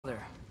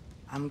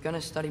I'm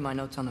gonna study my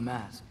notes on the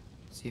mask,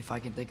 see if I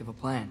can think of a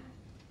plan.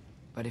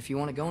 But if you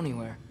want to go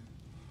anywhere,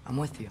 I'm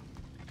with you.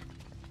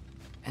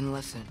 And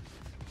listen,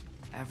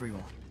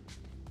 everyone.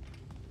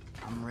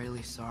 I'm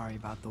really sorry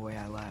about the way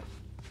I left.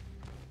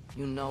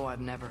 You know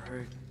I've never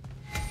hurt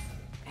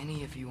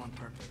any of you on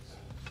purpose.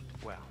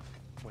 Well,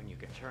 when you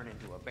can turn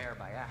into a bear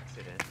by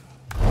accident.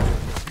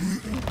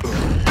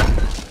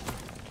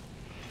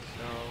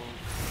 So,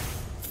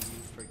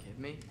 you forgive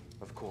me?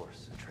 Of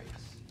course, Atreus.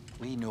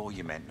 We know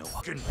you meant no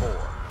harm.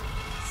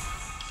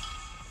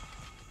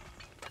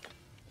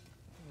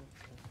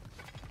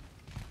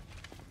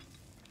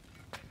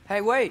 Hey,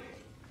 wait!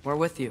 We're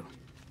with you.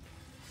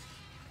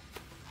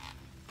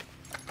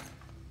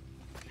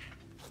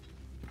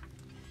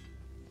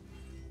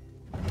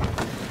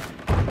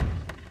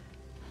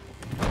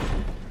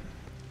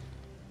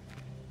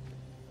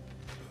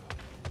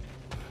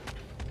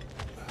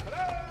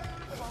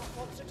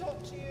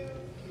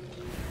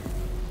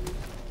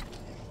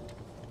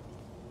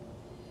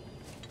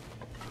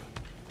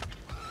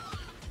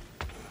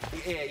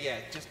 Yeah,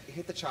 just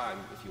hit the chime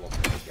if you want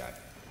to this guy.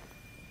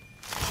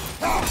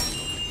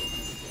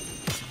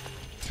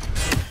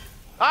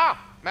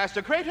 Ah!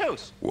 Master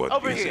Kratos! What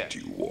Over is here. it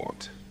you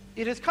want?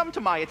 It has come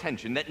to my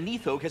attention that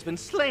Nithog has been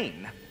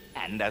slain,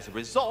 and as a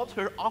result,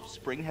 her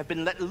offspring have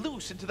been let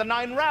loose into the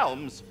Nine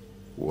Realms.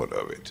 What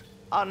of it?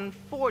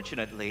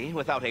 Unfortunately,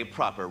 without a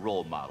proper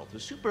role model to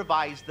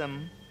supervise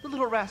them, the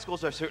little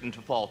rascals are certain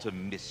to fall to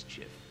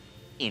mischief.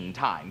 In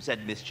time,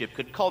 said mischief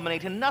could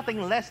culminate in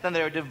nothing less than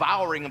their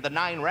devouring of the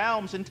Nine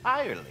Realms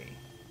entirely.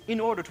 In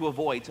order to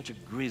avoid such a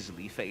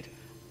grisly fate,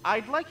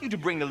 I'd like you to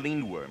bring the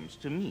Lindworms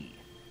to me.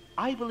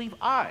 I believe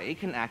I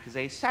can act as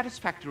a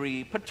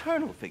satisfactory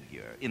paternal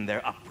figure in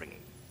their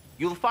upbringing.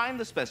 You'll find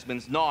the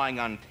specimens gnawing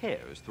on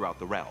tears throughout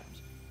the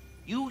realms.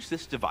 Use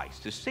this device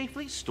to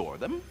safely store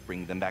them,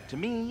 bring them back to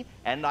me,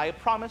 and I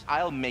promise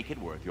I'll make it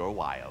worth your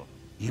while.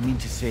 You mean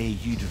to say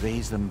you'd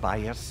raise them by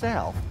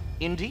yourself?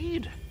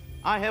 Indeed.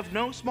 I have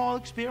no small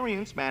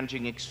experience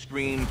managing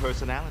extreme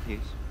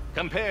personalities.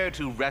 Compared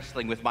to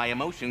wrestling with my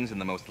emotions in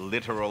the most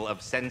literal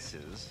of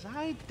senses,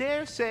 I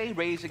dare say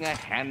raising a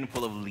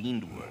handful of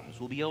Lindworms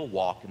will be a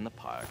walk in the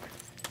park.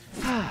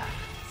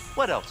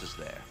 What else is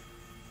there?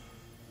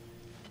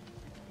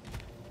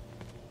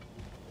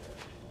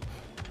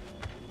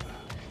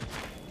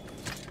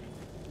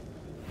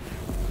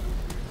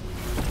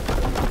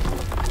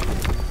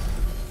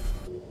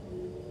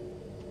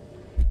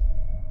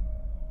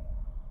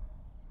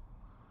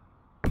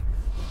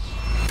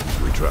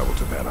 Travel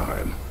to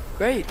Vanaheim.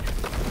 Great.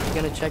 You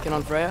gonna check in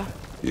on Freya?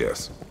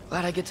 Yes.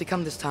 Glad I get to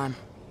come this time.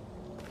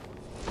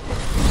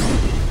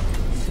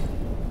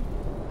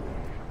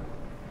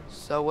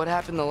 So what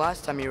happened the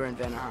last time you were in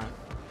Vanaheim?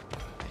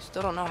 I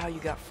still don't know how you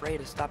got Freya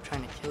to stop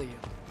trying to kill you.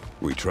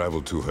 We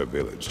traveled to her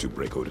village to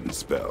break Odin's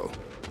spell.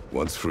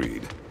 Once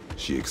freed,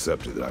 she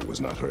accepted that I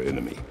was not her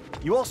enemy.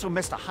 You also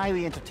missed a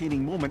highly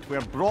entertaining moment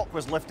where Brock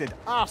was lifted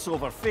arse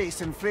over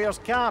face in Freyr's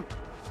camp.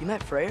 You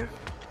met Freyr?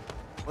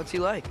 What's he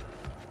like?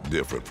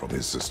 Different from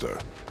his sister.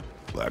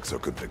 Lacks her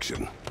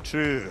conviction.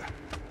 True,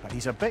 but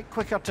he's a bit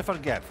quicker to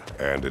forgive.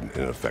 And an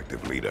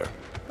ineffective leader.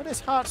 But his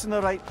heart's in the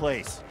right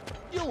place.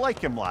 You'll like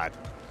him, lad.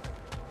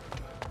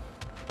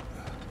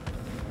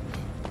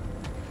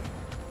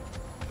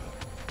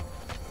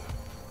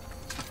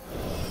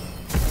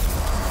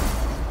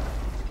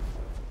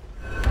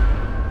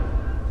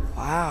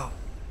 Wow.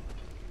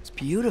 It's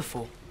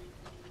beautiful.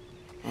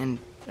 And,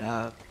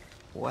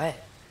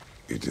 wet.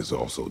 It is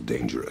also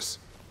dangerous.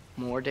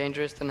 More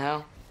dangerous than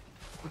hell?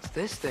 What's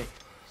this thing?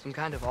 Some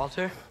kind of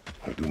altar?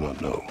 I do not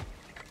know.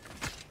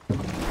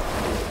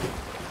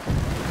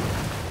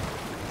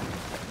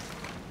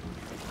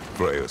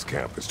 Freya's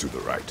camp is to the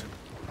right.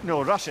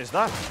 No rush, is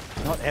that?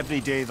 Not every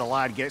day the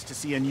lad gets to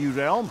see a new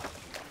realm.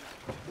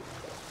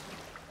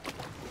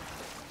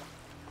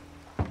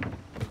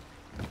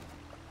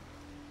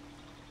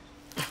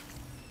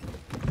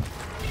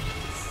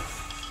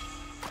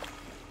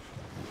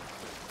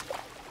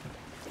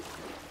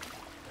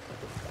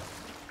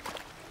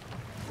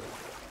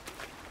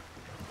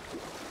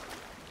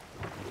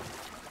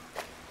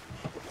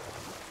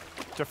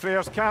 To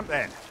Freyr's camp,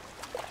 then.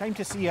 Time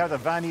to see how the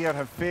Vanir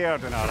have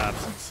fared in our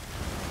absence.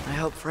 I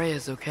hope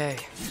Freya's okay.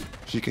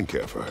 She can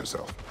care for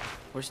herself.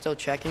 We're still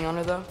checking on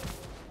her, though?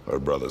 Her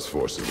brother's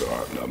forces are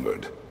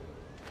outnumbered.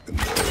 And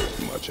there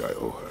is much I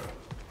owe her.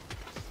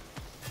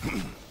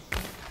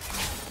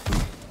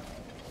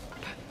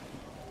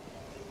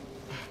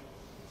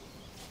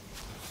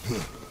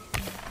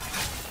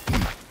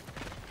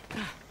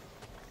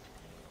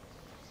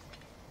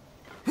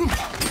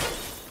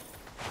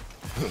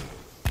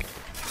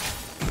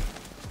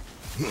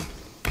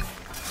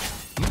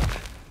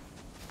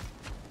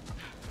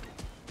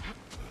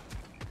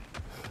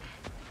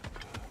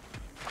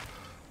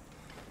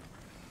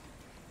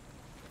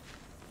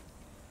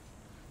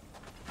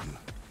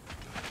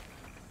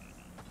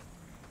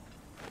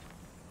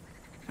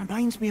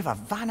 Reminds me of a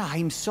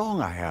Vanaheim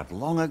song I heard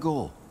long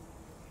ago.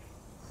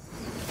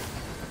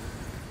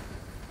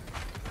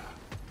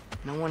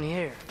 No one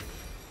here.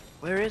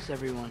 Where is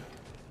everyone?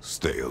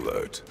 Stay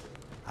alert.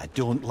 I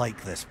don't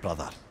like this,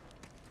 brother.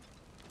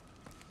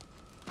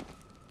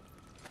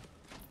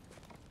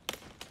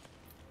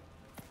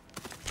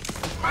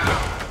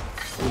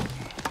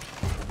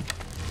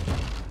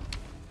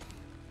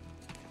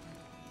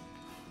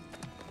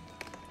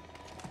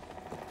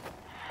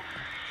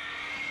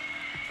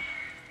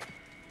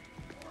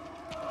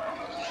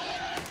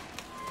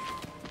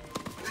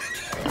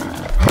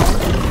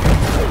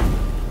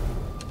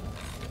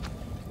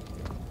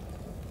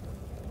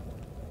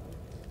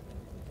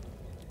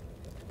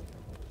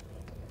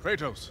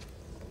 Kratos,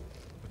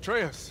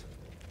 Atreus,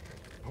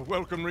 a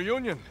welcome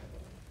reunion.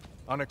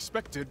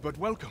 Unexpected, but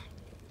welcome.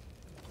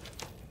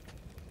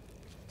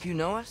 Do you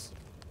know us?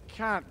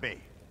 Can't be.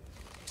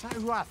 Is that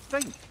who I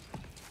think?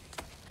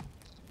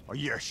 Oh,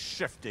 you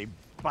shifty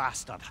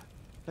bastard.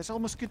 It's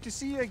almost good to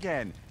see you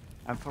again.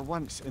 And for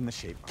once in the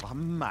shape of a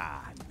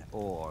man,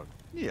 or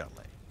nearly.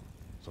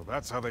 So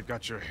that's how they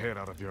got your head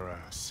out of your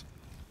ass.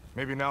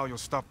 Maybe now you'll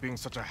stop being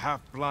such a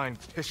half-blind,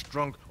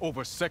 piss-drunk,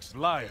 oversexed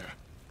liar.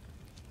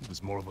 He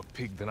was more of a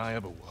pig than I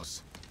ever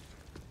was.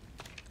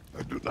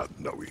 I do not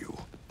know you.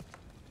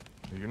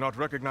 Do you not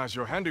recognize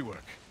your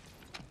handiwork?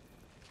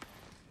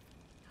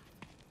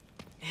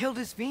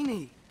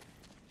 Hildisvini!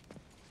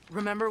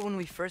 Remember when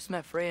we first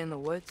met Freya in the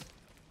woods?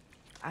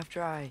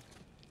 After I...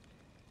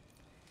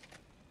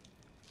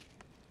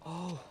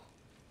 Oh...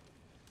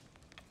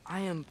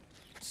 I am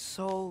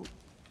so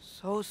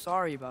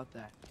sorry about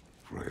that.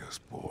 Freya's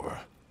poor.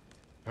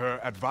 Her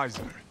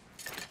advisor.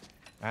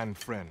 And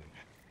friend.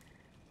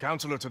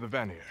 Counselor to the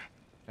Vanir.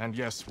 And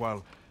yes,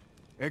 while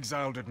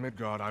exiled at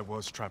Midgard, I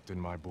was trapped in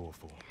my boar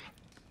form.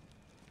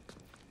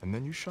 And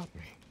then you shot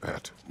me.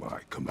 At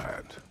my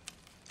command.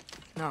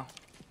 No.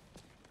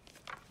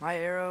 My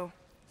arrow,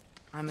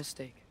 my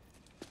mistake.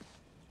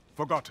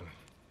 Forgotten.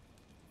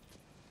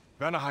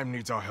 Vanaheim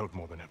needs our help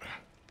more than ever.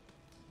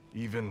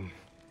 Even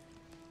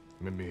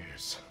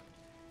Mimir's.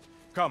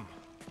 Come.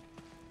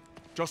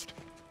 Just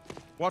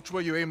watch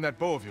where you aim that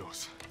bow of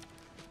yours.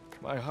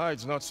 My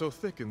hide's not so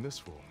thick in this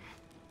form.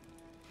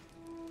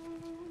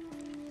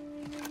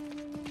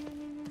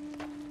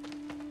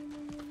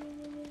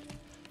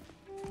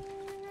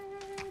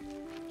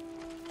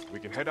 We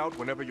can head out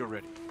whenever you're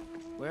ready.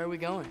 Where are we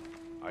going?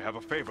 I have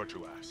a favor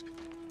to ask.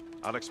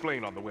 I'll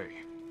explain on the way.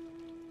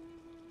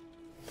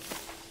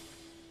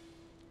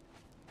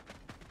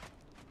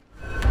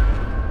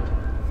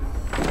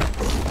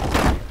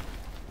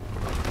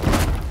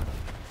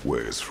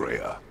 Where's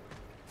Freya?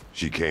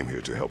 She came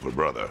here to help her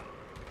brother.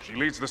 She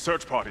leads the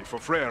search party for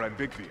Freyr and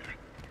Bigvir.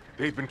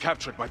 They've been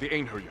captured by the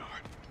Einherjar.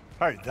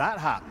 How'd that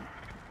happen?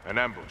 An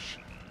ambush.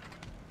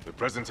 The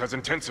presence has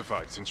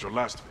intensified since your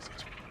last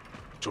visit.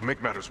 To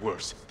make matters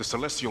worse, the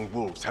Celestial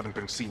Wolves haven't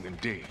been seen in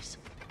days.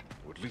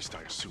 Or at least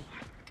I assume.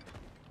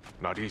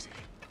 Not easy,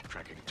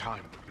 tracking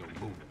time with no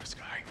moon in the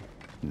sky.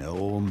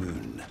 No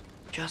moon.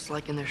 Just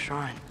like in their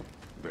shrine.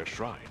 Their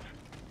shrine.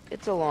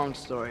 It's a long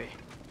story.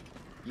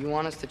 You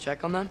want us to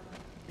check on them?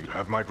 You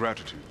have my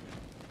gratitude.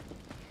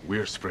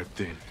 We're spread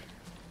thin.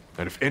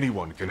 And if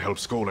anyone can help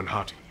Skoll and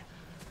Hati,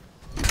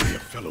 you'll be a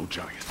fellow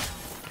giant.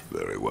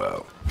 Very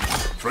well.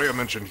 Freya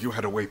mentioned you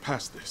had a way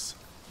past this.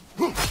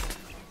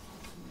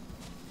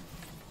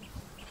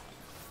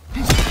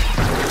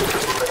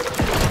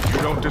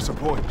 You don't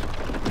disappoint.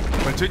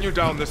 Continue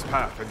down this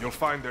path and you'll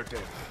find their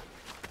dead.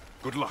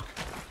 Good luck.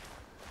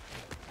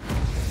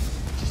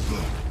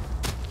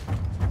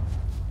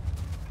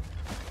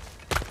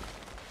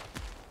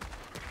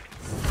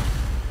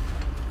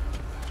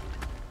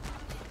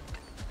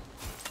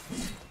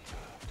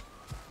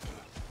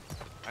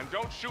 And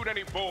don't shoot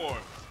any boars.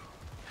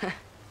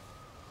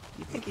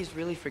 You think he's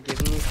really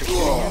forgiven me for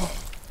shooting him?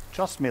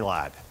 Trust me,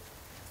 lad.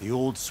 The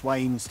old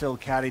swine still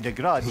carried a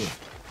grudge.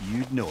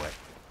 You'd know it.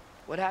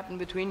 What happened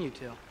between you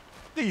two?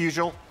 The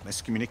usual.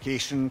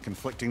 Miscommunication,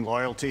 conflicting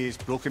loyalties,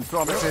 broken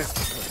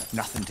promises.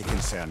 Nothing to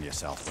concern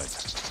yourself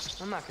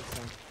with. I'm not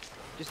concerned.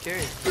 Just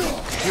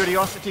curious.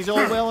 Curiosity's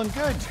all well and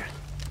good.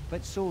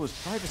 But so is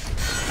privacy.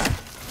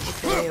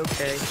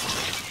 Okay.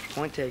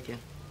 Point taken.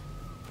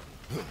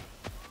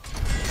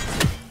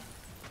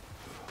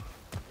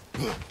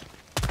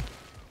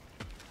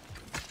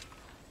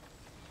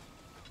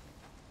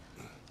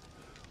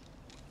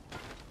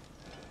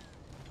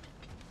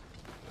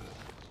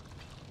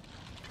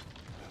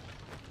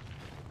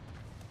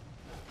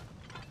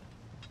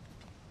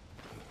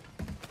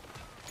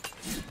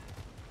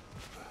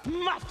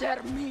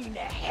 Mater mine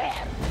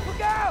her!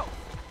 Look out!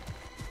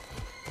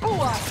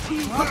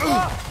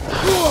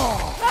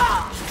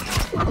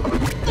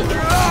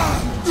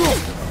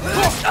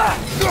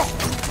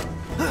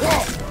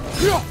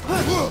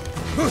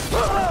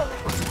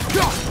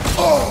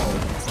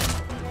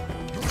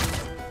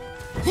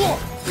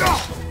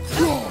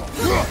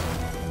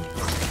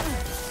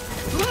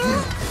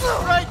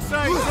 Right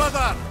side,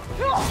 brother!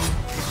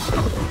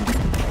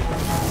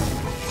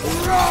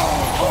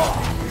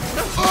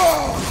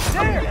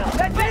 There!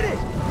 That did it!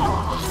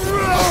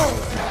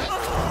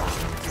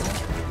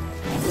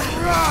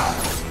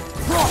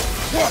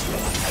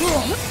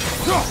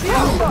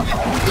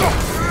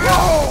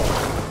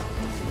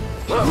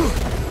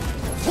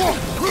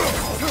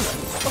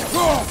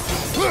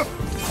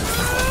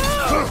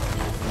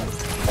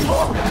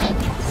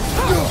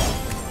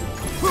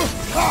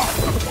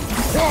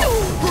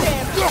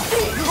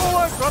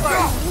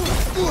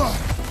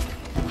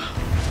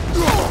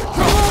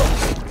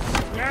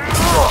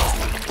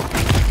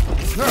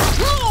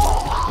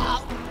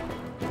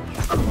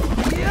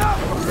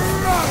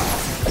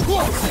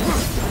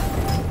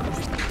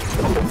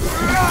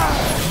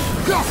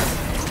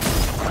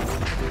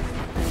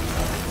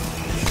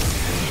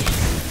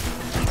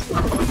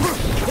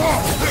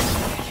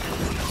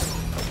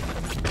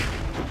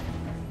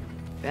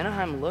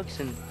 Vanaheim looks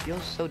and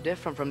feels so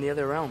different from the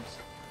other realms.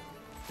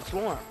 It's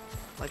warm,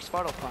 like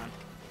Svartalfheim,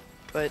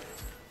 but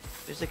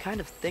there's a kind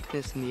of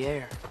thickness in the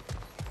air.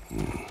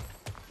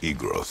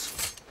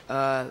 Egros.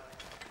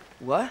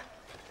 What?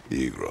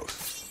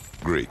 Egros.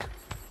 Greek.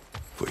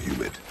 For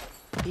humid.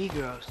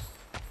 Egros.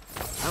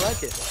 I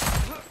like it.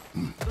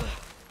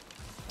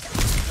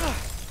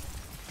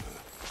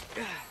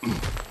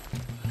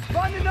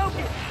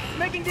 Vandanoki!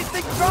 Making these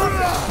things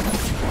stronger!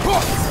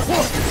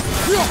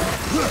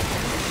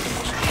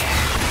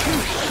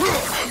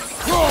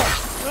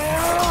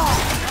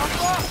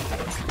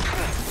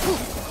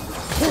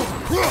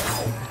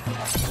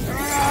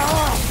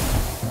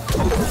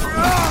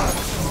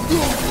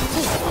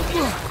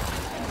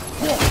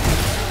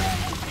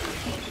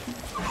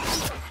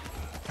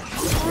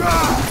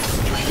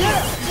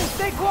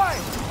 Stay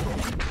quiet!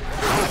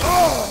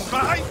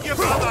 Behind you,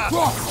 brother!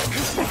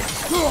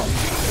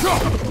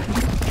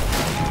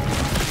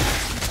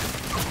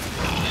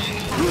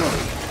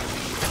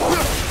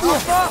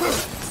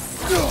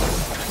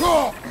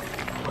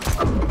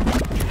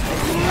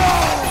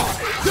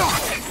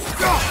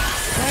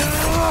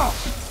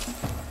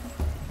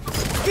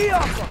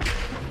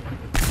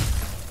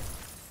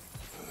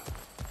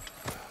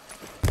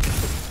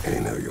 Hey,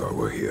 now you are.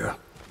 We're here.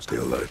 Stay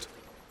alert.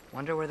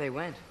 Wonder where they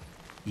went.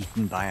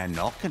 Eaten by a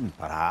knockin',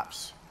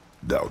 perhaps.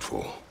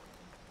 Doubtful.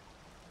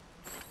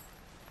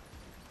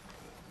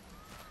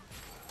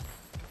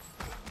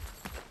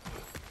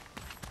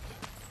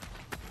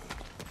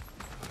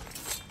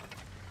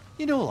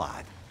 You know,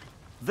 lad,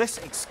 this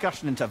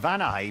excursion into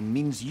Vanaheim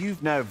means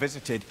you've now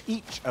visited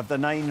each of the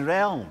 9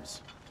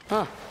 realms.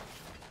 Huh.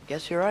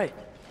 Guess you're right.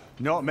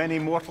 Not many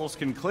mortals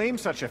can claim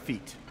such a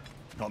feat.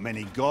 Not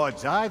many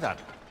gods either.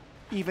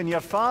 Even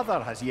your father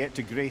has yet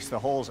to grace the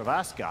halls of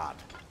Asgard.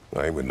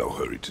 I'm in no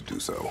hurry to do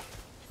so.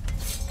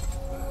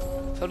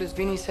 So does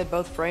Vini said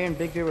both Frey and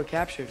Big Veer were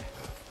captured.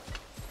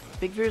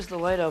 Big Veer's the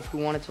light elf who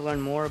wanted to learn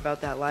more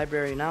about that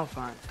library in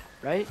Alfheim,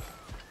 right?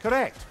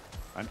 Correct.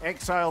 An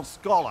exiled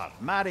scholar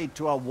married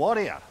to a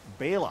warrior,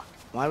 Bela.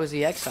 Why was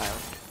he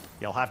exiled?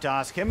 You'll have to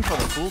ask him for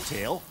the full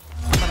tale.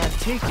 But I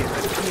take it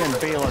that he and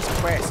Bela's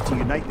quest to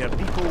unite their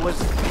people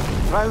was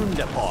frowned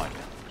upon.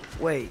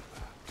 Wait,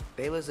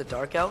 Bela's a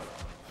dark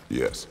elf?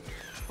 Yes.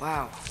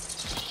 Wow.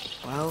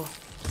 Well,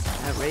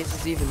 that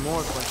raises even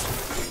more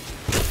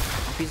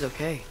questions. Hope he's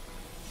okay.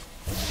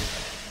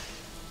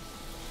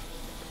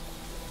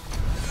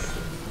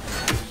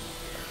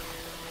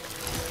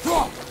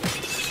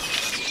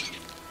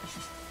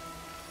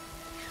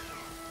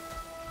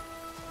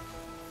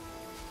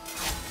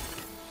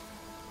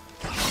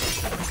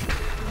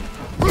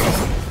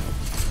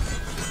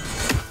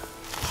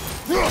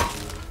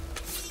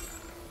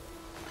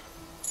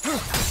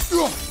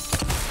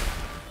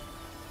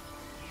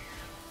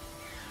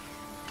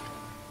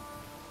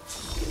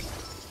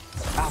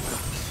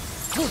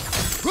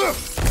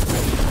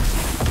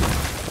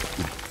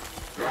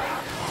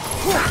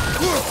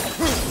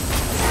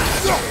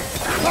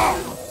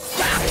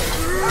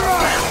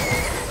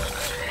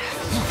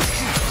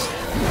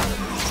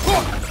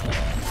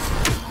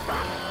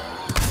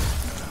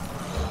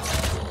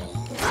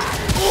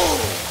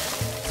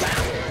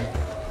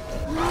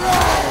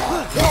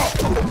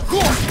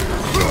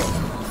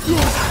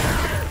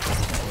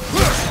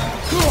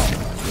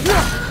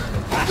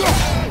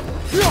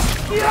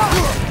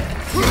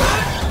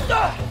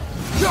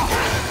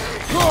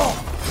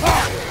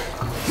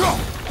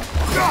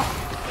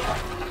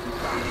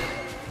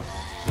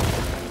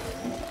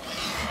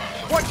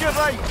 Watch your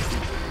right!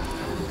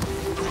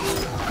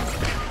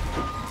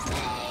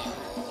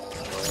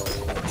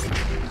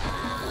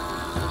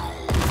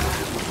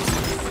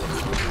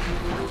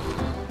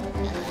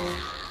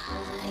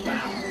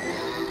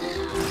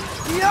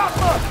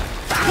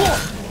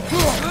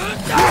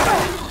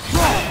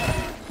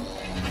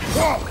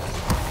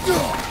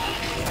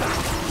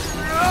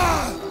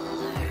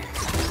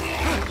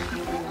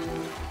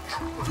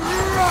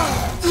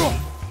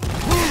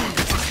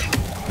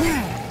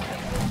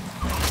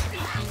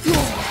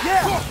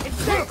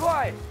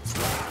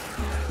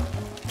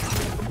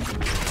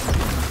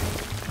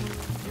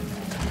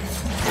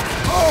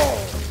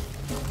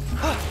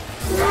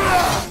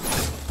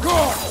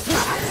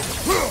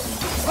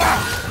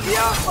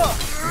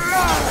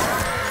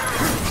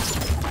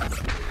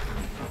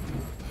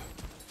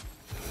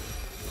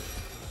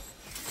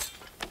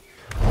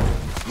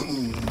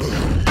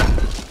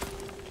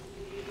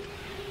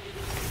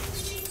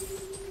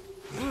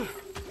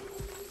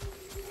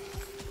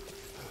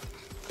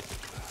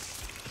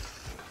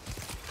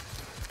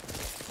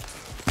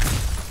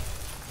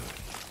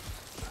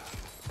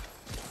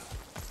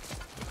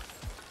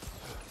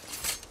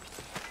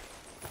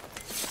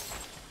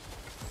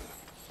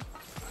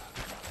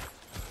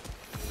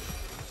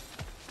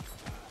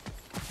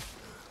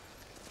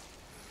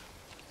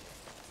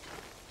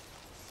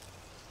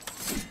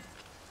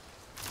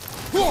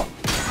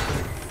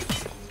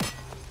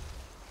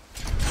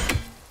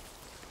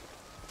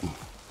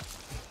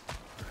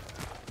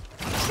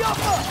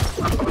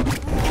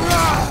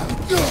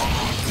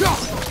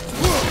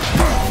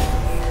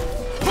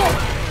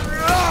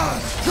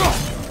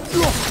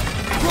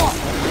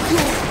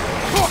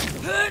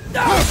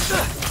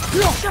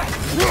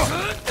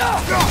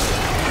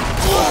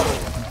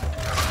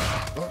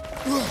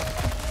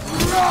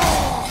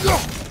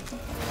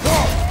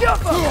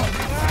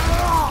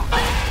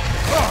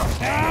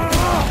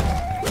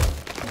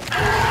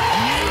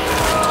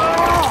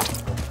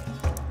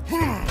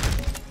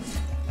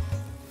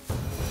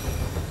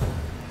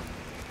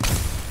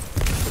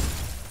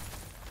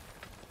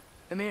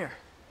 Emir,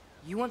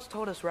 you once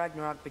told us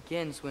Ragnarok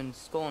begins when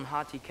Skull and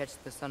Hati catch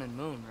the sun and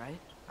moon, right?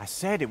 I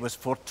said it was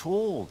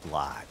foretold,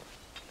 lad.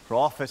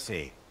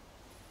 Prophecy.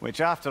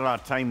 Which after our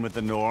time with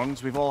the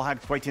Norns, we've all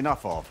had quite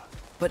enough of.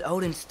 But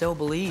Odin still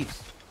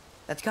believes.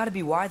 That's gotta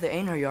be why the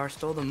Einherjar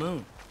stole the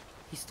moon.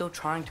 He's still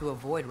trying to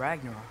avoid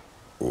Ragnarok.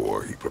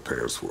 Or he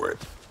prepares for it.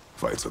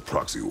 Fights a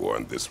proxy war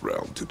in this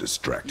realm to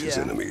distract his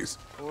enemies.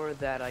 Or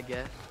that, I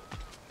guess.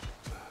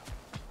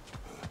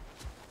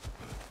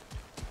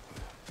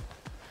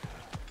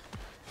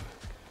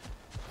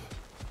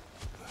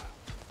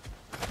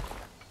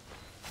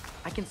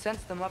 I can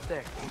sense them up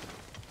there.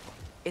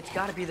 It's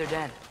gotta be their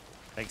den.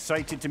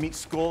 Excited to meet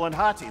Skull and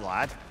Hati,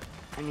 lad?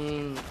 I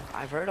mean,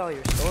 I've heard all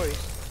your stories.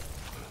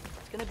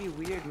 It's gonna be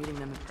weird meeting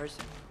them in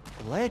person.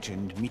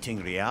 Legend meeting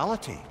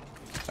reality.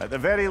 At the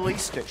very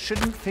least, it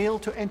shouldn't fail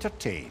to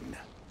entertain.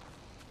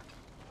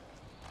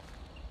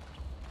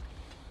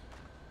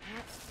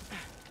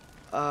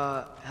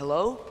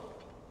 Hello?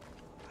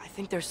 I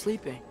think they're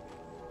sleeping.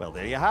 Well,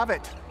 there you have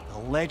it. The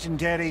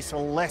legendary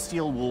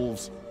celestial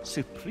wolves.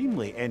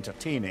 Supremely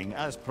entertaining,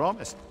 as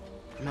promised.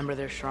 Remember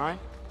their shrine?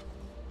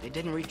 They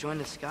didn't rejoin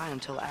the sky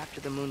until after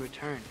the moon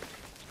returned.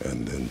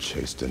 And then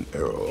chased an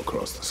arrow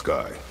across the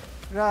sky.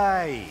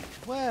 Right.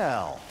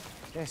 Well,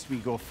 guess we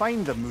go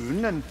find the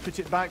moon and put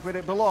it back where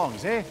it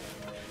belongs, eh?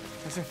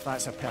 As if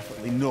that's a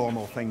perfectly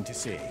normal thing to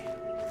say.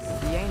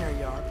 The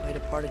Einherjar played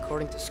a part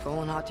according to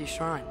Skull and Hati's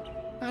shrine.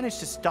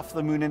 Managed to stuff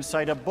the moon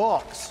inside a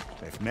box,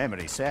 if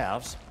memory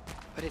serves.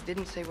 But it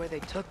didn't say where they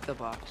took the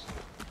box.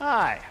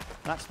 Aye,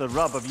 that's the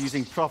rub of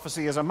using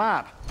prophecy as a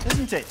map,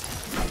 isn't it?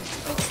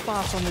 Let's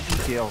sparse on the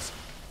details.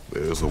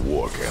 There's a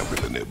war camp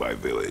in the nearby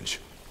village.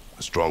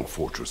 A strong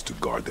fortress to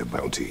guard their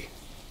bounty.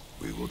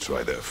 We will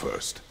try there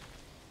first.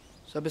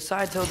 So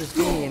besides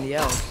Odin and the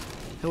elves,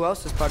 who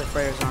else is part of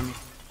Freyr's army?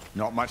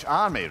 Not much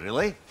army,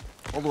 really.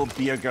 Although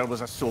Birgir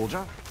was a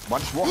soldier,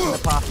 once walking the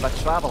path of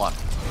a traveller.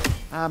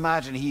 I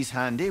imagine he's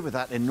handy with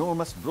that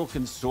enormous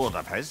broken sword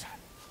of his.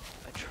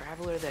 A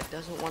traveler that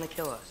doesn't want to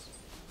kill us.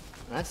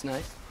 That's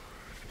nice.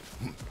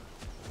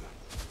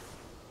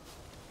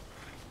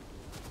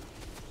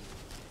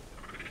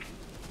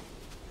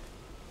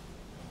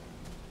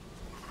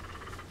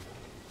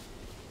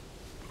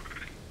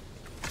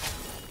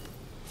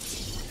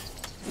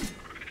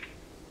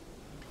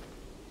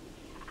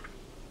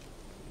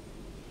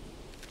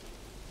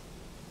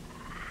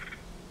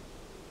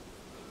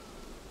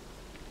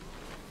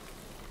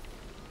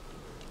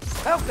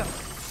 Welcome!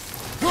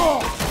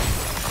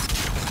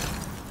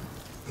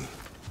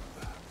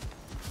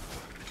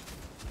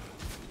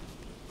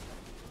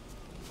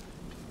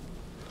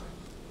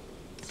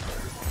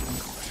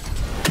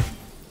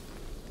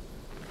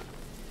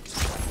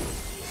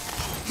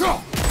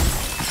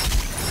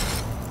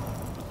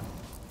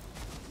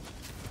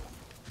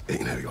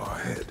 Einherjar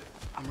ahead.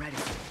 I'm ready.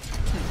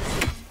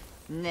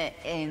 Ne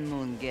en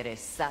mun gere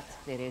sat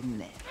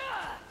ferenne.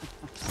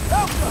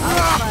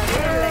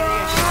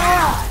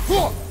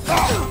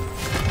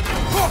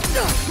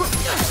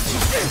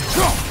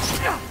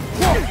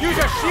 Use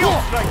your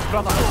shield strength,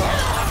 brother!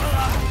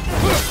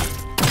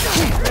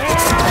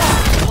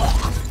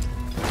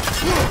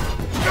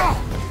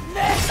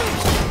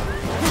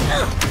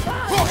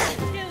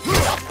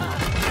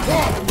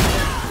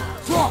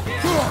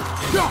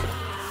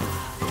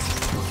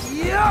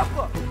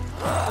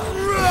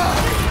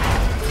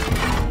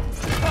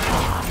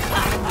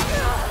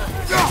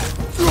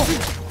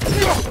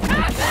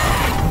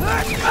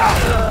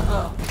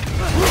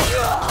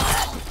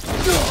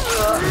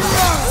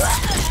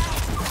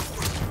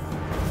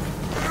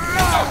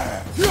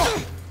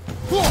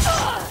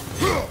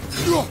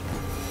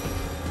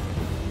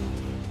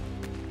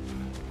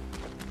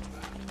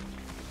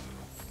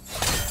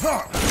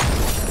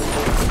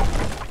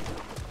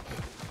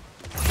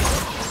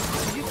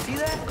 Did you see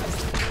that?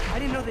 I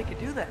didn't know they could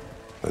do that.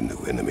 A new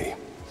enemy.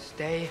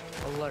 Stay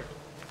alert.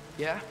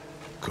 Yeah?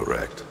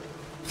 Correct.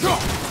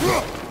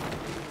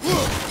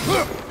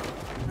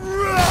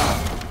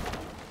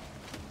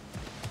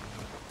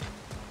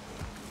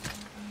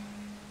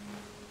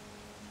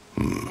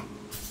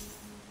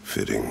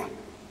 Fitting.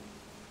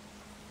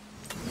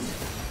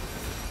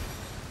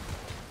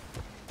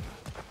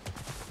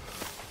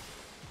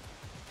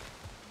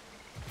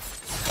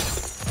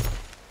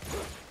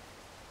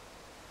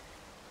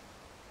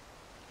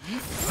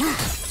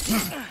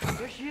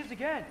 There she is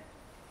again.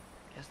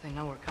 Guess they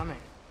know we're coming.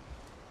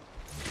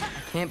 I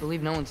can't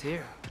believe no one's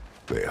here.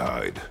 They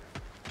hide.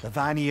 The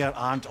Vanir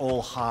aren't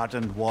all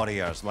hardened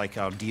warriors like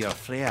our dear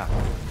Freya.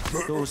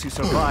 Those who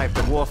survive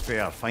the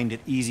warfare find it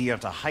easier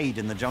to hide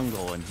in the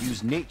jungle and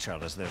use nature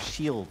as their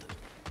shield.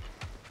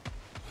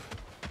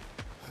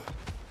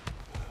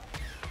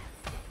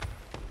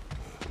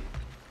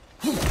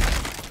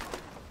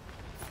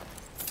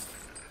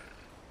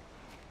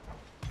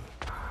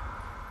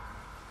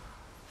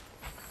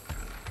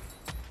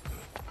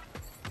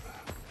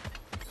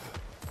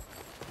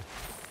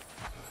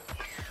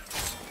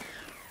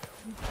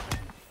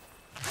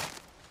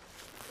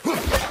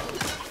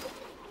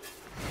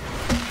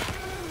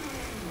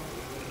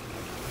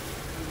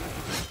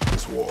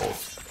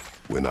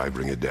 I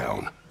bring it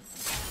down,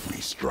 we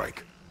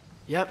strike.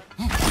 Yep.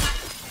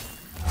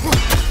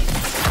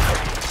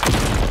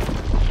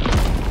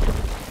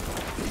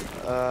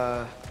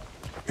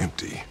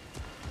 Empty.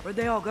 Where'd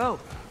they all go?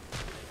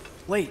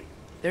 Wait,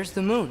 there's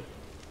the moon.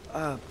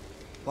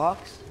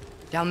 Box?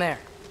 Down there.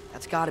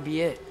 That's gotta be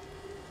it.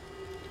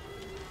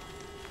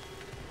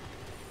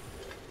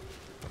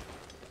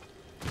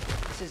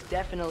 This is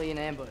definitely an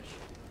ambush.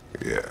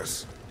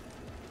 Yes.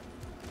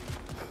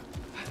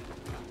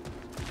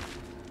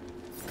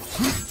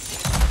 Look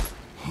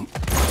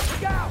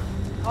out!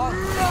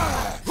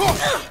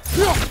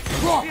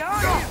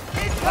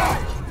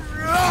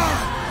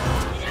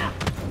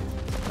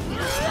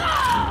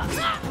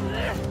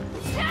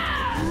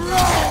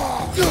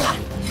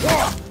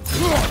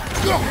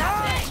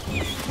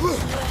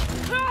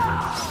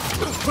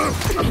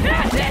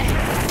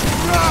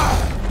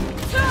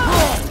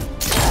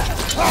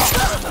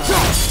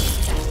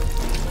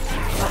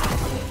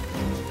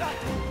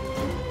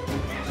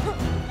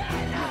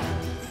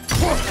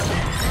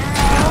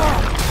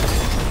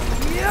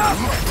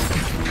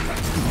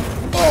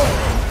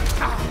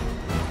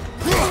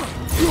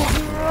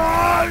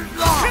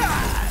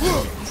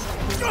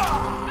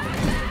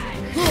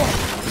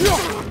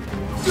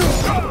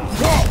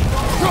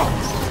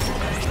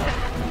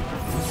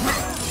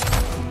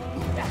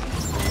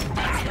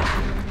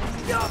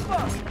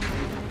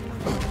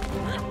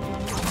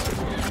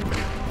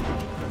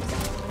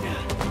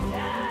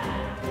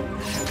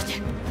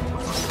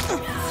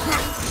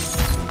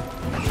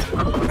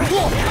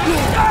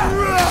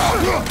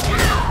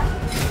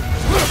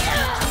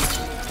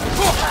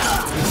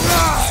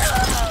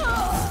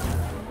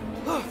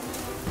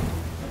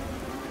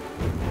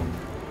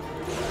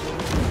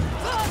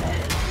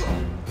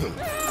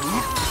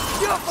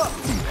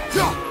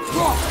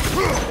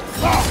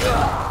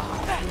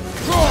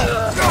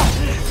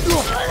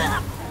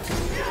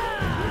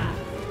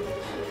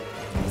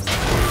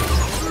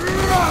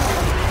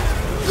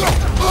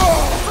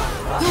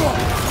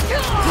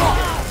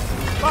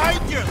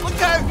 Behind you! It's coming! Behind you!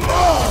 Look out!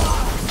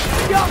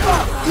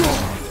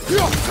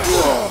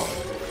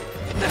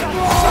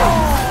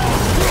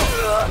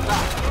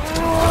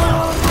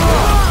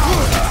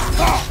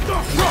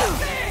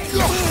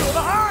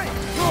 Behind you!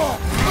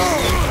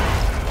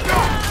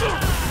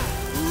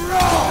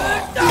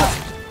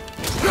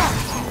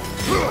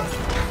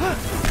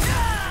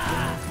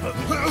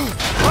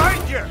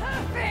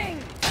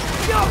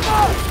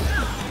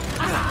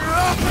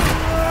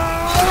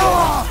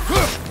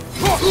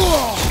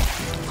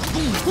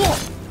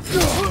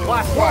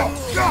 Last one!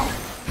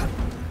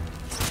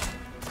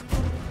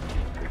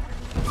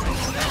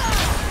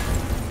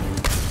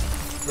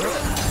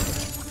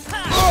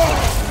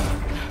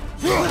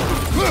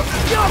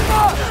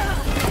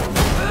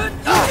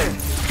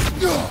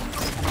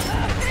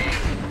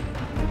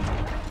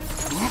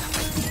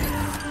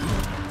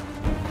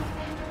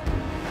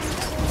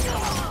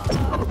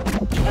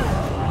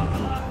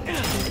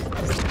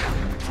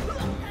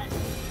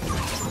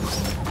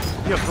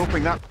 You're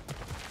hoping that...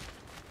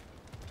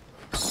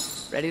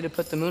 Ready to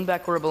put the moon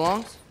back where it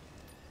belongs?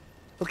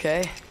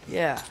 Okay,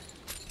 yeah.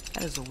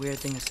 That is a weird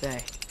thing to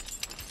say.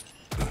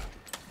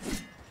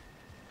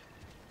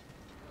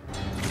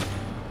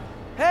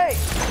 Hey!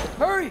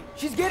 Hurry!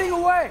 She's getting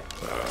away!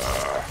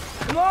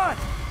 Come on!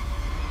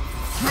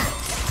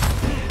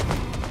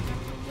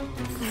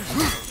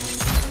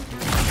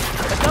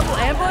 A double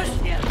ambush?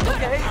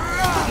 Okay, you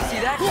can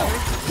see that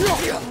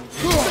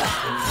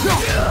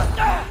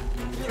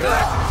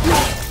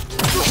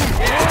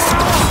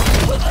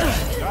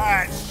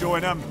That's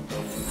showing him.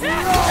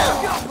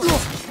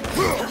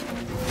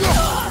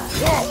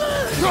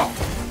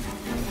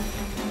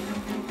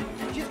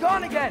 She's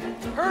gone again!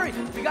 Hurry!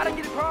 We gotta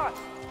get across!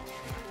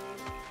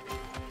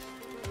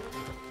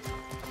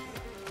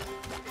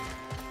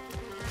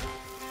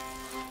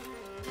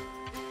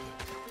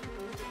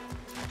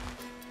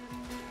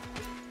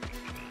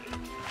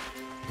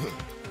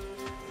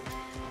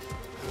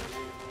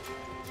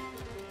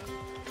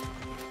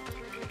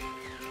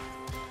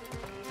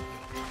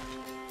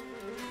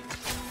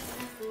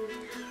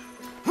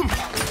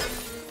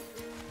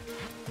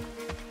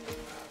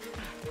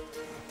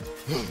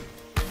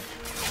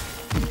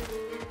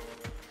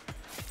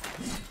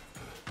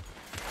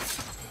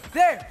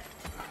 There!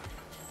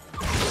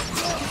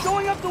 She's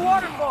going up the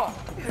waterfall!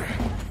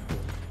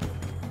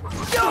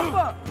 Jump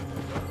up!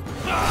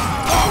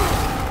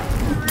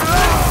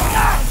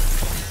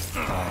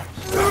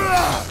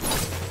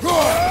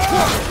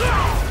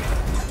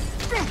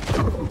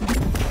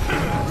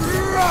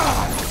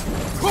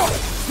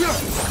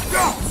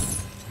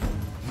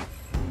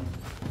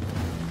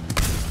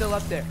 still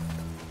up there.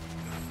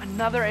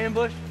 Another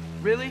ambush?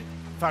 Really?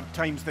 Third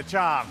time's the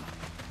charm.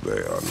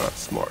 They are not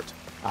smart.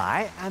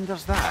 Aye, and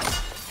there's that.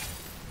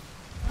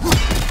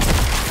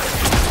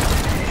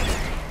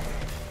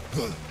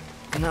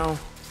 You know,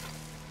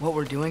 what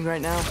we're doing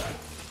right now,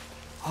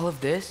 all of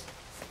this,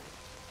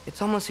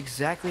 it's almost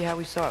exactly how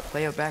we saw it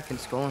play out back in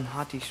Skull and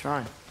Hati's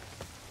shrine.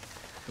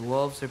 The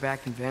wolves are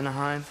back in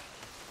Vanaheim.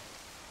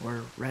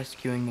 We're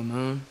rescuing the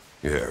moon.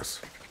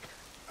 Yes,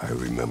 I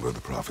remember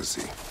the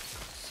prophecy.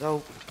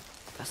 So,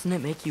 doesn't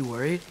it make you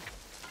worried?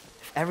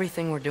 If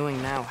everything we're doing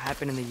now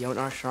happened in the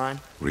Jotnar Shrine?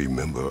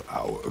 Remember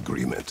our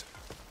agreement.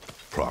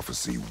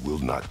 Prophecy will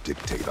not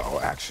dictate our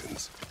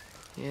actions.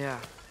 Yeah.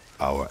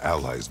 Our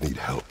allies need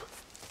help.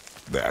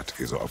 That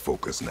is our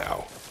focus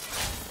now.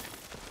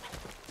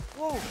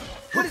 Whoa!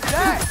 What is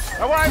that?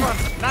 A wyvern!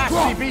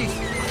 Nasty beast!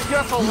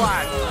 Careful,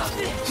 lad!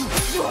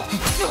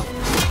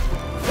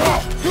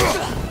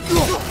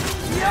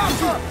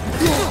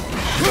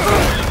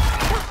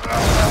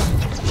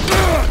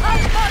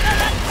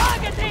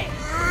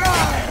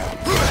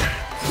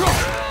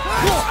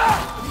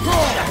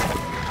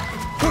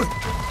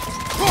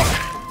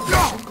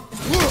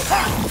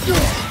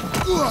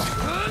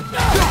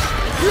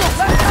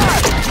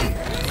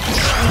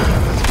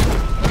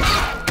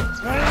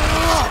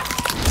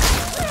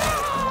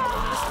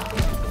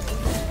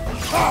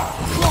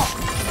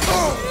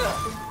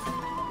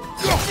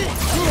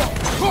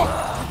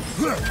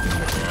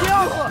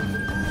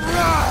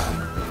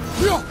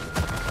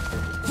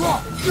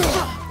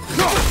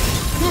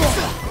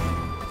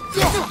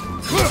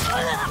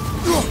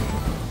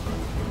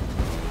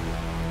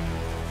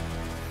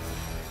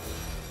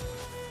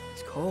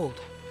 It's cold.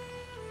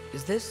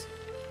 Is this?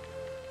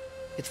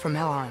 It's from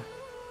Helheim.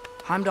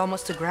 Heimdall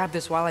must have grabbed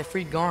this while I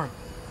freed Garm.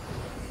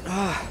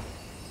 I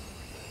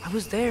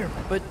was there,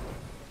 but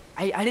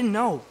I didn't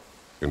know.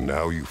 And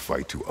now you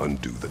fight to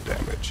undo the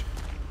damage.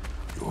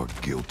 Your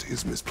guilt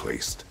is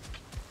misplaced.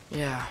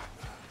 Yeah.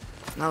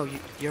 No,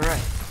 you're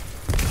right.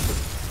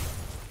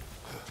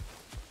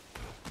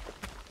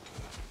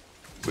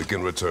 We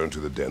can return to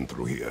the den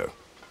through here.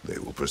 They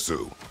will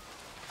pursue.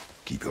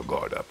 Keep your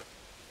guard up.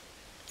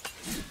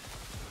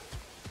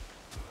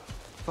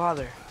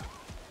 Father,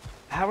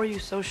 how are you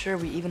so sure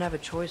we even have a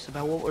choice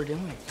about what we're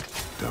doing?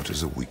 Doubt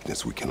is a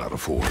weakness we cannot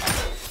afford.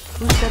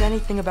 Who said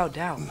anything about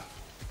doubt?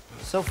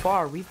 So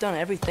far, we've done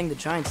everything the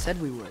Giants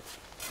said we would.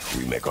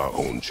 We make our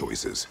own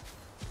choices.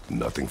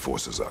 Nothing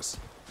forces us.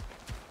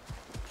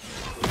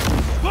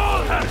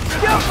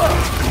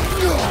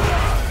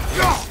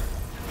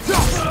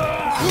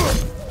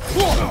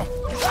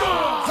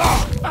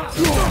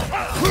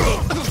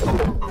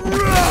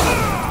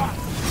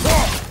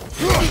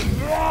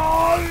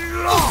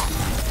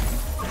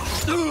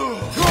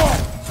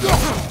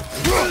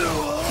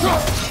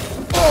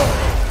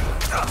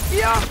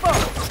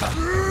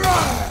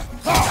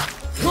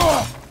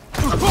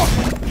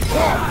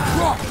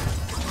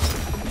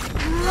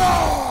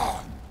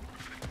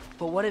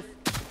 But what if,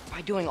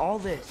 by doing all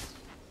this,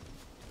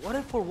 what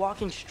if we're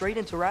walking straight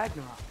into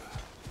Ragnarok?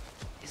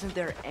 Isn't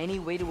there any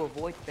way to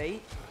avoid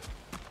fate?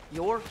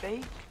 Your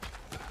fate?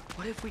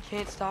 What if we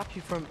can't stop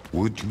you from...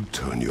 Would you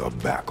turn your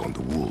back on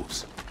the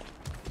wolves?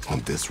 On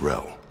this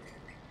realm?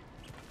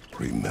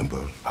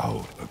 Remember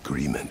our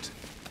agreement.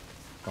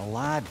 The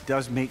lad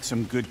does make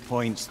some good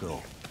points,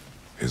 though.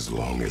 As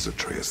long as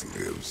Atreus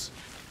lives,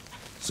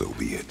 so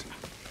be it.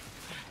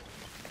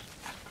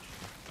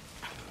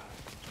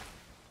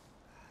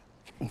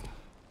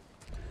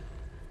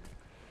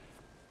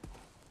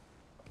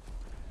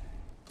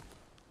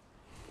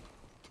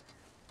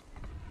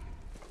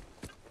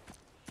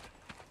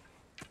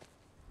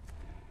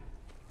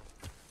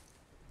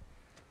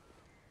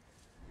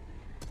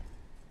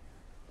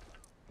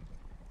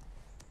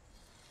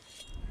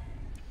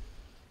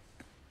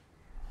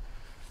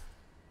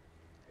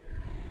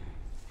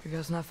 Here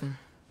goes nothing.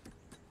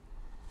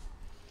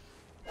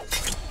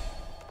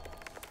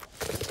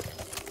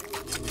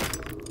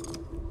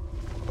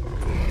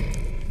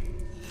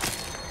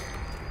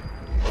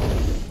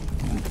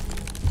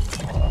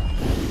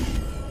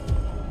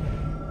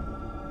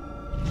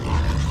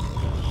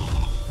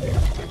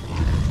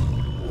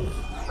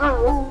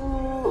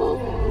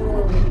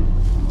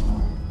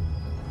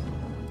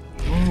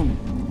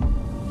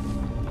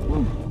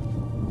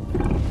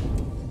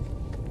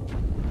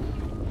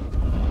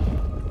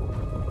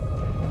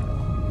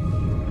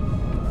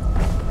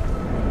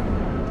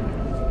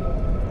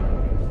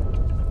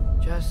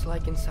 Just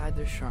like inside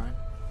their shrine.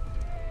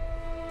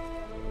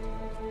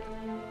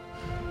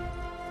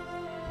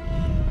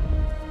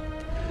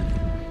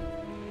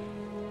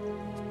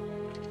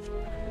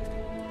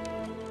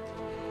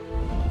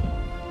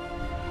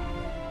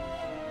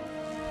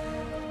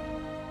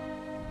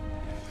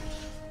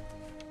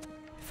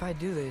 If I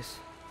do this...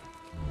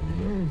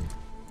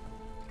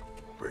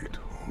 Fate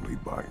only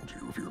binds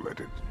you if you let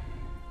it.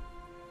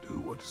 Do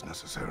what is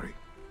necessary.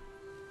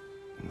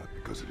 Not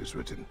because it is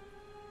written.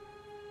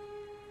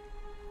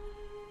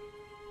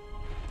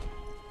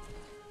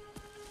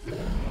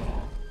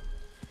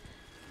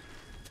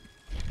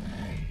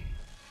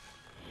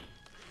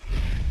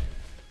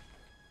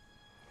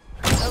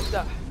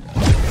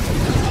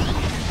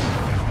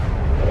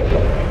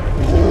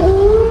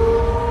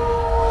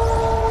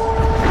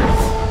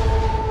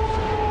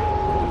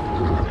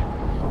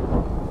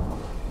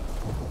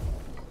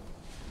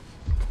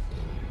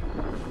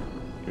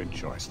 Good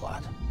choice,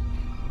 lad.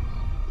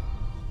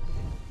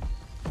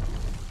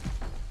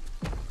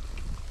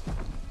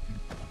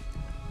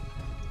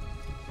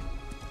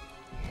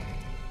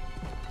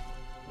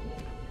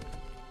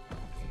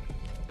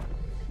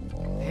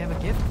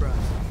 for us.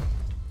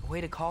 A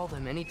way to call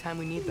them anytime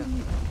we need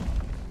them.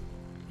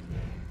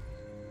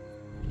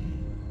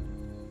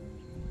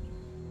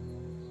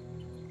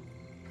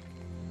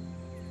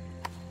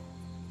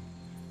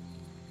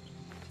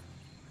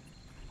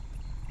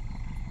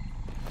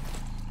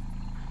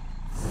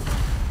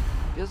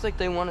 Feels like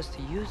they want us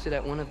to use it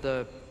at one of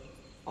the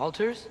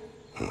altars?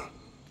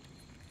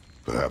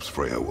 Perhaps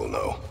Freya will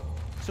know.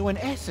 So in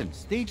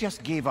essence, they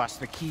just gave us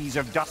the keys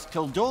of dusk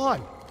till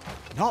dawn.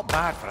 Not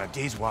bad for a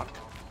day's work.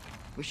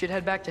 We should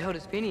head back to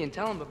Hildespini and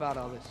tell him about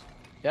all this.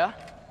 Yeah?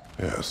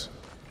 Yes.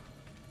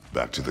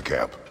 Back to the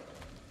camp.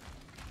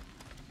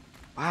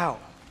 Wow.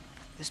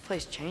 This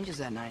place changes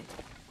at night.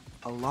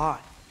 A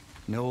lot.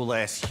 No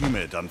less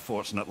humid,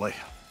 unfortunately.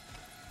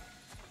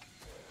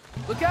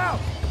 Look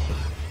out!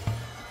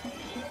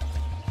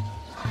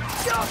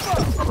 Jumper!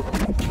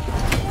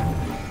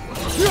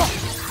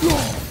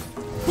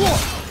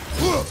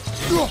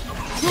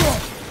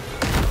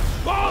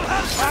 Ball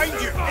has behind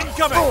you!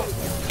 Incoming!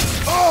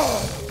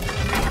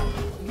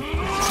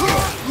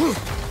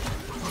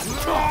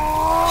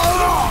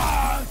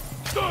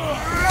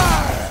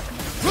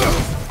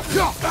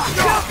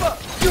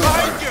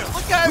 Behind you!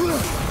 Look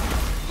out!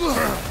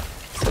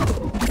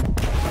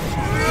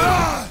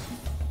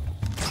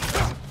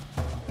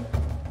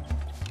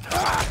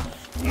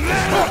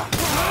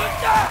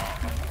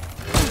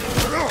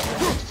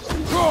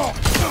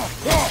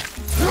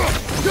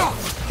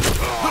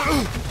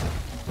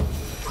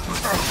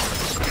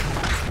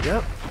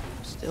 Yep.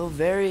 Still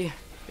very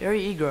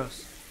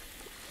Egros.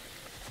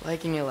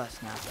 Liking it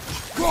less now.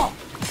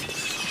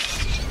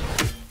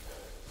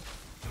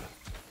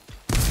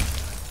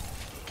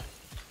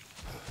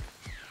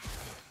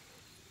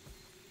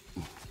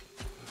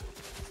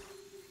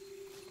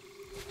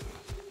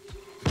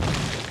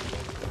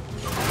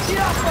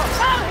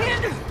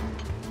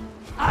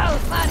 I'll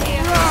find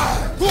him!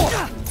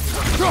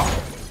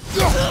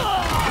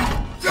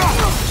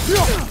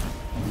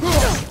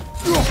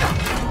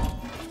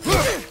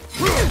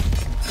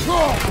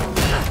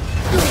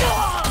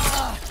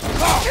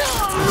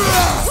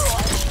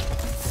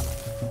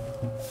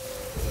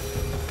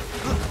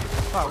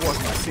 That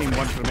wasn't the same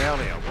one from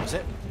earlier, was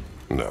it?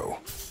 No.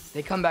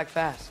 They come back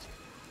fast,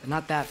 but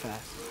not that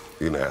fast.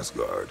 In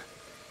Asgard,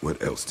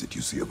 what else did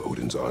you see of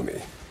Odin's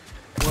army?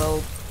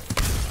 Well,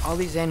 all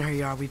these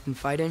Einherjar we've been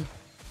fighting,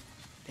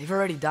 they've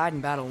already died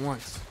in battle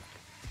once.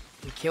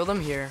 We kill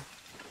them here,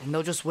 and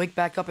they'll just wake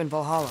back up in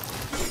Valhalla.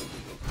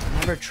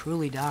 Never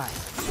truly die.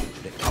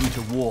 Should it come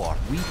to war,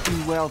 we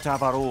do well to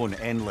have our own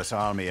endless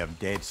army of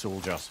dead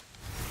soldiers.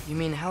 You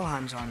mean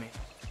Helheim's army,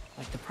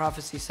 like the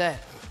prophecy said?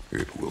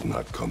 It will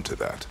not come to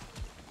that.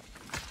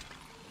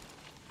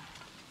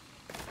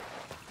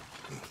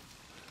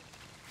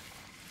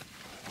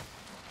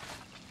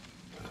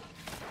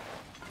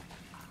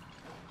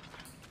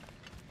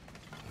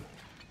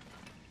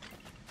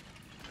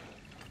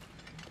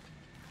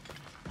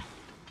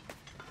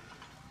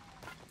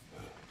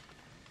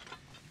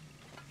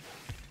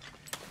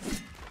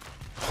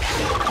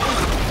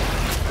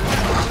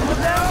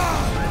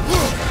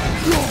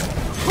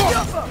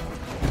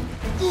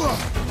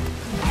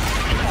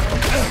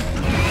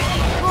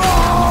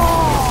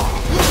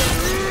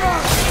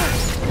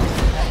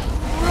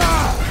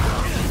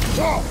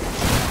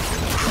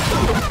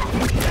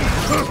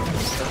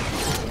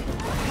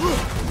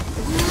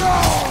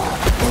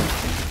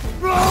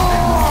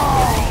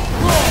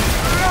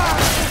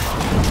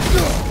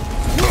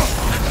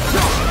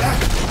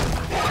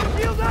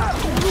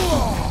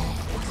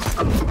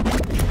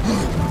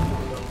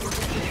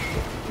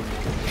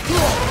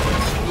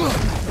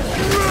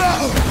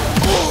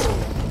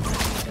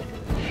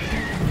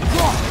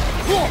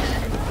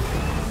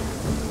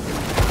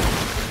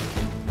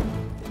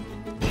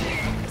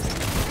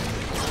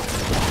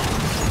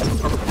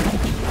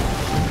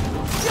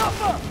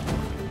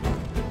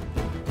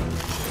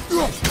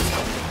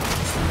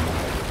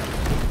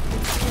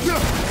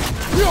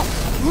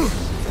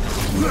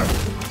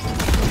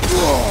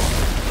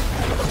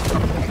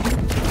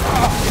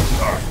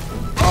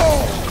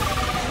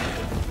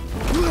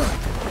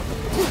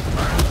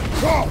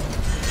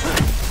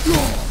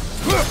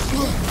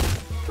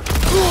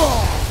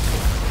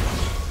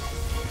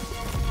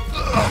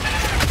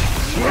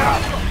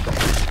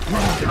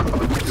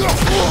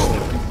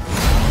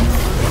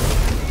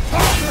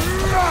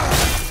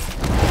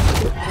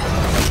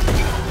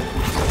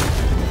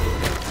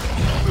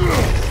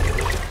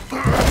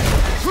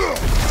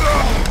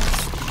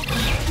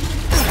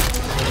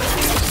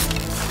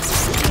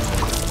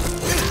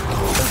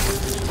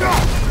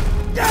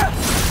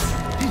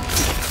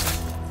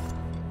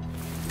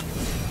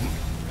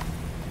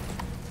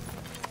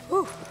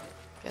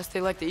 They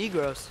like the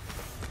Egros.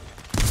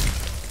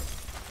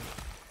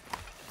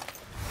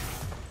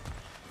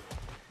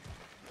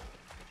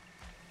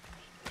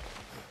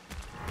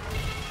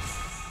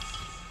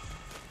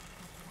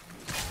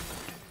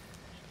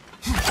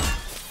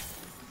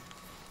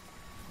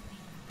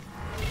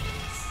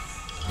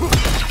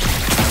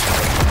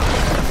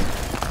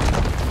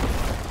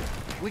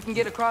 We can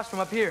get across from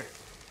up here.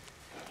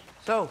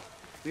 So,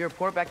 we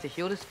report back to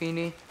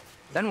Hildisvini.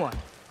 Then what?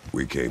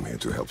 We came here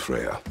to help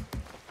Freya.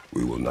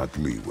 We will not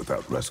leave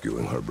without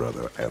rescuing her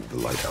brother and the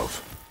Light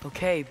Elf.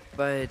 Okay,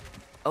 but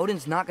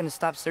Odin's not gonna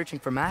stop searching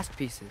for mask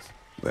pieces.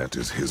 That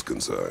is his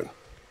concern,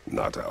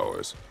 not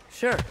ours.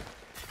 Sure,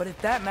 but if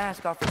that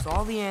mask offers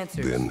all the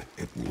answers... Then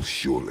it will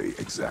surely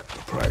exact the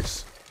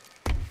price.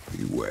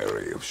 Be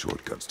wary of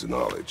shortcuts to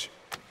knowledge.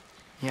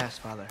 Yes,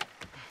 Father.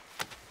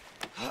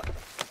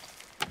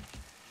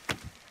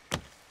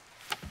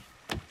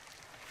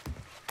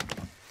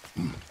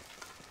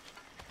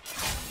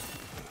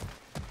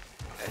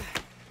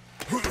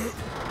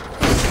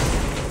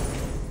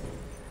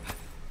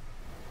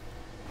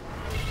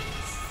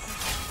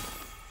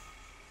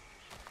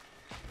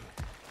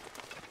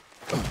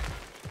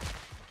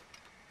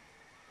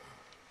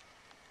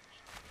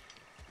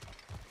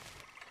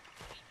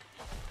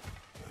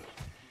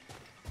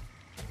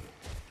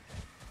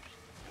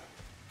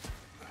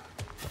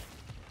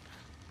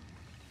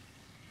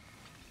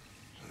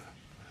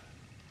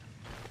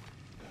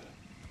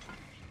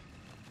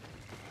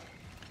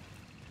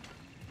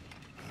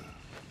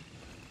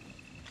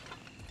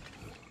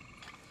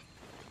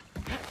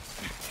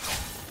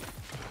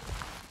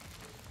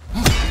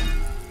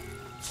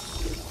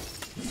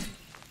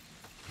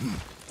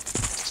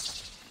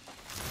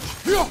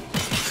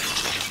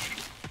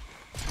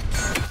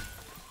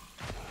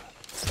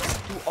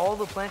 All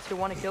the plants here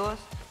want to kill us?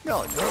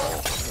 No,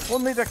 no.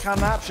 Only the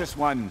carnivorous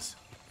ones.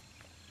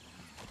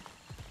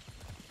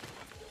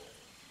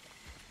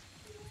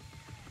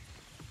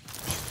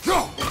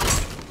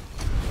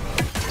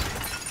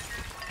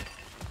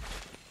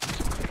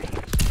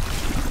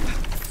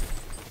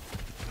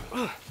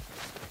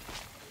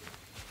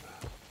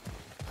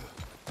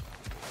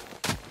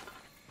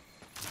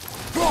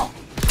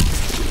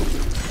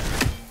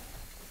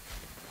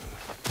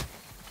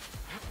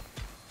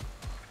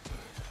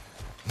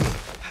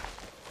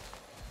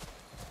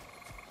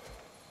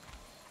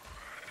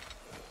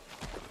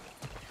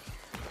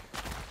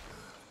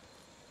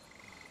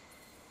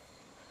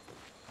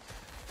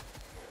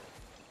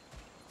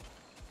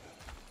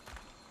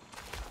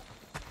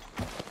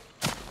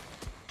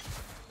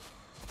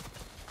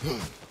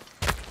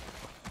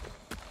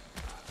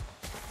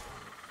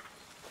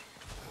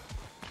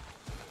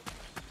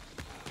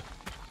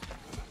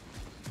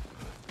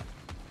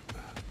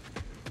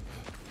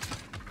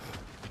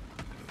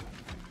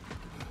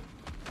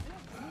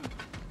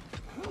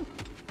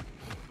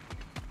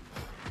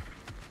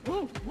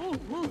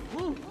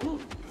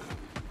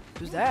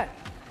 Who's that?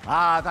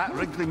 Ah, that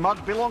wrinkly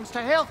mug belongs to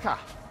Helka.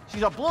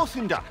 She's a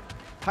blowthunder.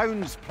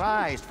 Hounds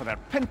prized for their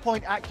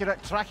pinpoint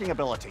accurate tracking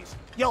abilities.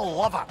 You'll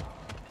love her.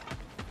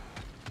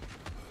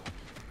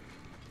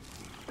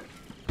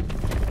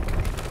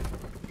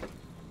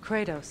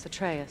 Kratos,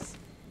 Atreus.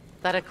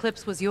 That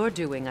eclipse was your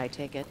doing, I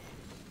take it.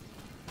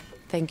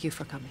 Thank you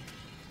for coming.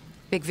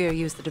 Big Veer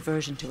used the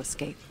diversion to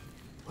escape.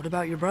 What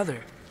about your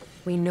brother?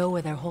 We know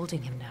where they're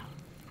holding him now.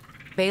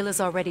 Bela's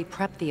already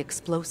prepped the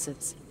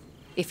explosives.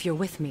 If you're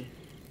with me,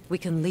 we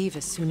can leave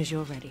as soon as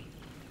you're ready.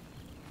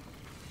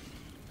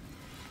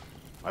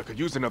 I could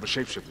use another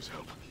shapeshifter's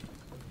help.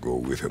 Go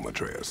with him,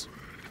 Atreus.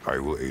 I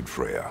will aid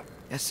Freya.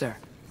 Yes, sir.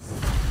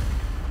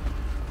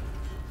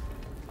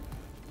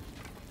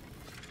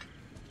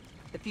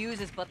 The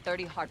fuse is but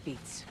 30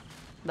 heartbeats.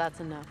 That's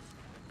enough.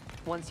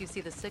 Once you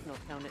see the signal,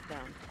 count it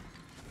down.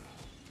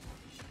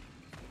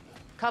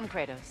 Come,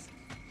 Kratos.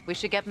 We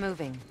should get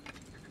moving.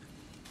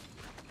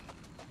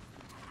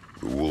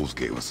 The wolves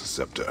gave us a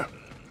scepter.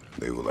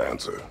 They will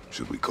answer,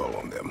 should we call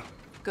on them.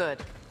 Good.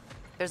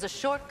 There's a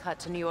shortcut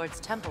to Njord's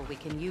temple we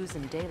can use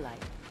in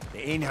daylight. The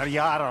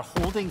Einherjar are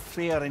holding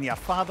Freyr in your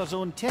father's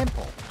own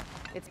temple.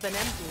 It's been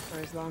empty for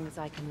as long as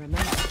I can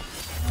remember.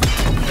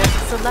 There's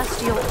a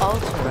celestial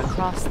altar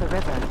across the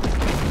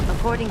river.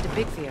 According to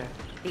Big Veer,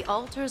 the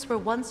altars were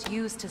once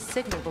used to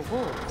signal the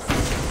wolves.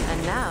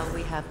 And now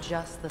we have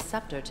just the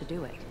scepter to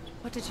do it.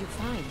 What did you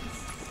find?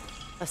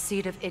 A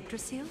seed of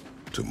Yggdrasil?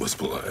 To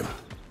Muspelheim.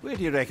 Where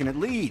do you reckon it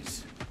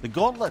leads? The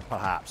gauntlet,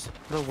 perhaps?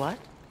 The what?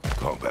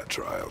 Combat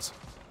trials.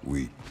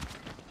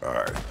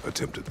 I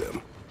attempted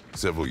them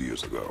several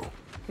years ago.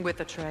 With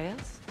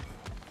Atreus?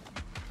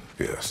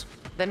 Yes.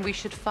 Then we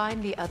should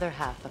find the other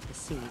half of the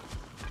seed.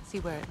 See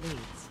where it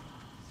leads.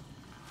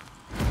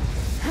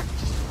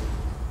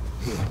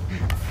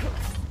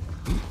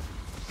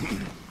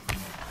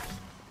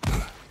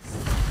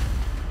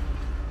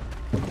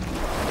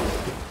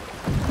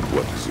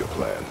 What is your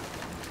plan?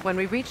 When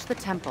we reach the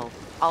temple,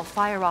 I'll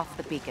fire off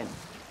the beacon.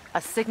 A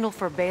signal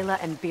for Bela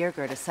and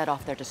Birgir to set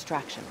off their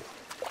distraction.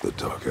 The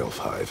Dark Elf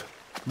Hive.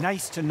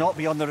 Nice to not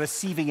be on the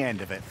receiving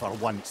end of it for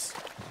once.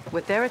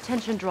 With their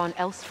attention drawn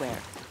elsewhere,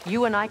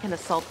 you and I can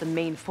assault the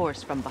main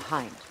force from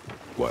behind.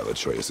 While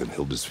Atreus and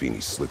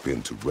Hildisvini slip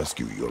in to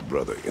rescue your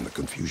brother in the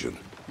confusion.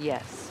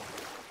 Yes.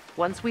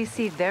 Once we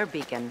see their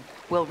beacon,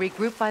 we'll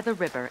regroup by the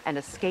river and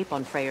escape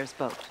on Freyr's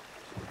boat.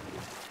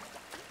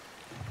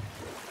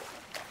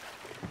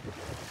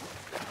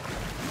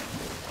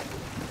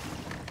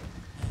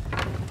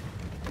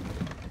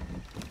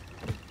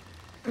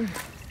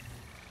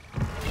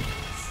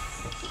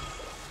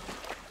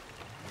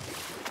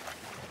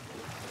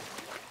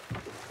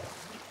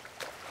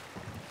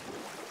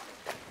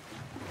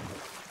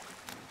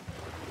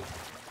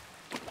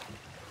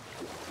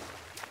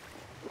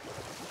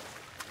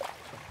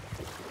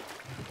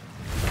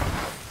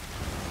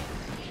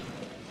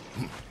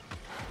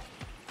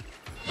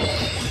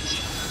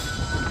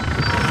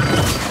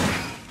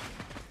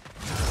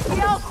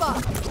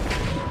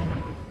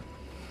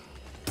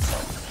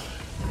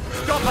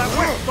 up that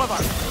whip, brother!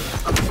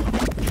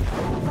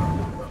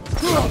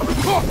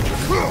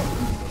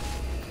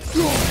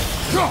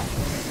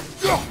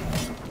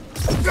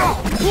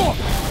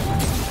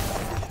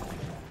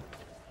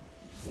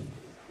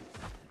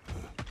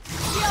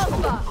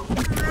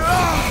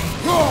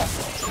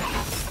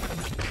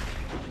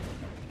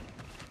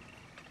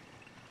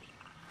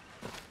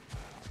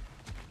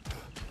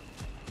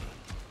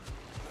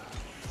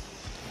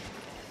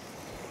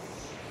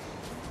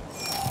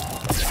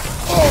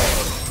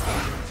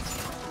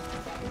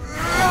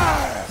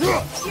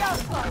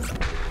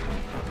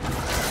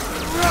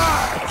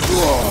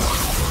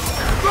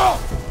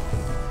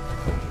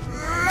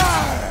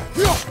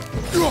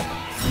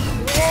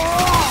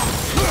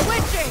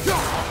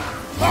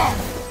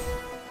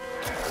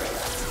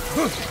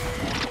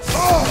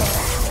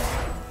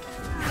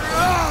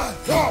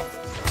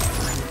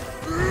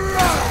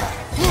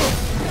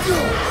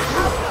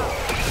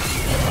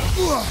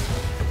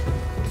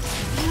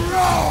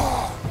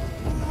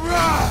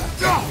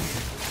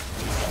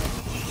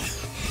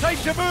 Time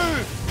to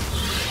move!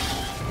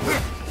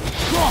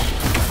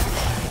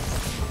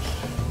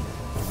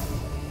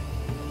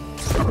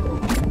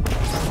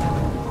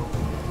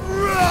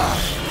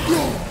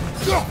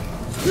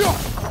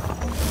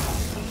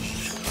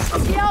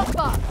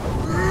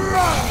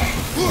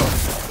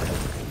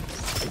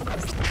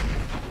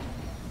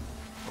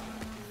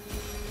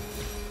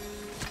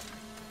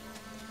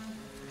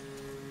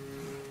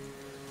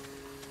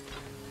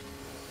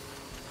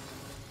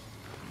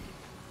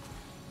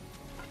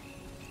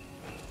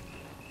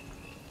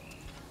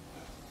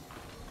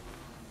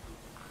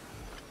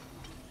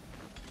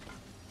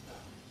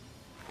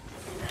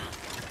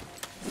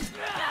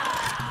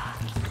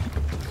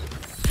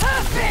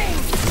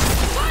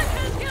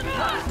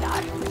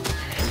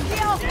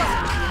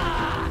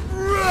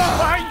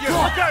 Behind you!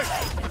 Look out!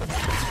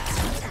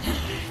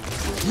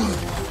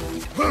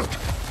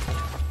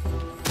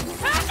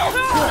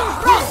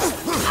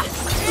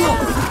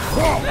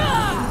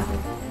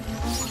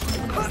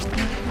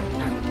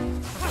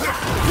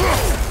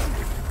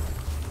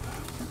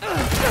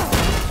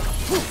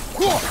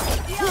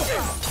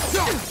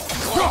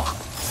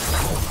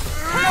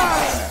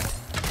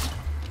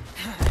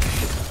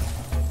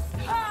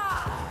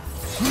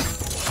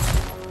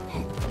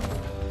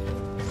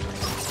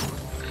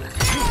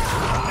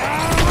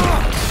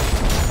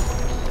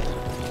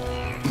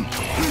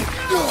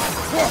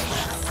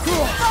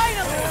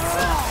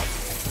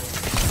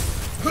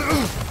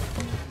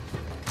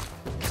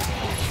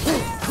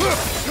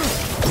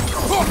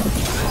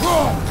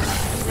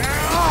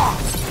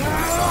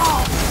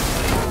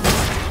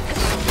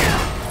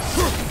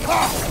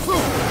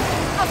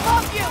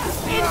 Above you!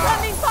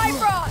 Incoming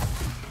fibron!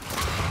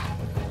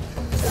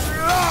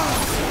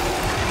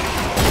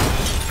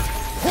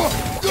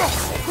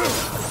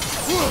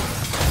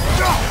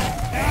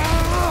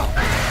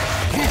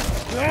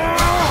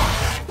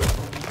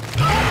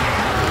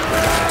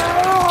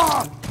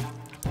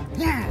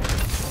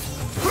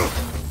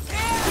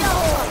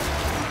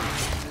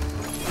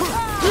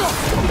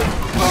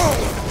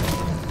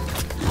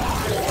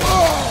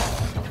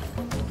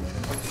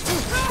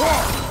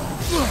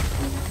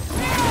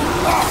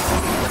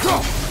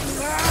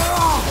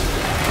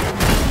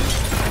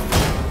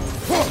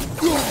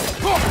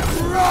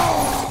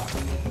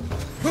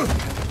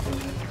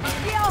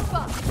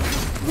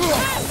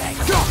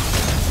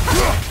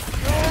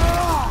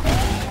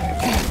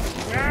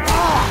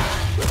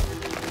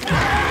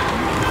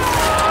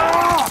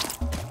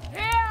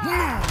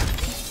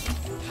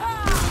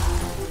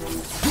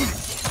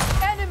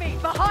 Enemy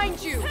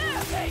behind you!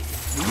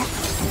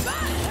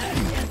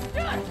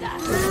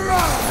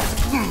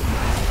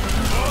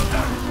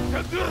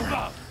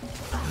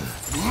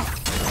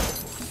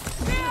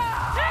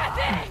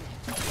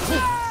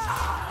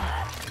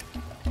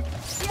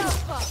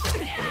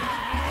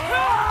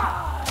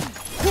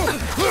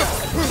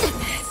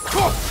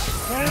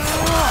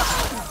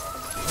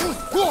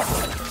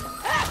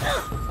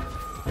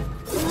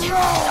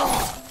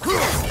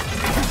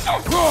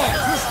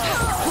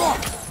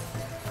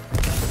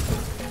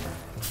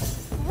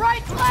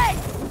 Right leg!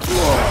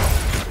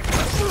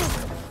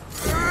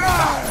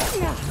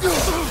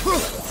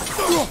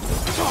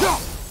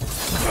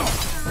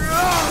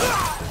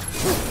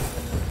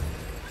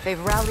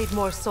 They've rallied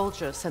more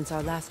soldiers since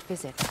our last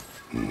visit.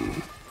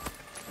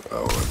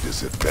 Our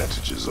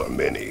disadvantages are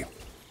many.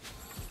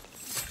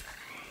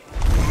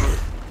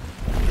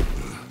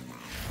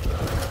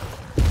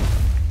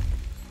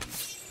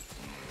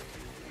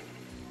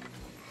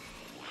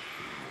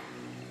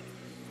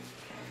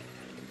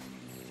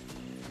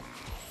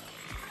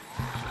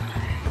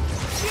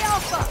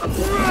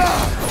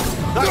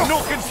 That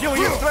no conceal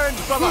your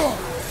strength, brother!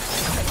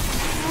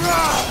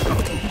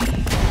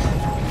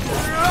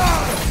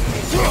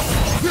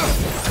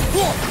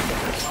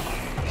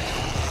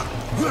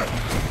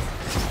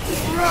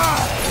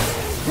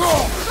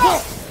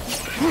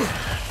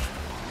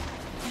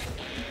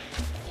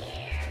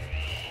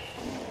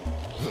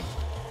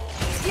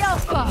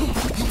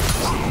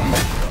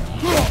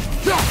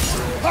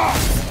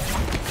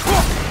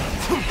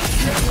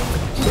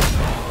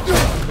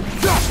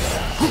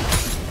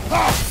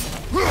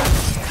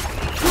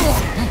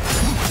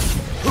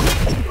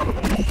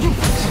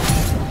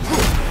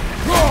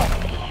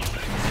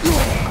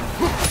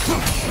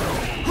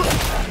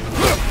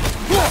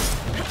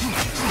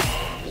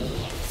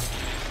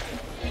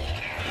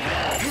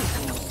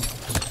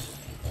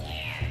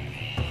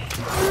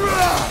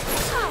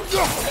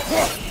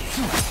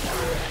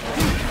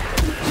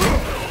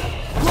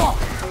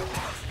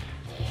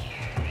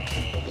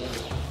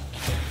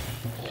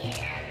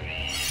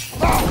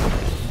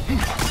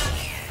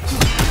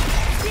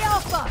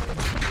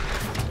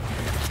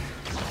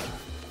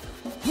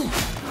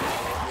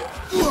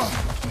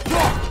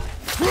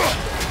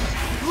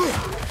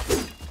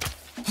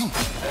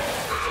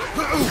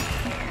 The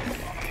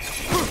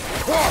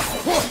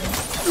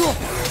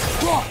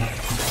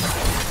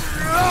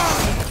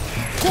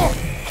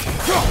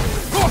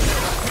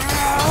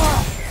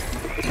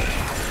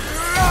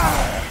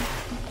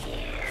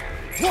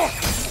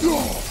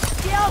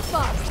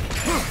Alpha!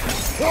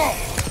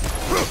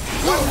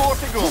 One more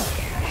to go.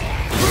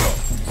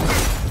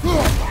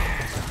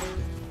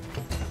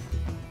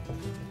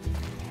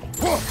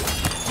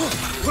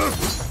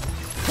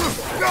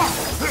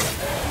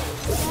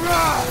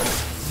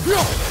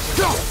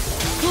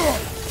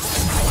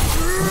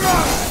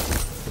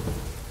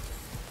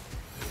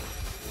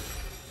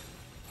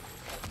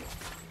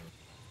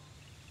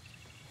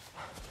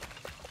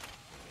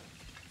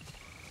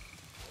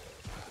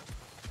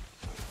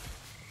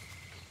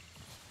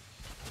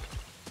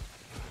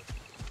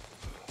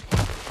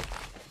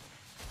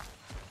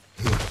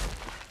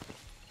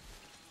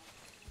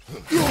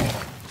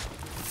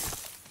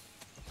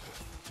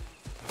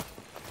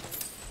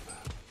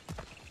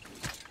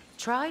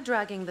 Try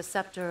dragging the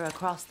scepter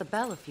across the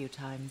bell a few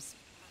times.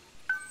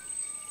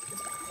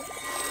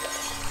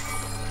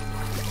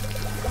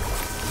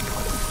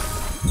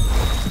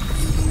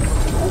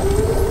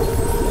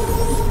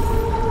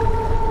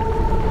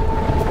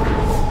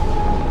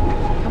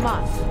 Come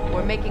on,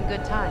 we're making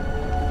good time.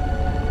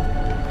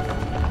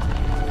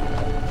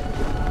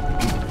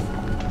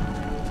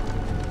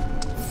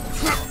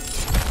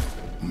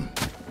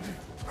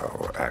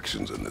 Our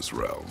actions in this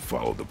realm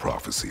follow the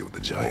prophecy of the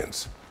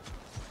giants.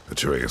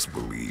 Atreus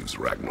believes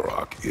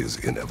Ragnarok is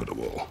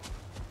inevitable.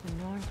 The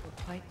Norse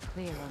were quite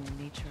clear on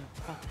the nature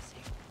of prophecy.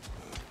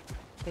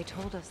 They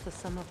told us that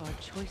some of our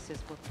choices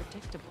were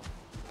predictable,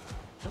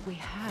 but we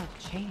have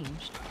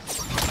changed.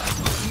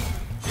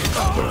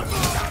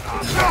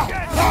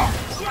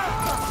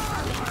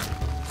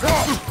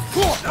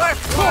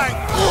 Left flank!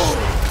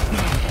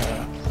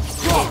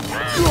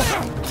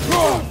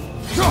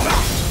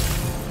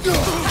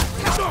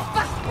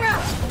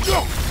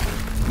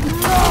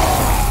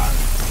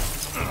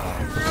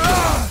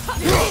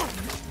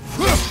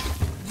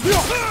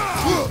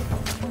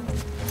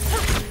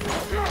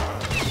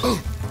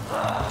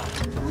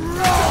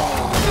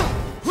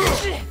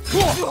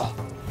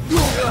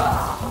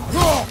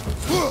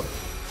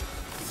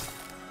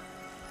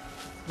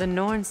 The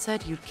Norn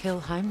said you'd kill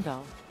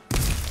Heimdall,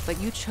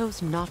 but you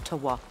chose not to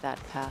walk that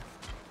path.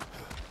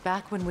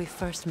 Back when we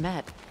first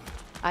met,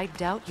 I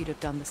doubt you'd have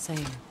done the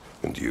same.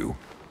 And you?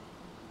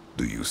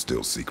 Do you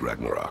still seek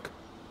Ragnarok?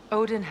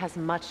 Odin has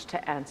much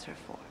to answer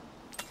for.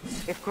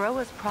 If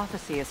Groa's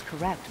prophecy is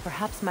correct,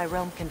 perhaps my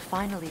realm can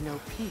finally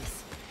know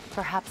peace.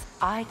 Perhaps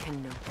I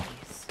can know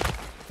peace.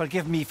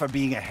 Forgive me for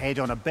being a head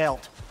on a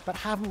belt, but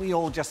haven't we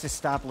all just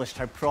established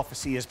how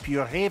prophecy is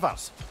pure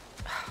havers?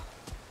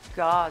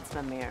 Gods,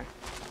 Mimir.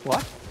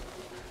 What?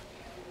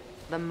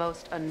 The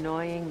most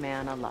annoying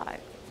man alive.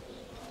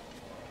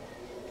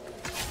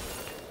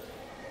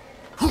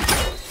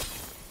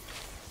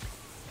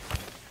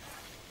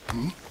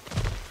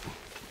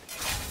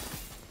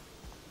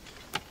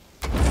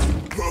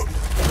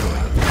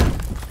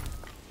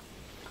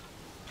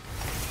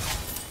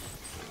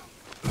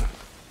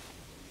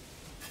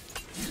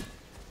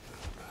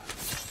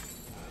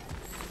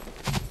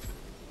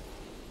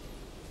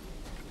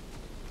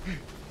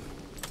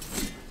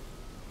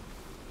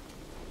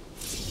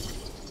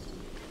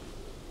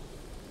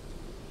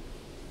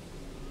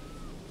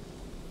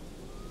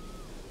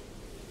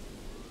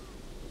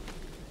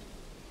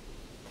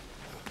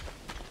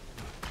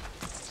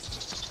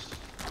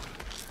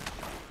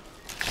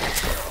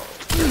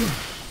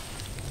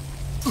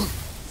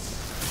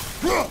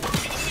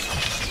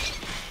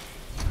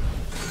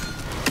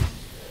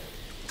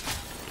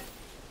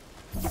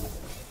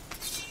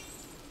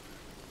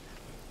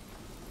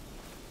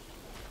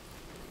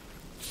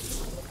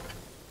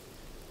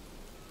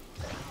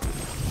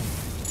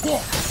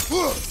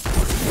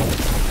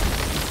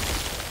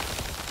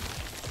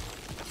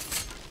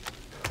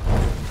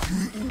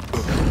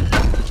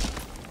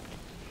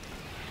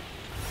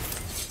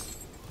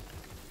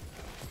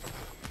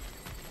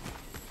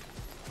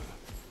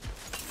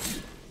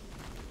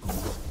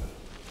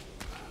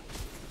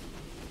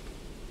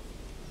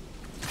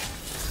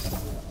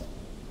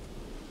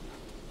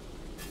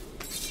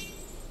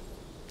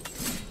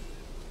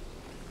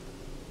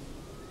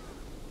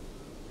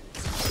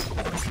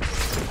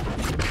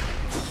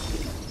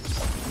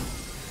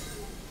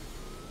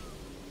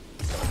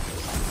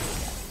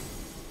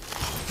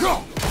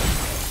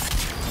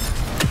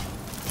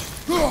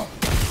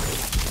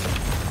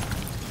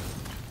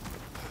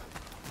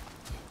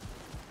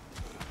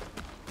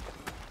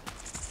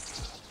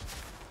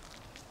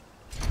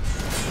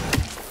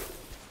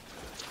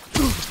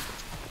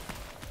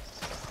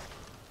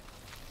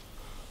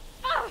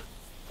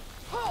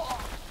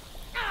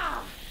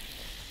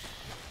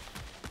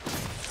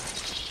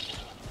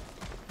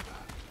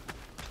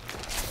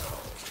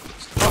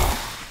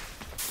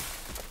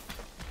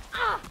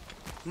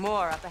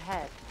 More up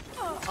ahead.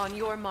 On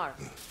your mark.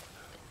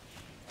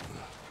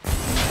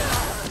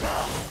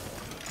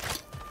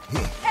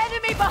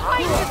 Enemy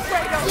behind you,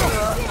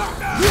 Kratos!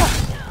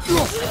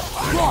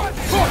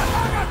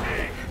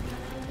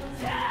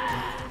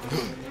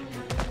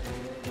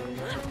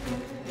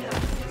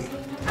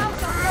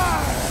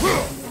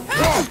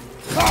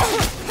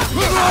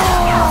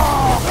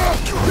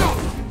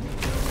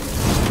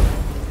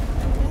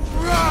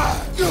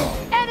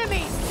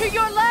 Enemies to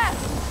your left!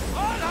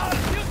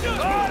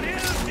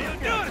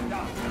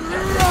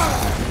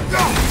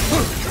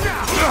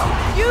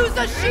 Use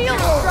a shield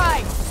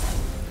strike!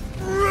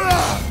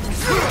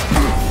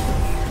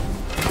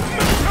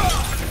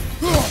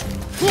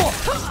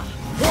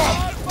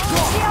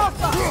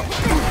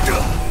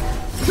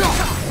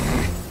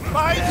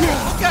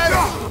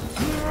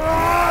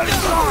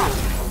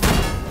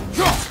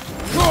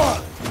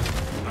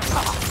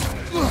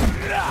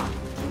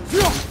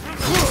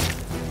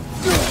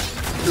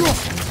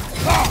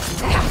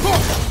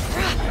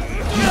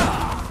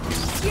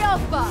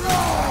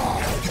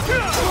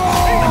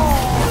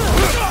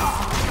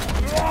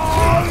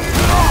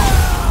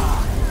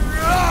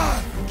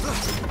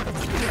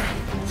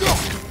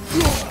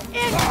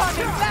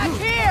 Incoming back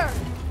here!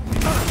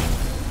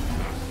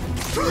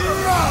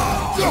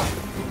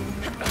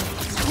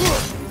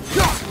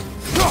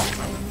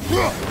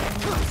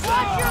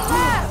 Watch your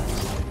left!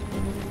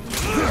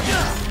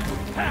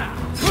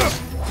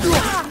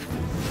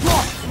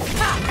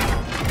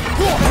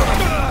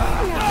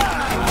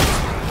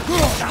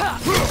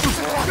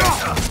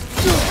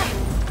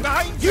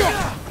 Behind you!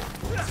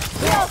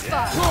 Behind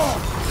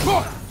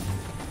you!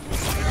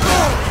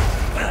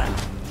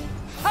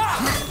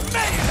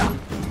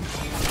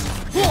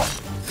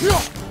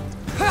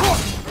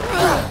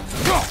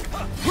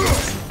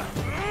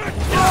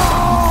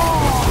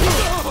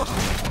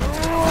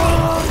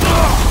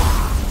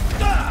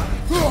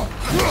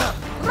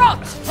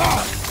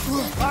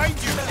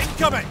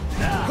 Incoming!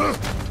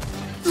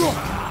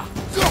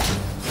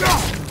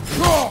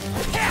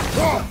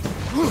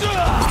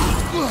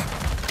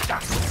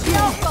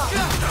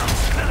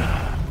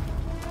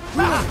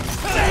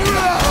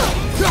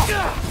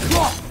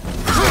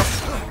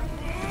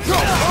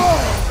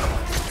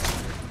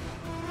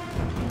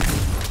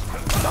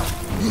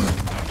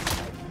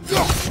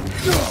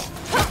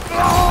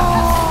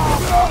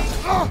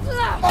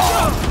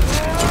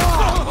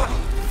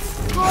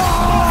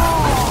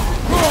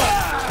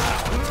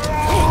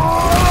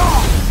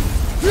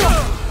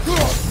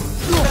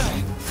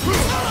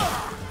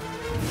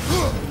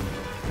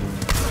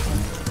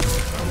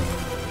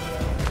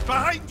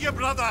 Behind you,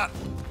 brother!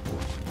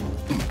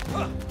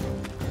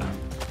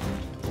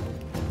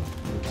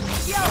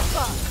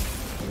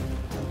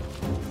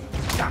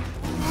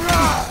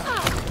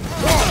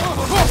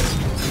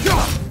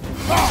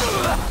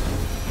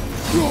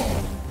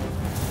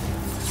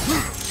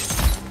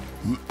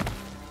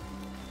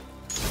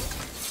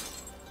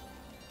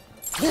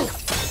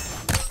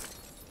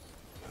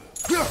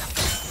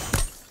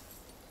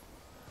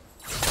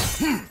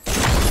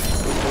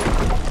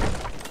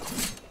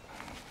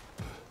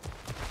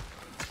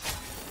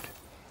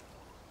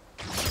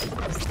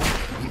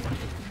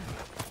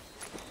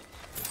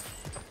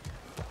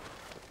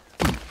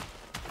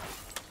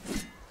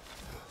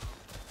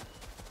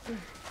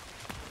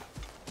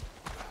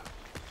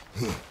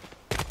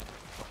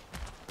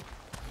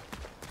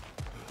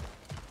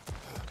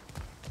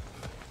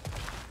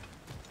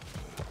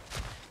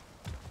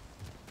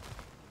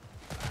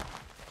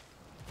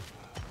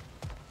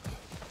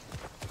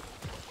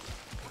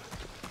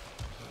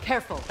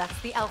 Careful, that's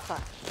the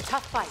Alpha.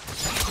 Tough fight.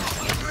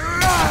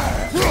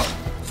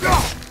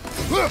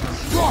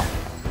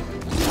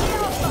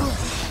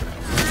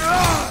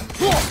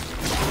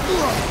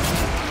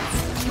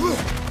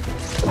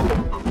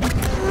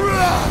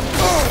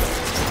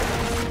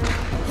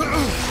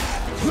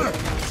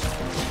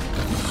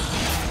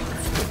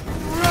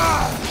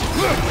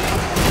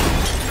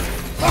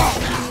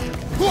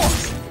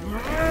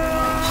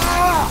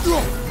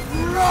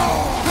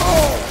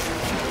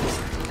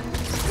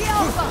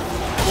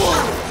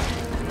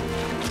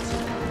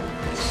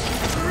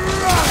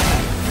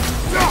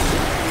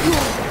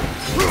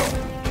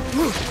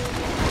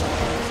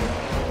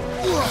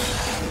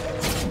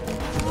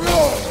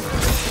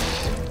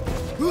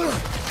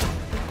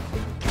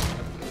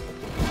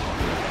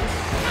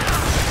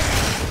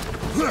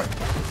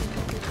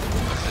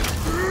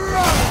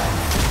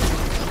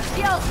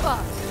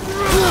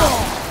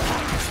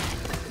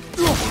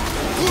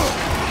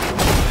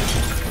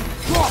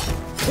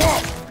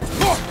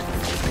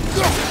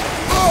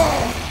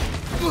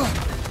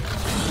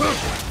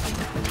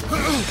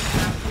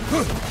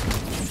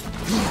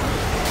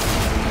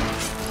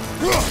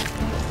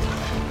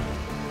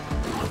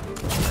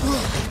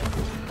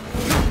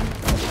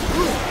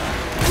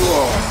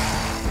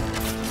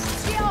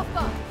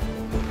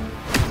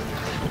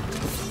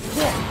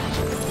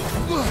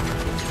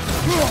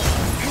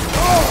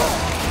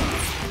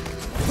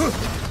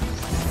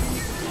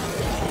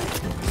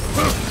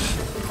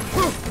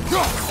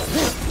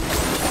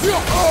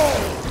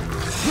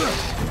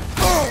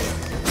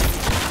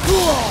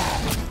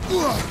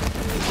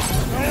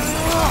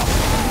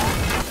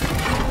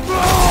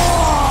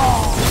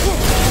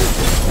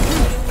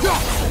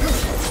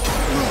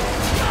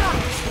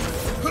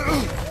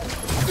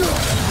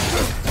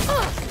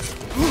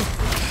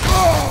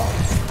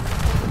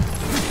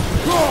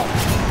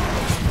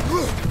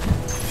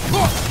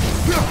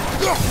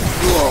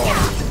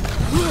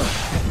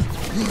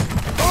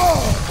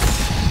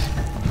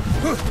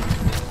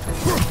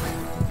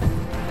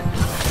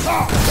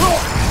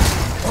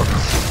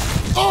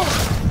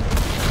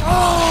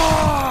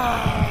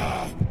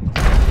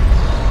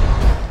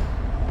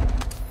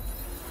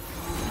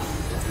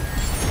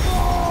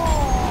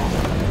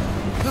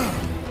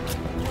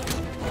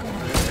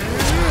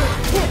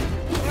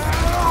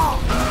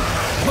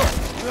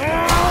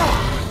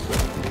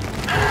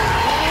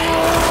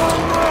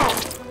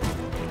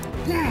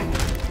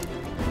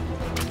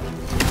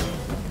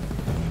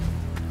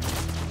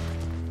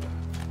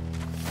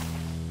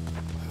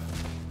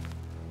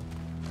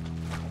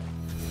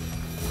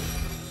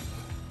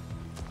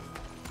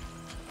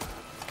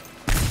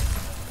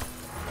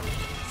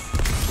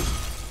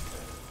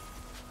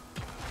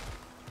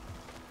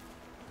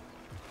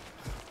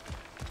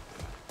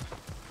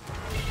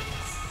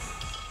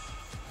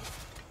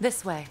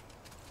 This way.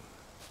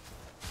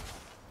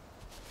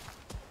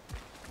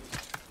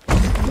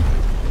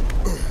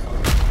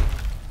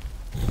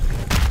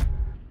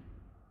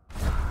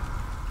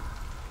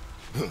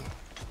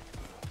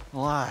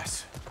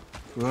 Alas,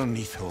 poor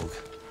Nithog.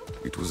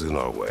 It was in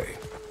our way.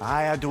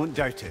 Aye, I don't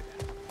doubt it.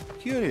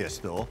 Curious,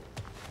 though.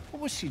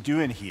 What was she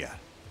doing here?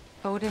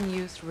 Odin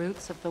used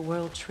roots of the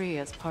World Tree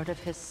as part of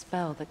his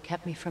spell that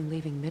kept me from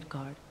leaving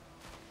Midgard.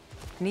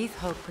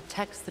 Nithog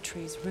protects the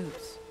tree's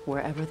roots,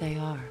 wherever they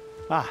are.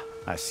 Ah,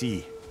 I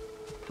see.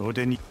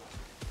 Odin...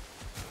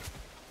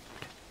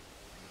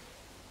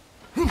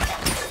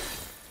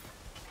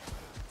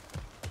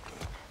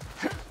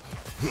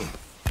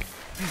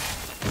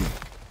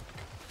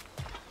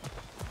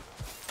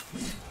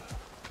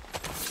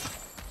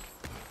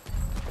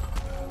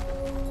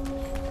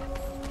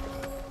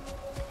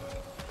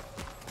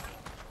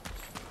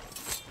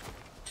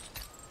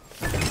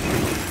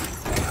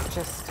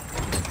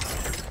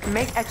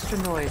 Make extra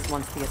noise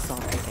once the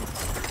assault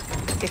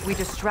begins. If we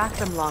distract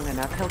them long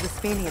enough,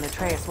 Hildisfini and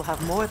Atreus will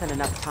have more than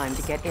enough time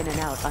to get in and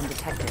out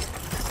undetected.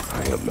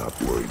 I am not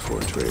worried for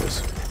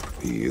Atreus.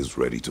 He is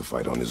ready to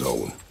fight on his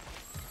own.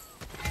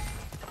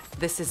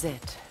 This is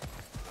it.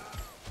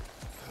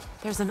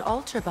 There's an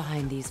altar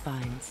behind these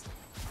vines.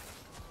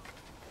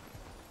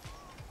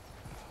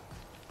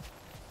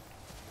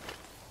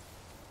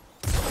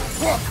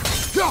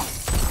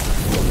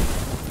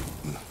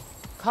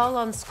 Call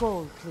on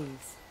Skoll,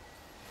 please.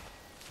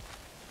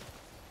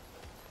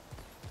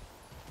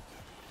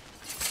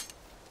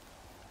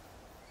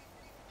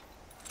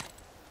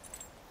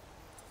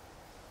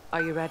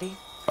 Are you ready?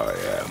 I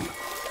am.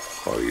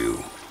 Are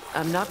you?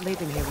 I'm not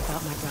leaving here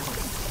without my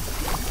brother.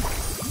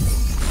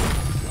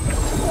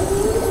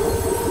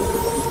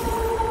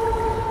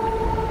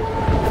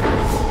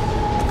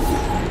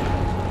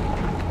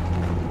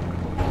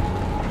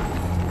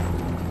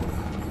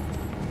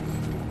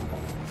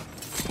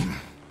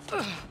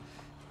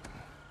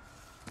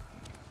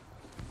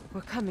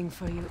 We're coming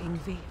for you,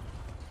 Ingvi.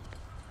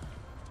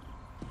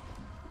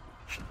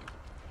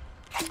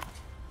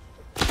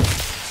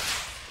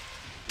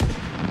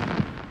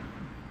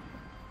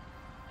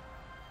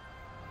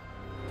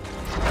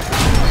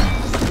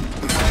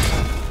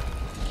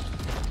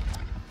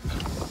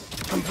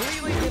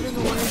 Completely giving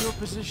away your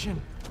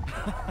position.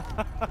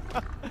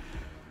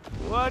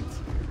 What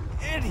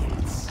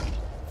idiots!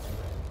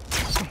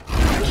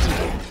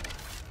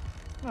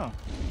 Oh.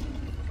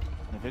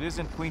 If it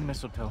isn't Queen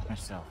Mistletoe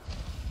herself.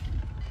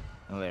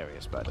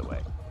 Hilarious, by the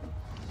way.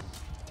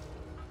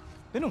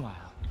 Been a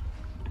while.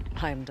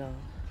 I'm dull.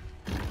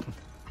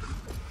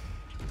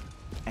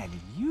 And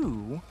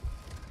you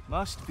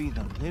must be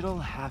the little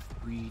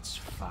half-breed's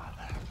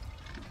father.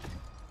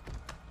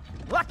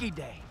 Lucky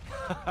day!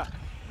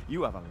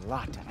 You have a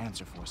lot to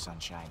answer for,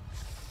 Sunshine.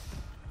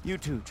 You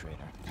too,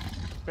 traitor.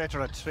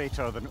 Better a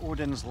traitor than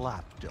Odin's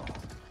lapdog.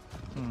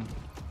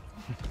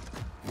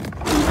 The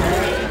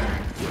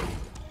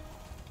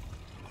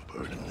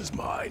burden is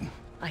mine.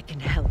 I can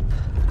help.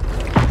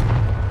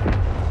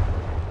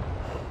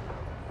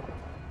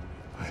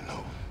 I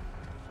know.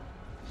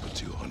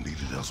 But you are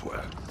needed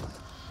elsewhere.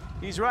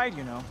 He's right,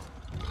 you know.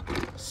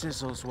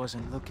 Sizzles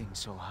wasn't looking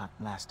so hot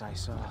last I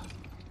saw.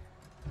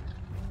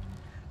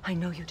 I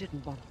know you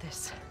didn't want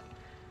this,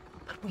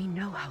 but we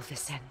know how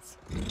this ends.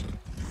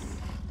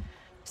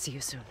 See you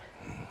soon.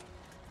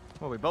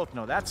 Well, we both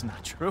know that's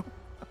not true.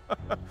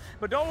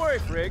 But don't worry,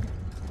 Frigg.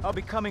 I'll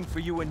be coming for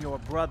you and your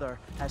brother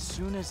as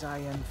soon as I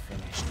am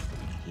finished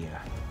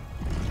here.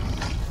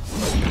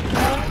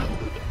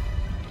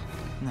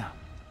 Now,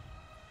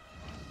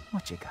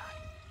 what you got?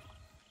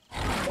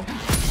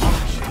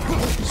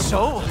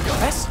 So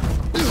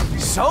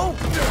aggressive, so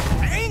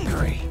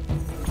angry.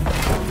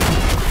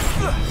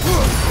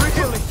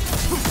 Really?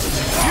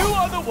 You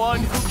are the one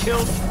who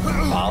killed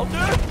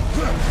Baldur?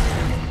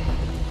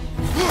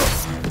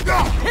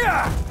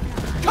 Here!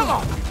 Come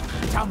on,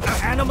 dumb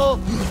animal!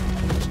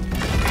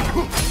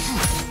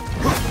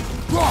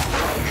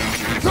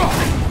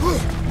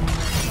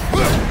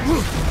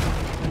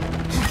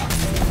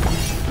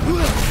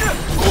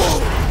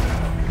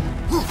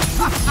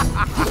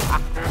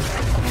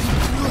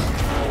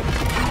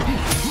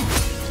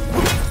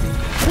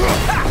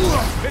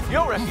 With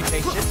your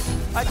reputation,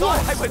 I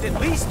thought I would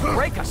at least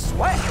break a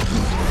sweat.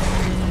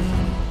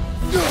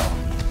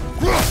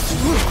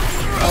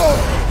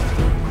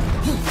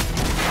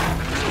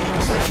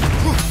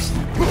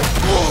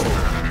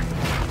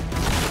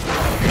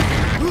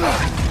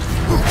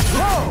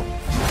 Whoa!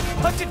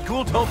 What did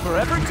Gulto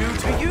forever do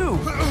to you?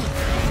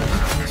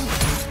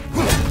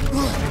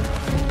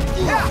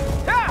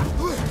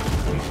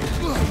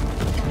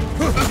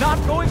 Not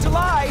going to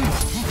lie,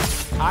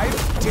 I'm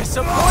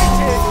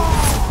disappointed.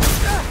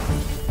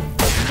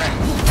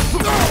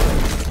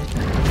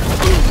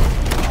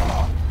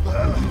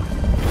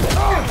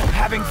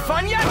 Having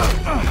fun yet?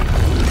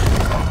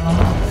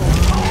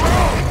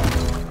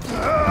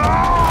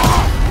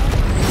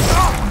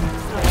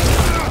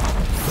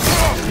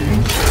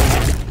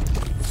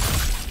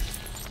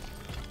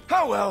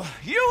 Oh well,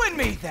 you and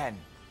me then.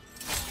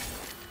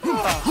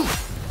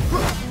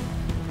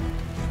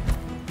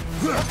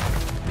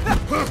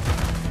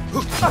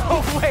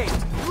 Oh, wait!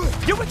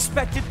 You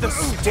expected the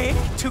stick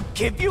to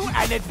give you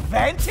an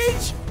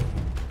advantage?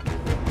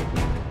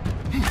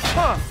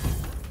 Huh.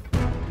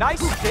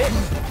 Nice stick.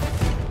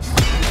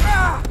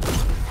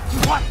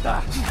 What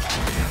the?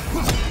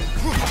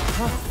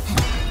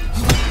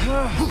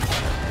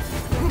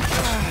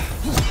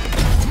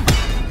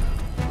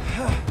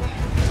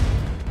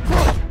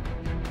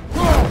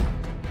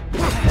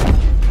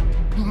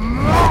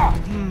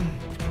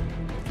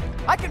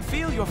 I can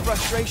feel your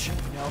frustration,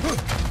 you know.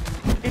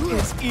 It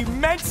is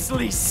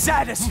immensely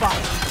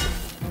satisfying.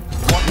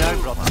 What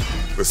now, brother?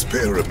 The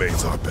spear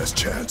remains our best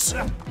chance.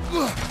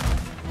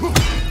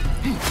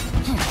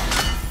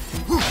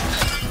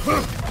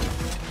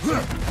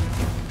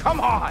 Come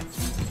on!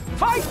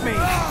 Fight me!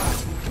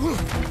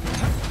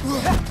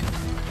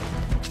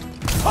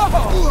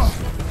 Oh!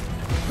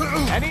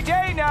 Any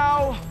day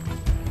now!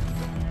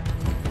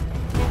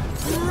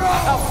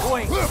 A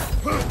point.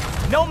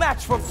 No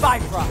match for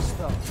Bifrost,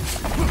 though.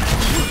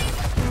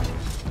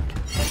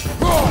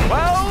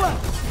 Well,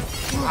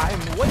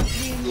 I'm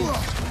waiting.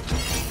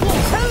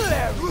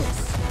 Hilarious!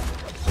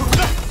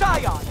 The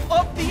scion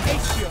of the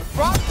Aesir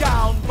brought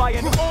down by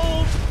an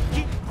old...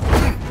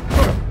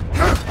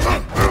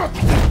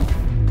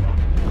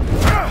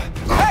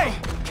 Hey!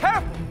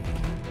 Careful!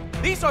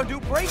 These are new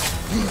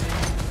bracelets.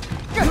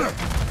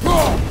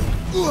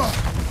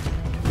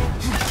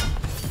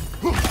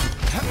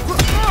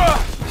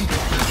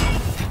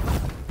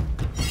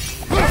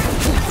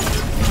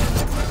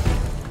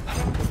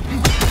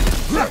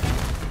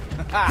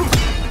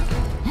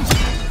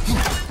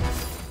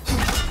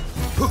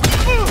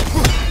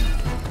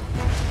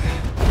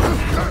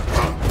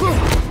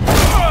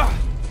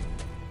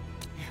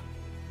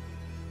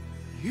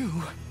 You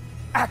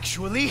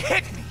actually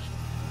hit me!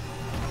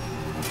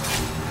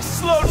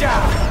 Slow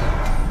down!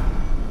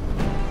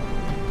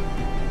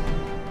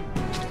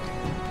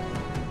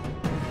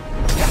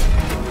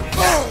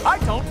 I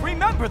don't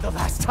remember the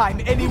last time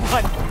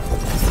anyone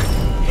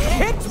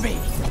hit me!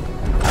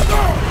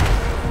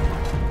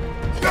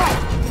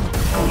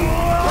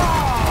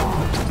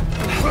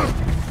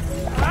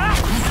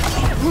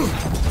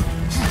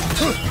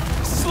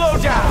 Slow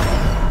down!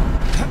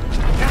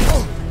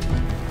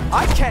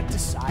 I can't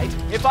decide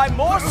if I'm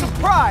more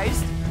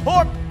surprised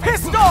or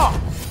pissed off!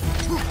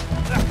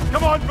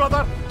 Come on,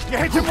 brother! You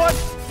hit him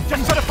once!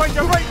 Just gotta find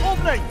the right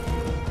opening!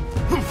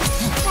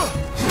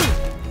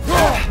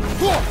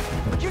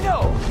 You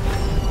know,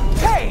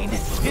 pain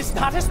is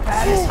not as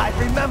bad as I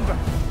remember.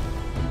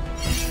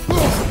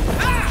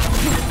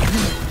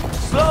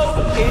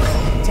 Slow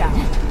it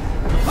down.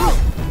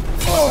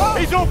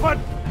 He's open!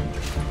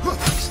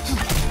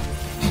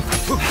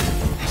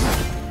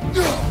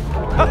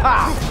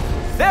 Haha!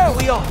 There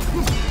we are!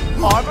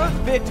 Armor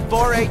fit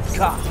for a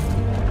cop.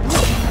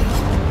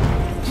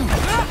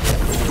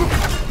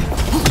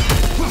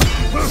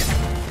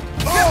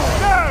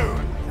 No!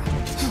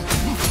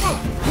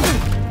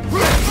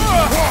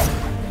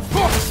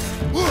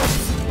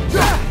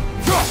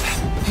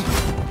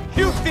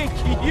 You think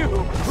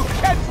you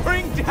can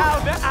bring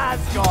down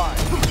Asgard?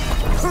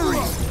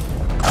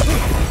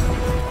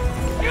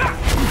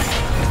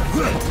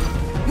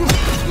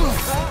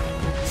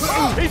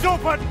 He's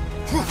open!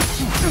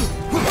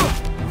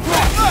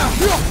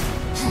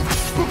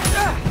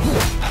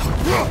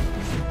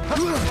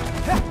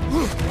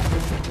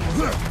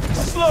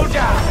 Slow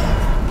down!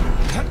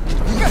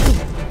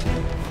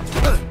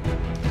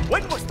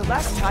 When was the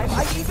last time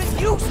I even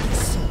used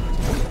this?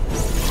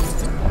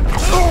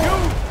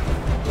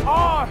 You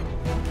are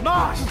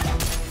mine!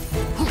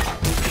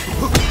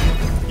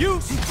 You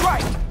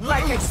strike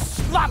like a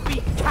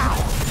sloppy cow!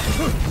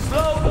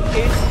 Slow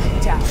it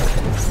down!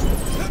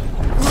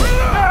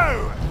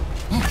 No!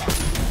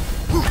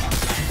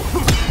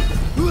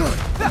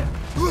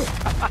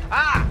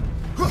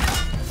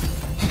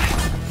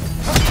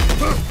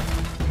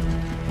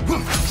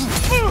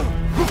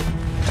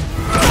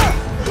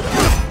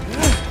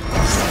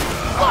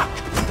 Fuck!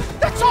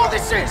 That's all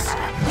this is!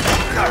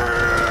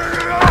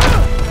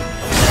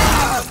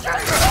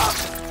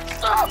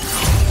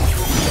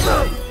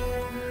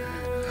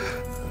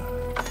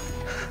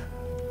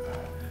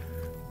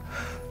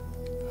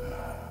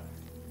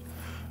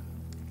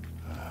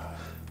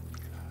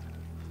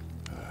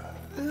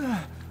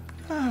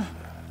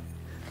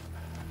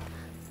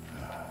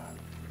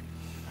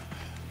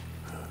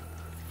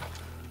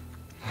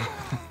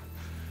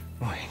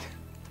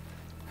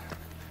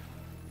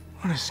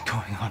 What is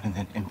going on in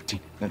that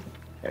empty little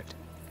head?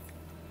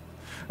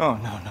 Oh,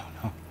 no, no,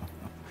 no, no.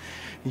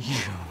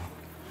 You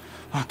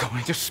are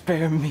going to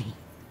spare me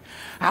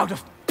out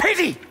of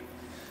pity!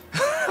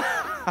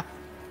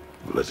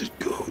 Let it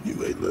go and you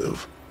may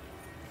live.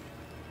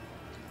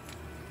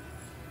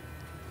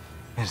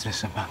 Is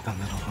this about the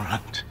little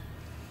runt?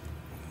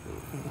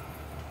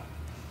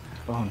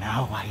 Oh,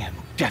 now I am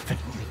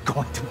definitely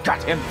going to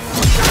gut him.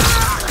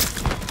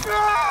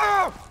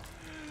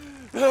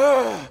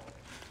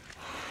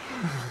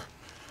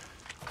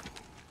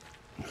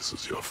 This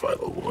This is your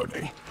final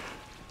warning.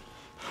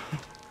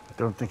 I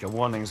don't think a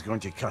warning's going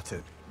to cut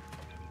it.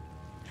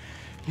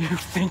 You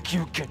think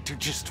you get to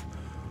just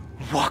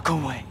walk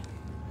away?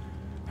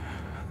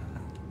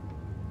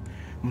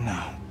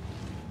 No.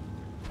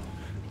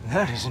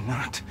 That is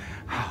not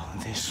how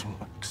this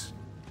works.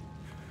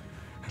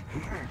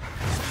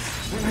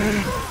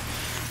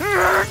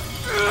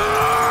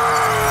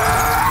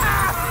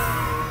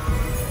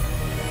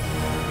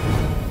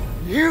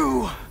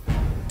 You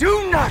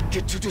do not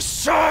get to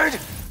decide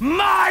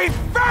my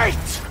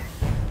fate!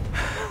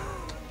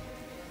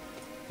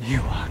 You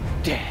are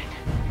dead,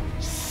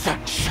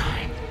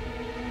 sunshine.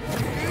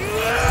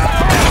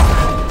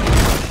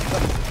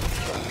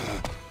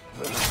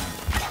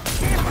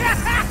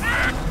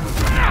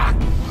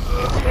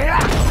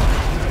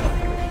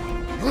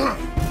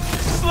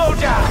 Slow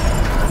down!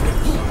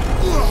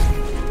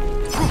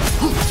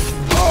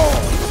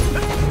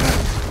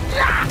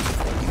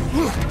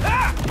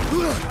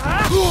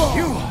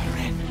 You are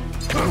in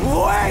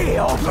way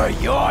over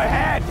your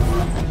head!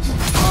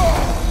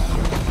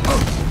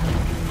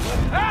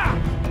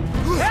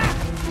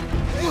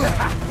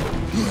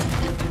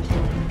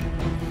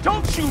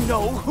 Don't you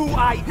know who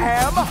I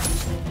am?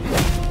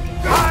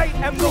 I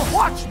am the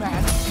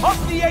Watchman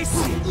of the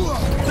Aesir,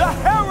 the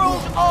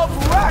Herald of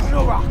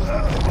Ragnarok!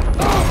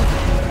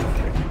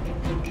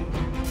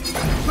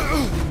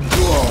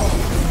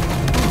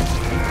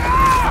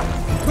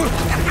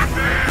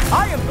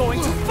 I am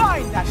going to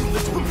find that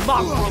little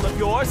mongrel of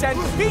yours and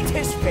beat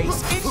his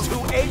face into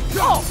a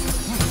pulp!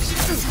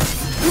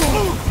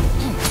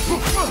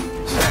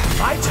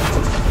 My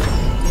turn.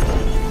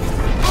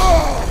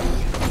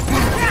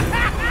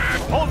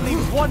 Only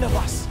one of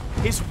us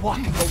is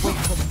walking away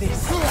from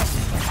this.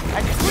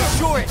 And it's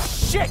sure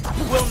as shit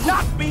will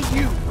not be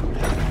you!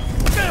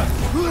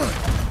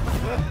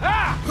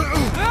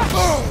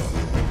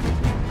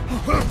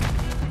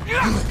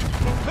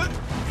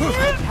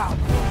 How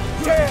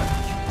dare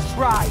you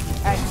try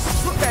and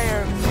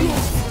spare me?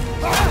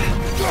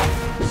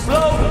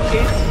 Slow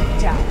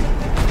it down.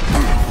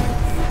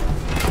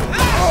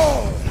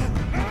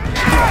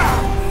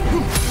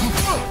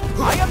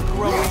 I am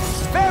growing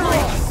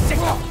very sick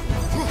of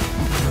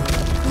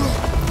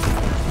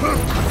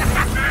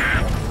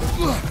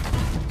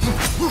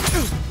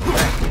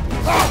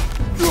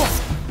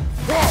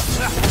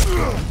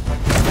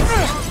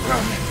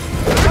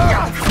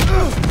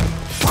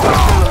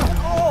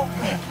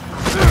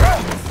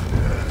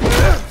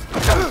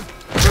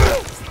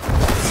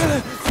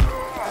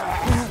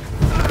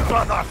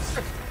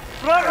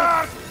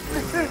Brothers!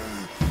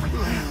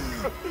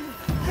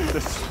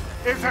 This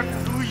isn't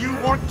who you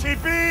want to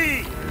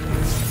be!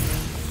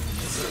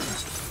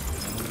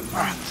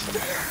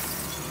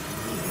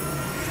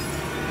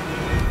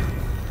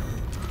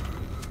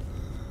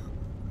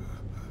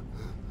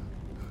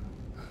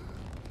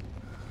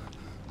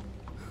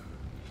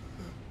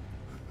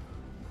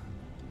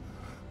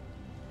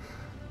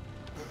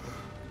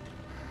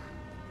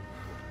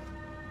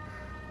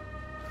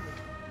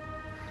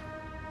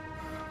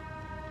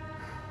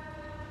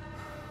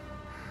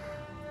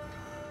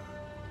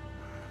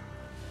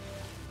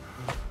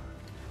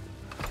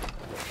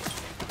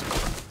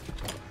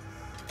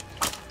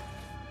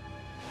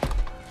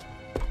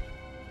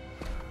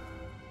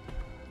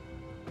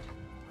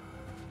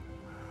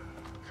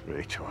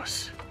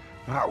 Kratos.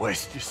 That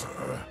was just...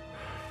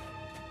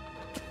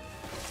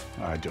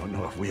 I don't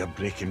know if we are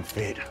breaking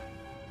fate,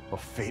 or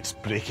fate's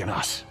breaking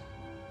us.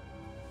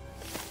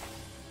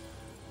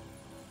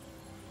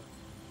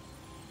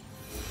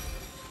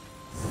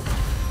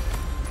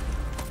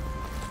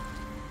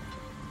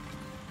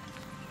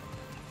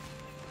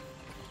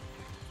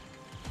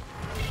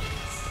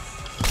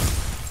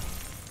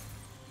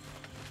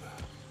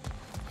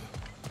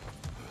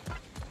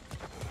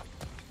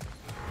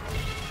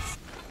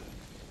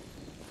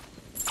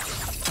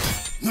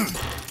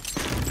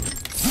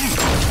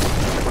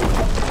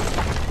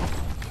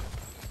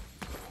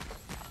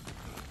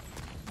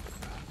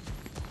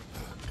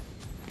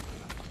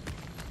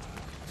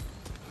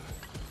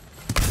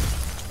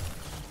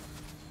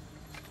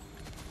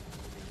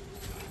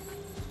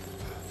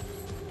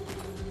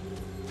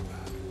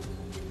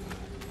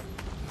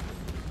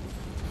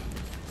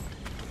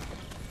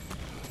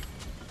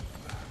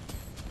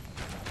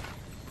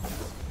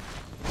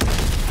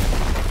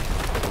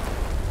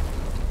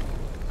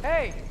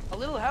 Hey, a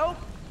little help?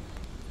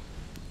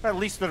 At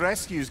least the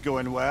rescue's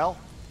going well.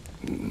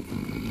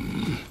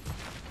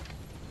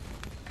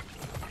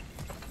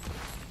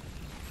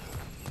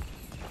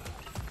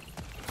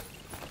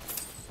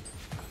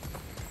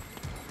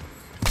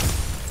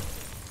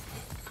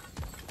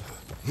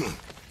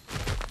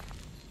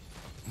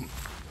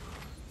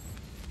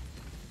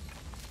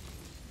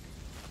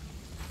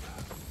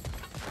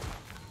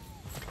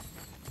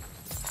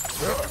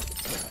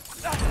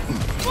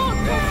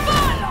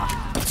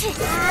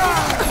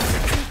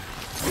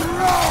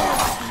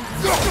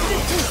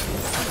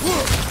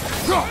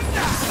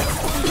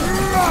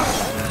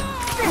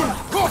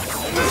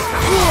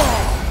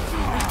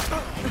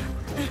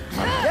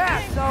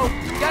 Yeah, so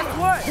guess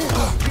what?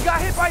 We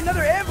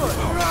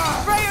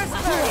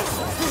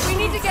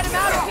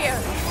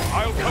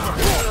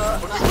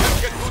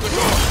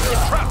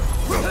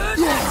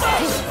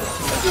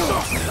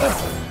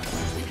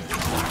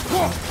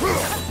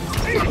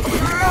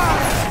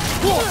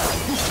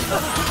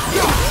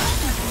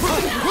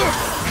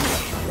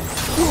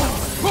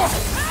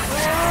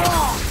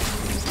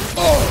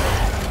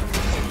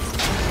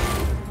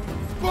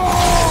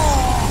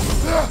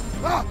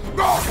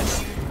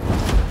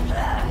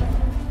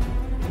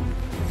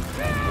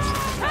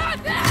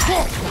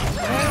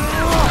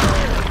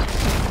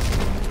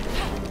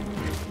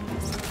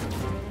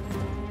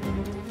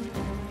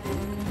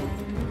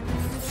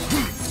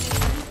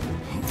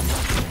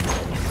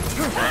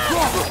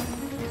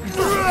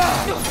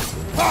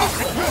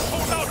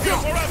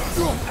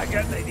I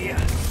got an idea.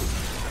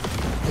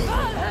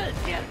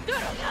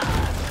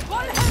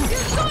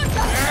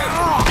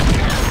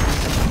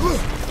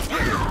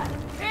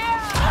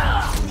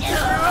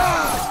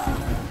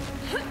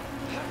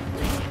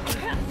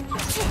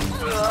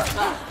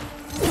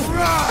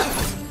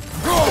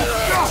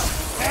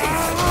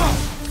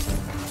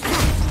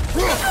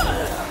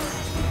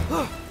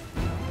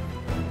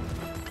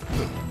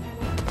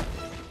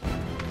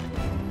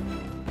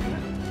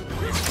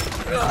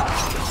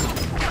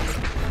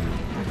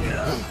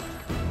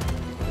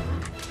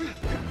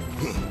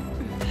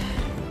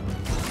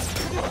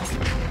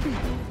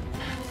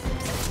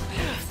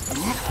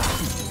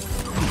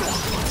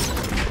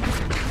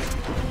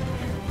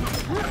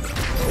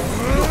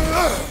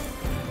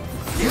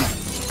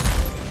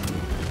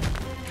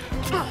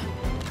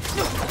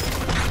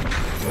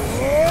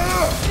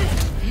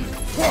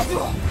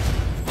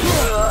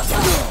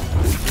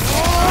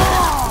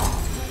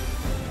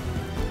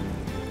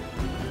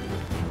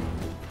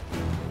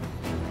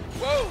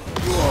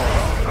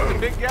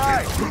 Big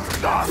guy.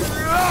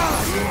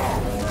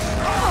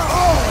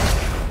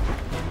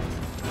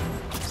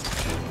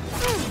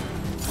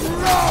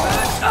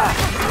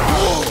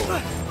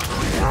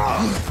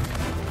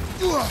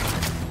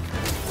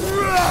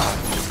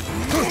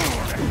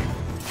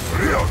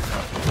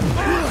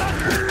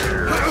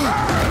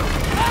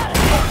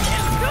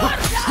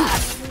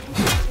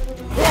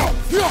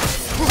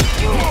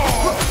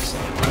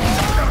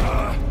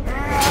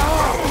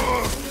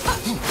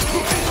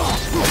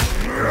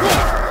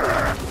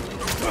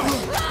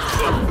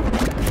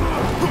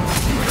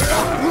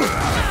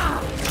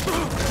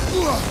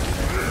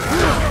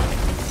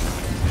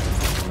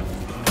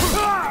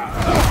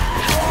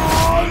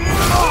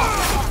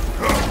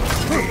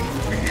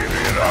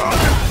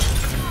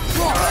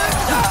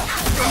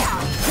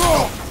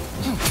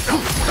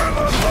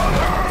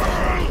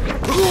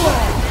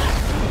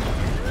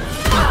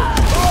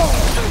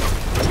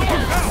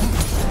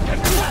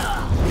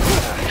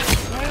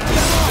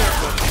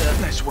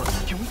 Nice work.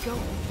 Can we go?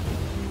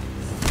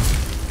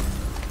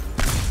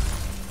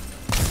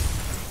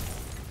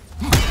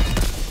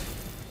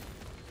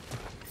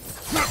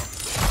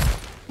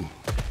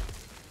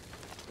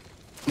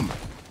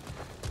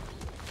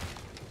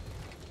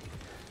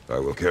 I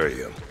will carry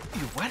him.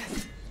 You what?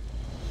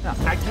 No,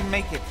 I can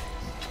make it.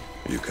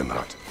 You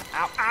cannot.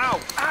 Ow, ow,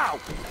 ow!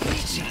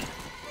 Easy.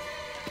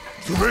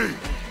 To me!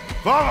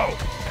 Follow!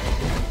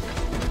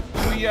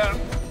 We,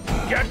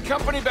 got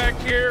company back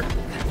here.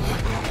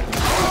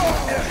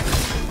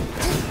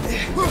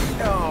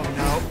 Oh,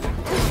 no.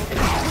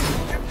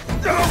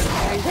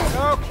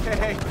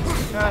 Okay.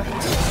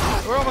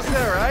 We're almost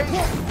there, right?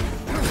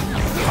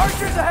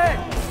 Archers ahead!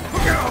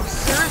 Oh,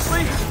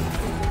 seriously?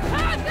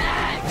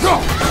 Go!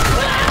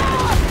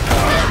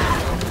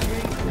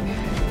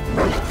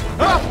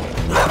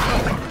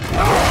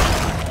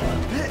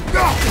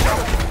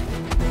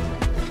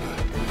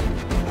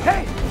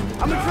 Hey!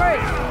 I'm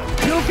Atreus!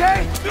 You okay?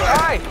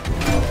 Hi!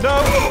 No!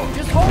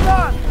 Just hold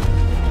on!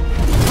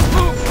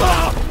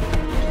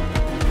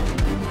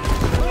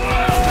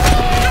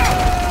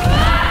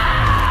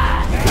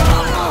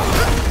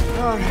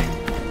 Alright.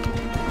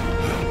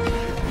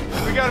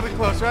 We gotta be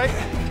close, right?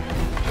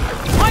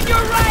 On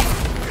your right!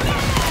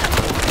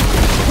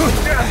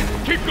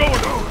 Keep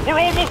going! We're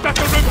almost at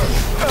the river!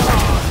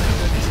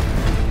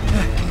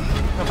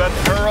 How about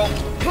the girl?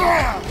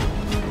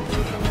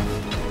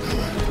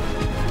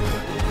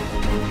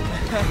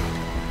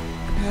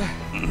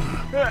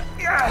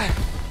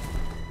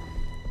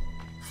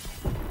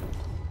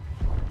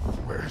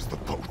 Where's the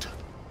boat?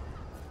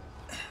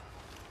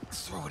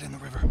 Let's throw it in the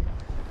river.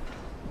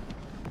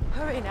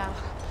 Hurry now.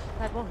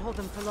 That won't hold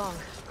them for long.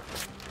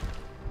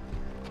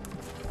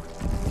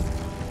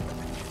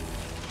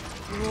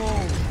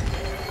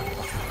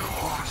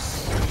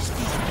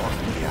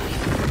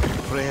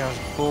 Freya's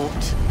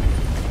boat.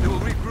 They will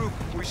regroup.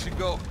 We should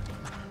go.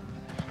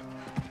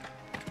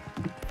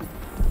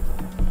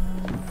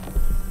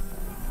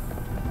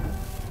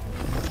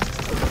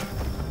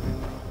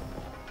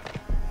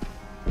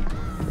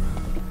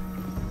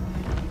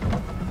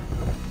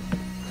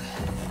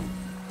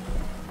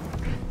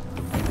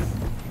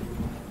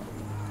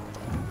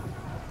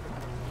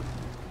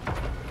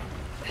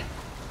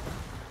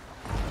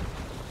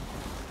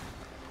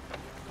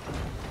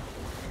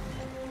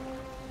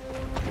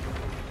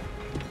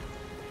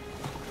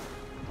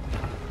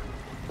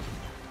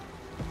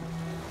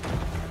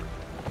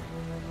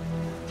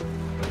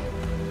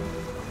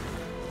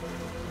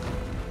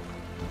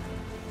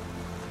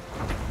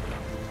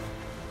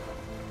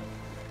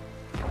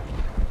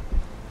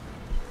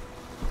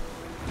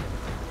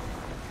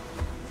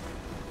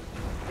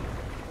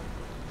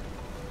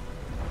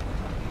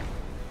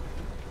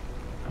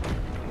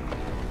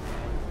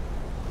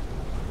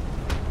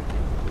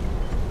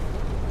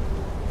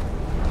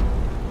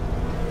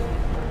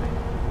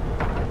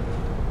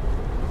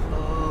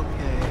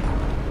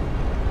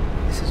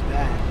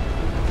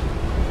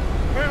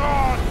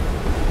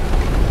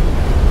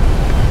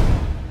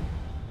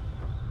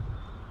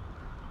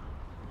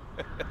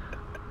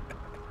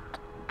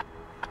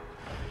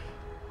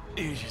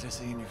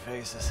 seeing your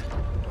faces.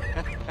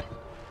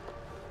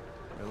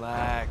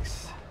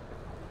 Relax.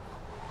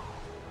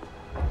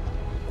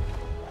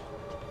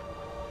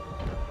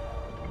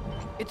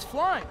 It's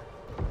flying!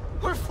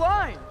 We're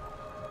flying!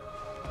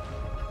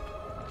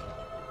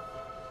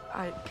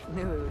 I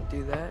knew it would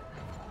do that.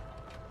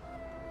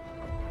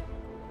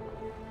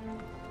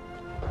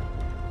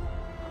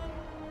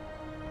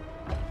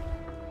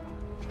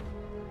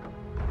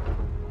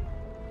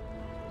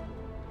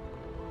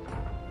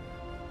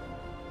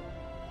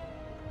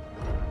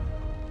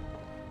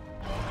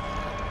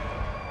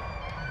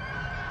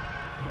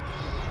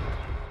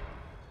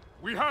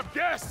 We have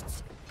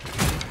guests!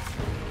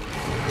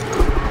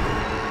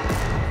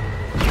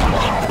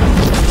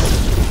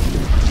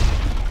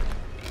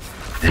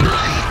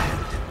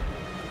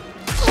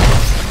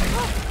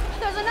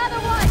 There's another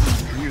one!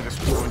 I knew this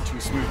was going too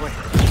smoothly.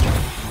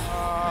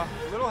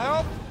 Little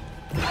help?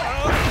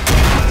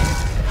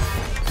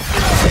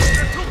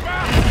 They're too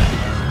fast!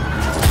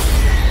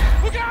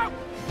 Look out!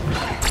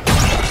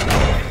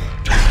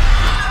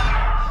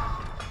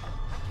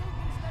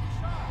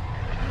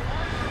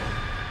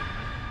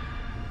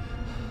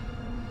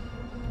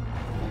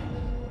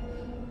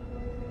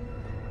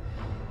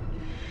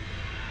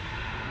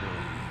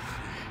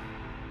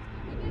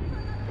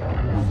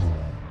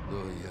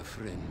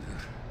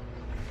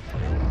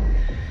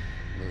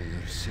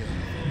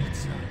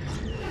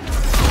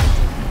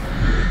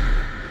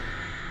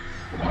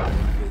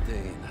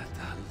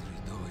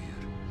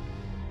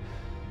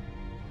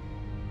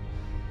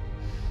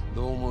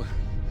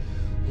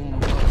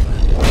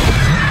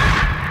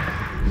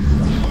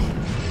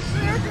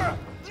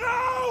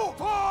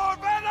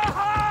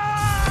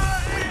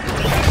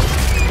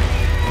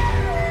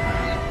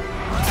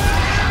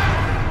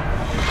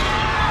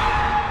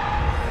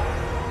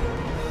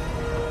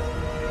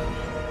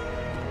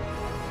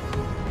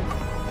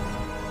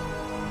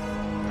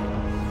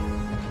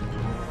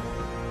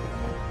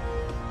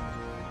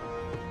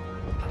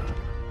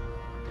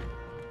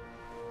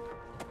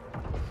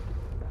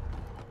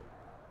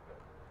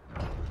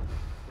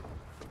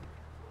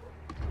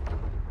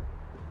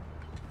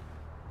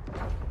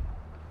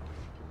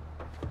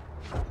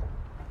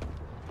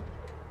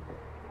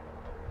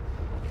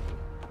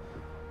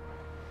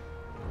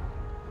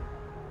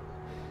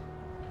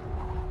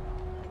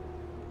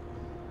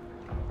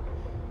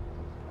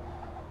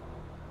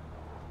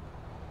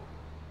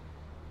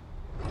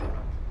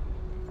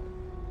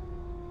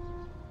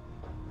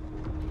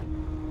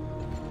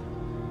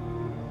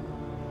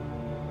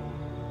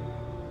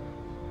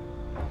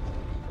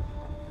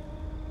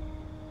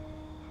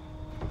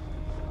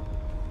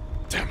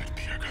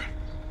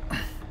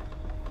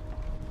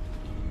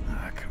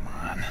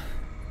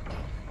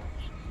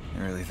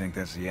 I think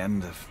that's the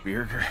end of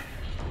Birger.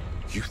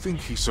 You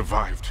think he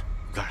survived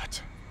that?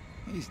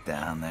 He's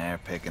down there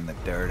picking the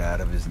dirt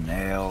out of his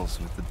nails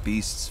with the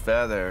beast's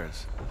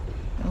feathers.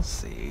 You'll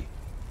see.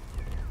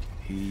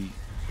 He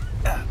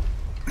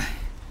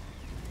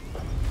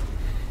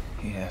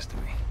has to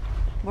be.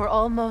 We're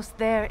almost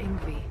there,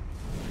 Yngvi.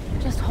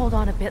 Just hold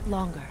on a bit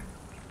longer.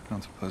 I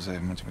don't suppose I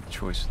have much of a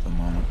choice at the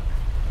moment.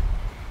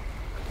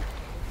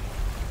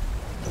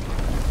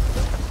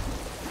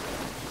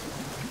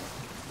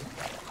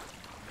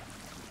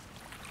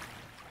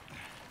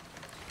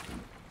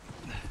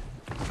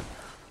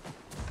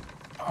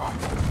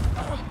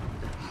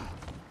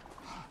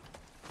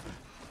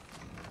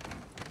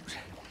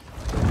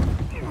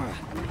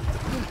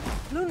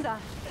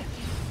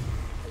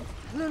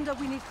 Lunda,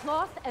 we need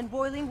cloth and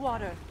boiling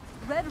water.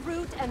 Red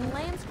root and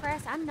lamb's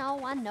grass, I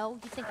know.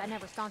 You think I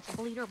never staunched a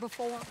bleeder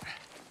before?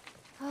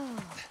 Oh,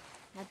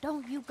 now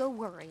don't you go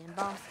worrying,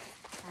 boss.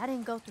 I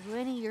didn't go through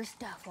any of your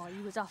stuff while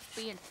you was off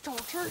being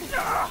tortured.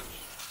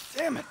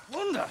 Damn it,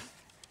 Lunda!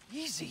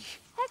 Easy.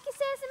 Heck you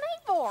sassing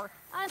me for?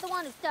 I ain't the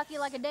one who stuck you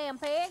like a damn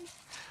pig.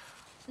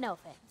 No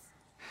offense.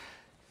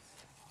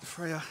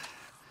 Freya,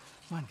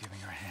 mind giving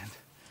her a hand?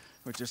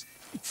 We're just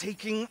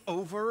taking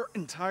over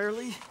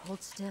entirely?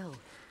 Hold still.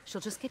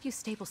 She'll just get you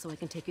stable so I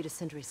can take you to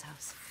Sindri's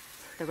house.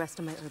 The rest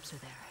of my herbs are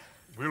there.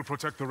 We'll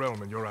protect the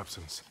realm in your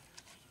absence.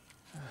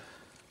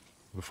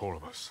 The four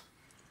of us.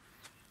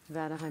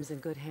 Vanaheim's in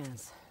good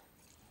hands.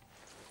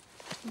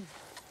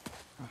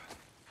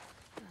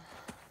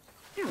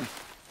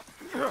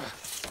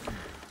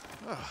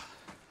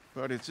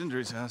 Party at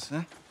Sindri's house,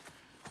 huh?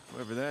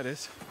 Whoever that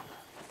is.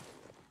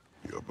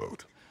 Your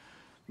boat.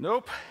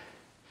 Nope.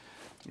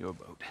 Your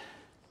boat.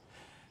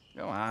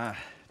 Go on,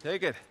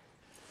 take it.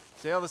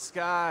 Sail the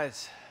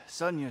skies.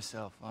 Sun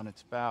yourself on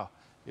its bow.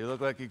 You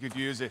look like you could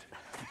use it.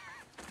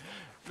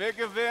 Make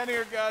a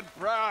Vanir god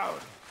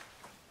proud.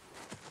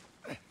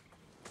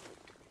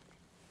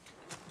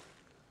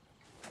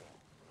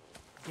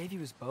 Gave you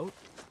his boat?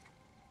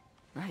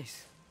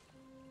 Nice.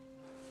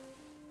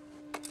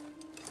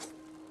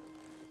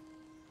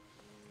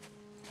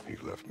 He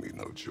left me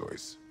no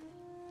choice.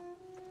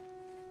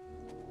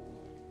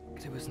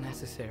 It was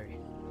necessary,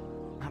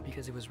 not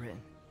because it was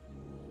written.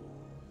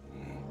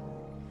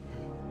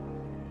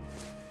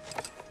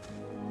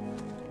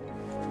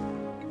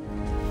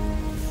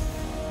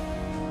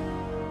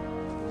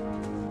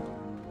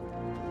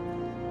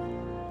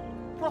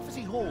 does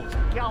he hold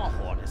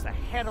Gjallarhorn as the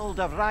herald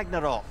of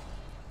Ragnarok?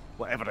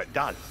 Whatever it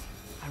does.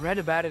 I read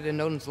about it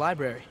in Odin's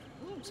library.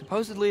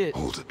 Supposedly it...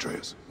 Hold it,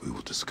 Atreus. We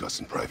will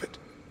discuss in private.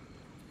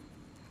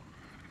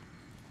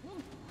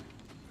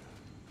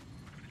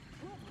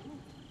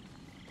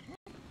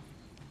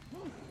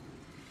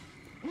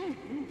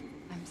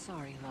 I'm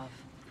sorry, love.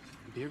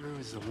 Birger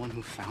is the one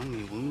who found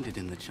me wounded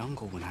in the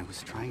jungle when I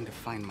was trying to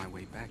find my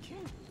way back here.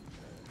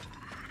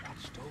 He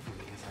watched over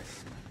me as I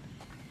slept.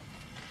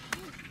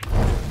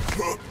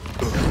 Don't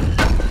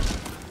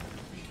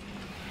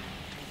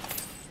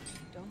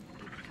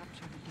get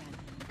captured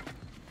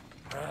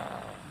again.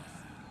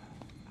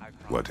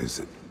 What is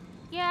it?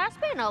 Yeah, I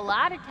spent a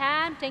lot of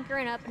time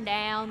tinkering up and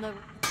down the...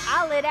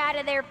 I lit out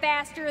of there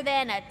faster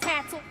than a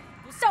tassel.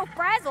 Was so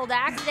frazzled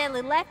I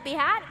accidentally left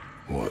behind.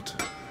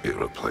 What?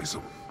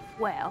 Irreplaceable.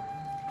 Well,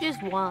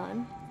 just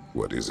one.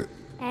 What is it?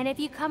 And if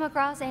you come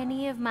across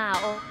any of my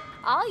old...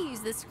 I'll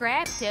use the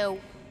scrap to...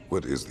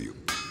 What is the...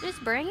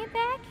 Just bring it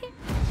back here.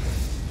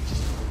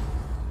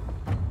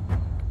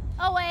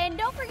 Oh, and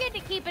don't forget to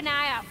keep an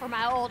eye out for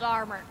my old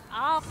armor.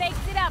 I'll fix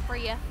it up for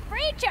you.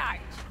 Free charge.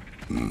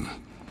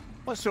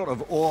 What sort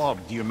of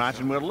orb do you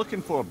imagine we're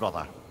looking for,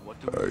 brother?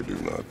 I do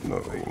not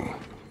know.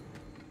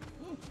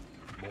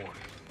 More.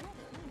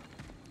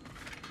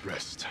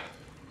 Rest.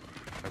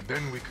 And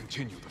then we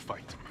continue the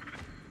fight.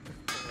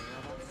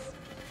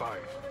 5.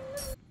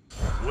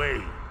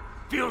 Wait.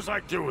 Feels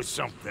like there was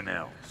something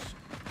else.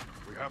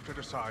 We have to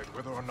decide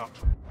whether or not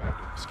to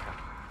abandon this camp.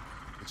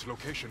 Its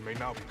location may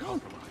now be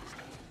compromised.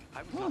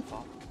 I was not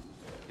followed.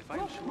 If I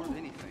am sure of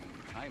anything,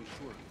 I am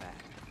sure of that.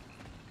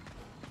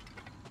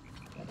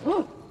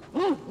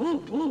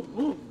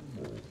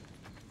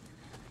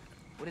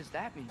 What does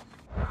that mean?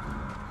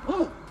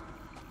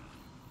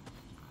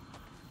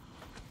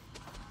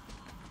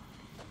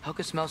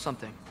 Helga smells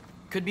something.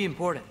 Could be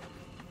important.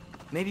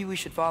 Maybe we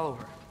should follow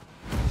her.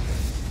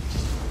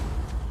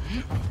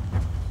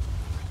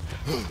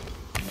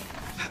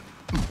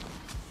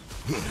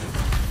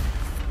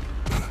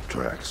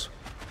 Tracks.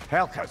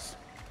 Helga's.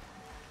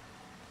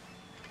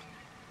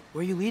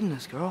 Where are you leading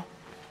us, girl?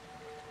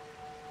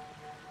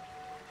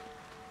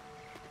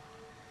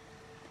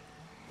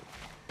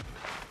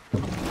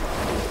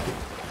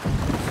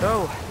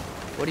 So,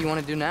 what do you want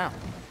to do now?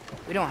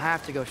 We don't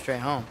have to go straight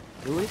home,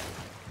 do we?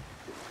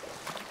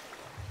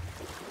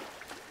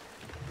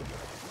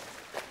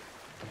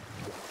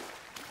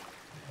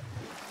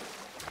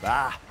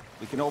 Ah,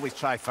 we can always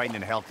try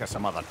finding Helga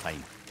some other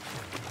time.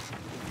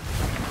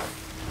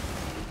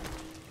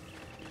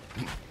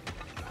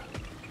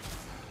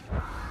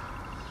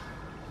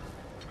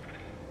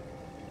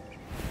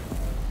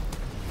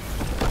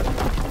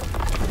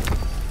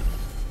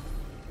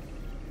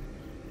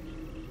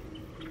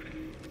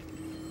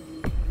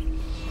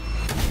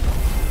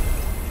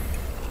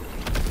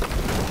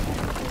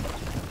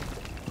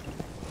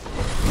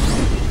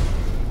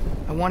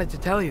 I wanted to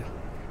tell you.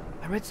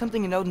 I read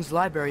something in Odin's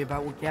library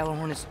about what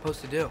Gjallarhorn is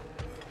supposed to do.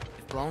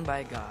 If blown by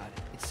a god,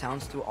 it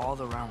sounds through all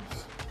the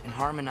realms and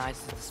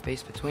harmonizes the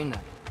space between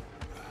them.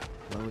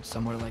 Blow it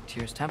somewhere like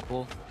Tyr's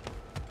temple,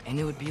 and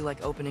it would be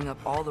like opening up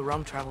all the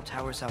realm travel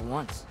towers at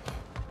once.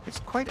 It's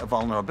quite a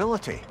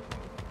vulnerability.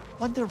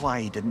 Wonder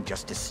why he didn't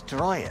just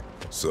destroy it.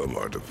 Some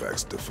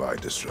artifacts defy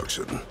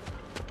destruction.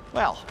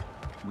 Well,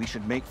 we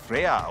should make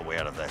Freya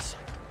aware of this.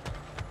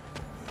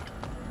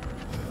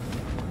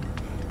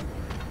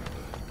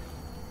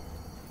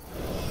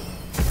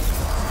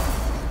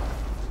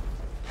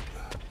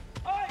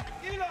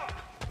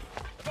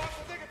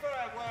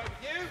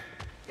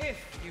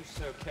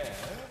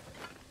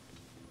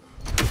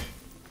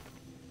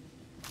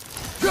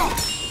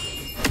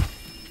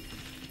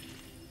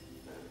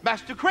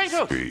 Master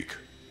Kratos! Speak.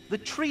 The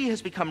tree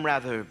has become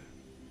rather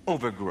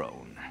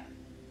overgrown.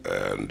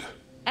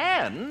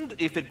 And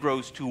if it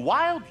grows too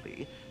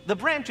wildly, the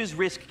branches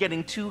risk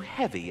getting too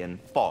heavy and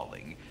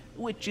falling,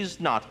 which is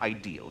not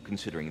ideal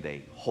considering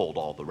they hold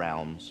all the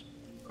realms.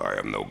 I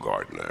am no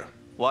gardener.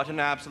 What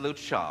an absolute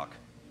shock.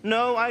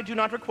 No, I do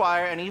not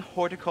require any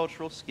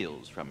horticultural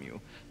skills from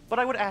you, but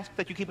I would ask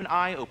that you keep an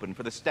eye open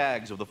for the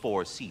stags of the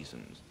 4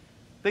 seasons.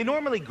 They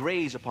normally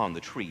graze upon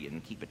the tree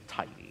and keep it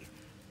tidy.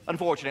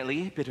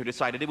 Unfortunately, Bitter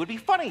decided it would be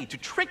funny to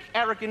trick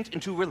Arrogant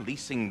into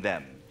releasing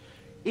them.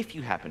 If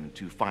you happen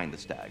to find the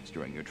stags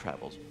during your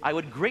travels, I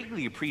would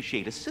greatly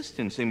appreciate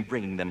assistance in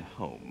bringing them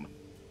home.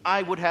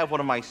 I would have one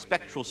of my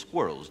spectral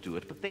squirrels do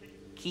it, but they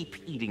keep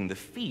eating the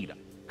feed,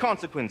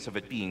 consequence of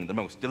it being the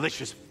most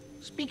delicious.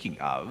 Speaking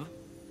of,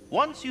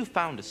 once you've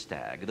found a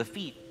stag, the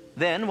feed,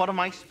 then one of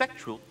my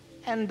spectral,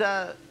 and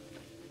I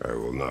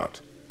will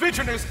not.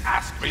 Bitterness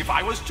asked me if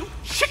I was too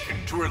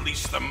chicken to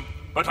release them.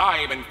 But I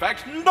am, in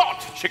fact,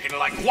 not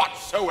chicken-like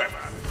whatsoever.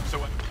 So,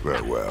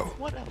 Very well.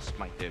 What else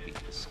might there be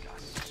to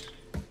discuss?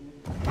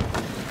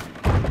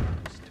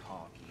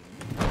 Talking.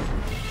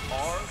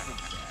 Are the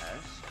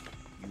best.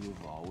 You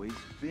have always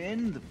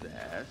been the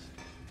best.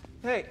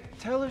 Hey,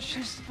 tell her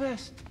she's the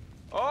best.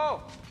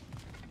 Oh,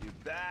 you're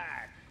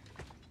back.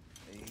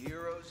 The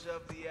heroes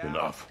of the hour.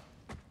 Enough.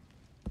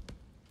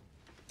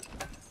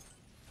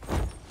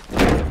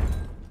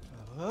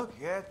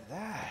 Look at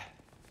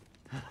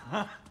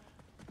that.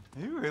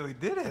 You really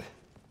did it.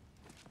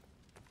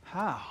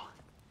 How,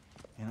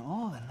 in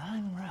all the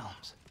 9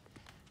 realms,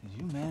 did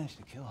you manage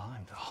to kill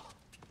Heimdall?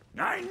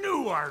 I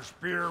knew our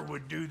spear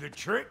would do the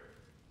trick.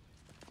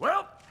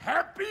 Well,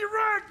 happy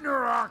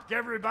Ragnarok,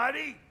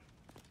 everybody!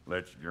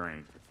 Let's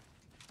drink.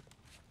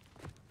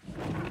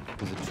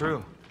 Is it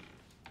true?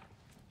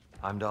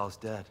 Heimdall's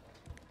dead.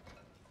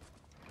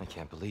 I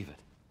can't believe it.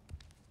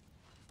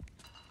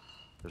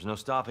 There's no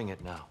stopping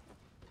it now.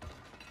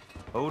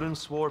 Odin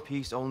swore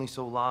peace only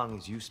so long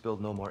as you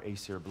spilled no more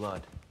Aesir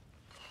blood.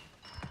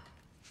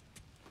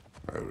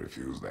 I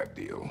refuse that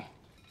deal.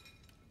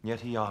 Yet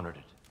he honored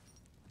it.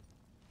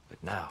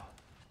 But now...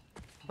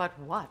 But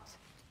what?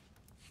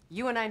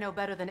 You and I know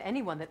better than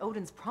anyone that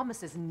Odin's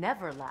promises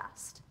never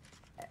last.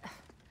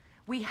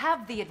 We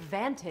have the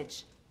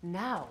advantage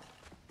now.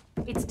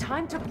 It's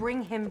time to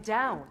bring him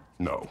down.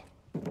 No.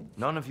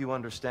 None of you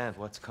understand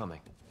what's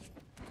coming.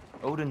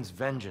 Odin's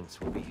vengeance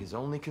will be his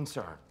only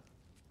concern.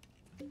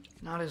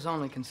 Not his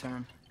only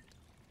concern.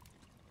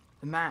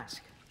 The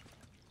mask.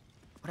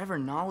 Whatever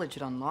knowledge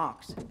it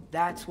unlocks,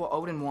 that's what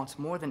Odin wants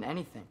more than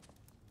anything.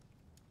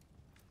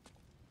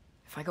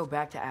 If I go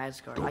back to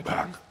Asgard, I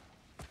can...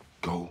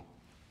 Go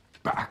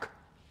back.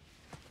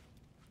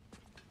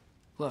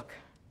 Look.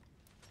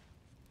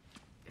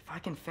 If I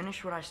can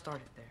finish what I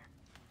started there,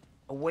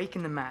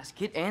 awaken the mask,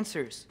 get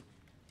answers.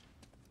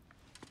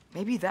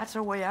 Maybe that's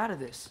our way out of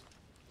this.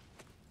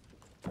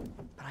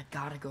 But I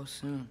gotta go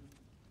soon.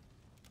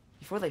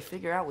 Before they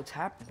figure out what's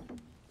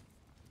happening.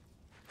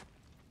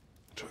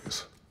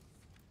 Atreus,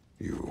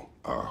 you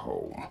are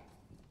home.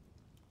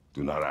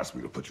 Do not ask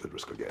me to put you at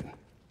risk again.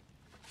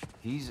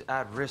 He's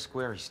at risk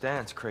where he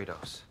stands,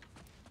 Kratos.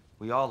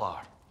 We all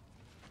are.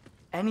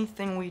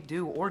 Anything we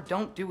do or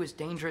don't do is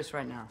dangerous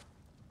right now.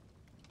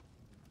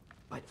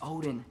 But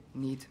Odin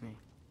needs me.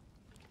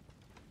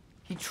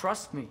 He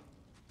trusts me.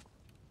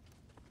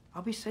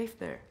 I'll be safe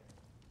there.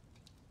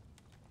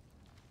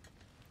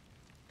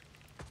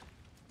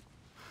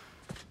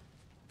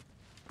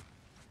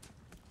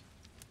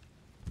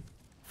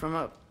 From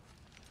a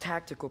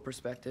tactical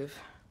perspective,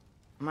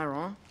 am I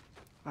wrong?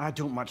 I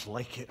don't much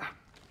like it,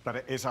 but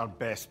it is our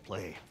best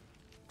play.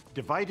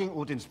 Dividing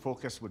Odin's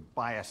focus would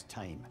buy us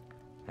time.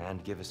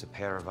 And give us a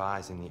pair of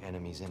eyes in the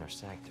enemy's inner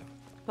sanctum.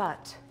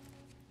 But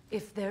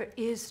if there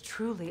is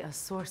truly a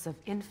source of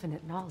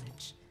infinite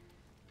knowledge,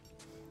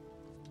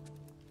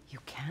 you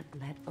can't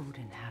let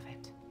Odin have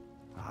it.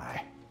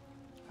 Aye.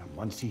 And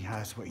once he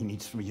has what he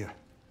needs from you...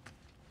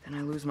 Then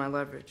I lose my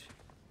leverage.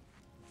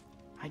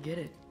 I get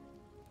it.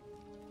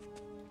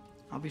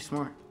 I'll be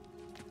smart.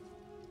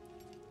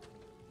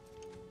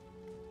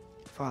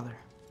 Father,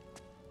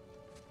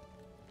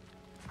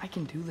 I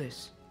can do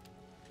this.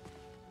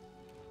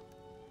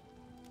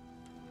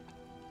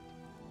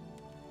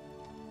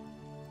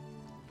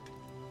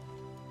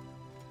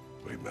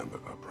 Remember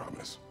our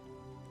promise.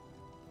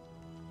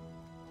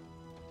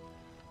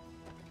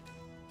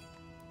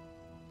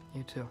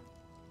 You too.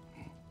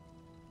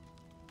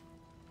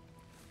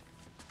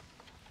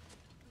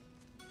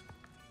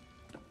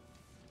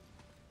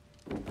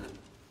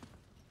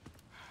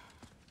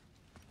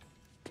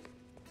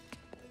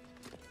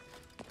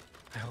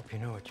 I hope you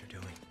know what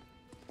you're doing.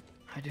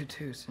 I do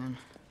too, Sin.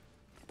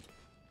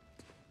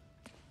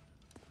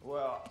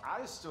 Well,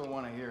 I still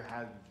want to hear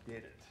how you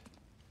did it.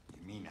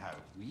 You mean how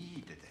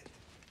we did it?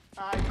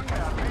 Aye, you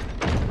have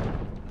it.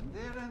 And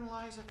therein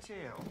lies a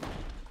tale.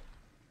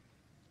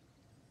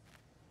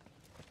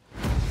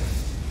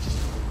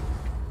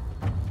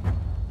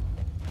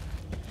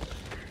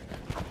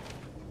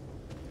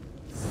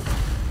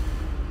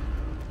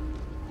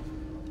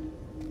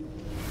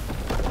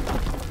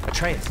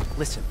 Atreus,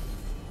 listen.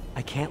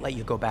 I can't let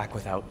you go back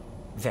without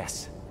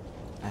this.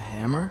 A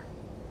hammer?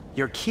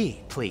 Your key,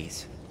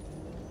 please.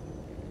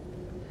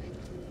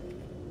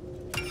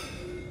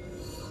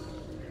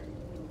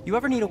 You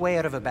ever need a way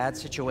out of a bad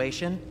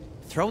situation?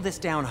 Throw this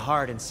down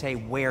hard and say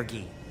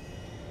wergi.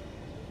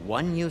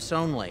 One use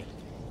only.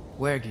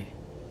 Wergi.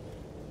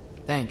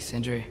 Thanks,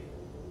 Sindri.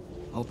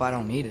 Hope I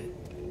don't need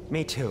it.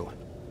 Me too.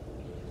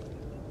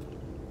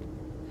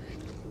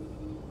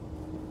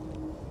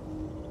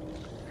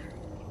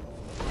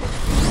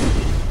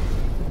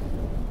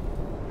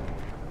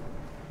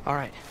 All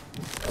right.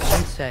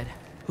 Jin said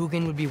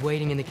Hugin would be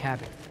waiting in the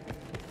cabin.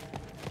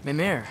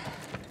 Mimir,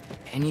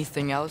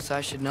 anything else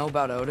I should know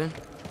about Odin?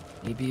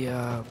 Maybe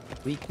a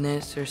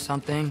weakness or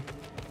something?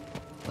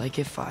 Like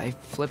if I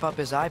flip up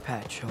his eye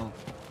patch, he'll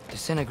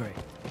disintegrate.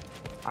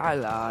 Aye,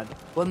 lad.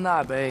 Wouldn't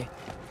that be?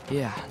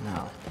 Yeah,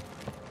 no.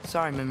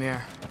 Sorry,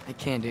 Mimir. I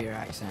can't do your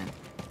accent.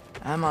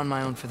 I'm on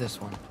my own for this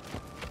one.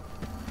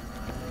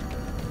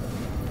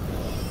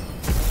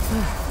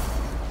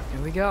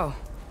 Here we go.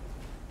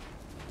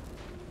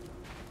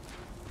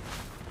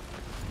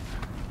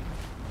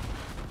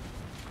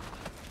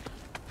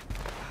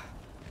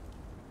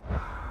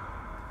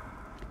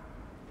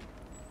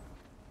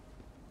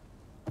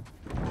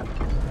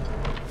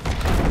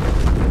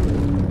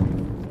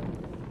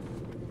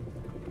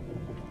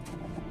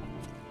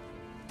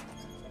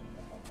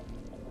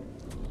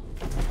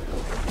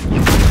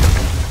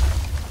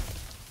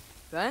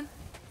 Ben?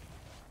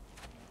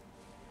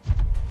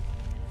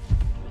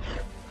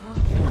 You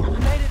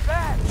made it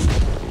back!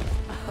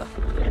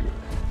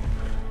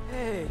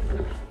 Hey.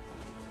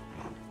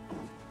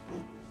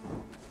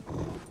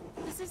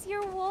 This is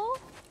your wolf?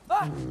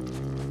 Ah!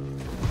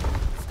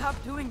 Stop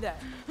doing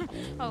that.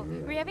 Oh,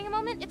 were you having a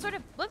moment? It sort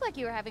of looked like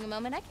you were having a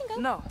moment. I can go.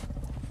 No.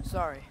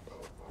 Sorry.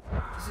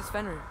 This is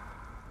Fenrir.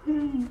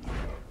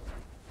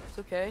 It's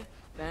okay,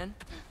 Ben.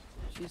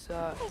 She's,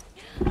 So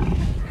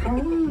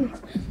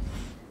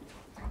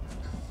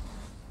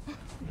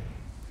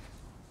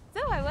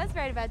I was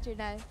right about your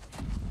knife.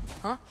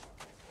 Huh?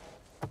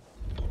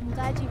 I'm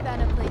glad you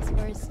found a place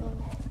for a soul.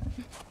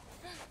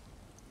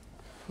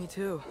 Me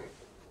too.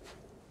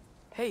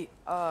 Hey,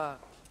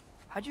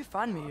 how'd you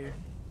find me here?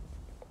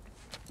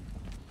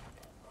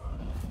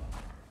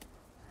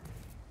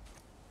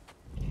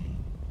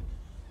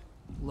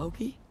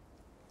 Loki?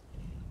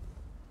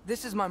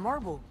 This is my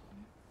marble.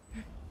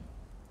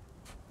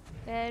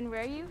 And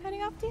where are you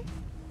heading off to?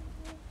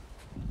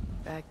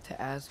 Back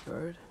to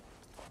Asgard.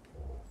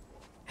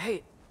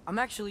 Hey, I'm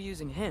actually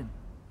using him.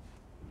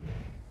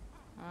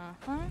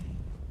 Uh-huh.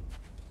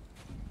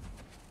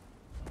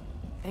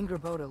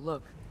 Angrboda,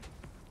 look.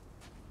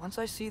 Once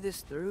I see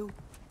this through,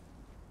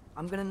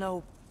 I'm gonna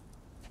know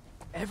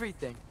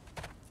everything.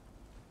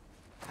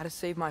 How to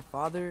save my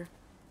father,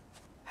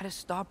 how to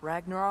stop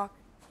Ragnarok,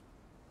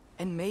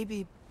 and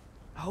maybe,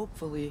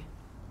 hopefully,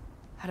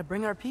 how to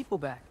bring our people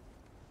back.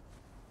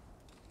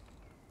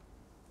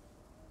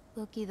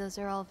 Loki, those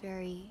are all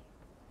very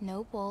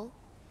noble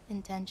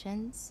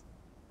intentions.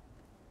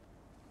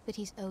 But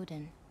he's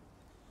Odin.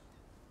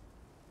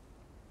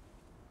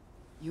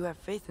 You have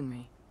faith in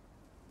me,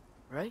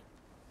 right?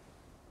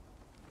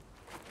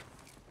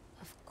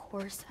 Of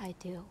course I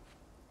do.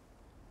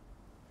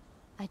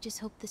 I just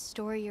hope the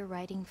story you're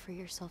writing for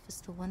yourself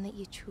is the one that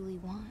you truly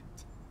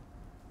want.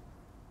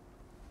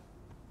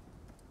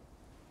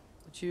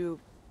 Would you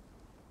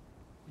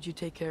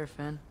take care of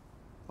Fen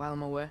while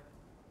I'm away?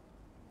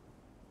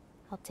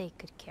 I'll take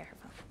good care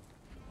of him.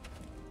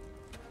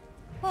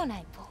 Won't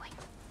I, boy?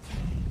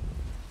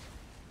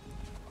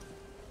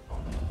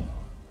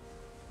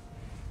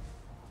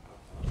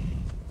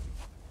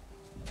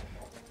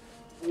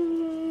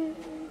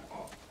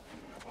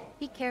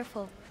 Be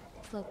careful,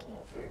 Loki.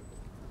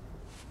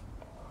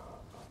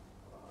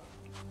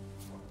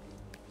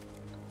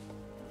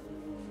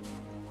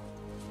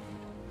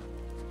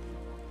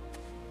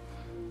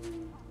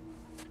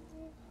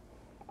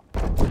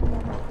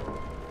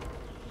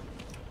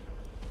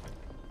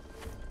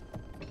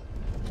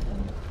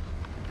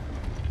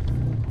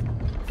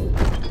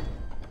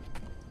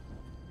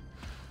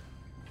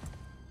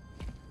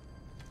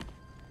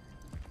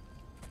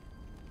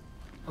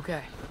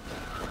 Okay.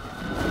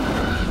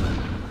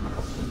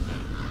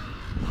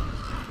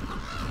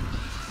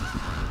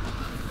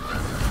 I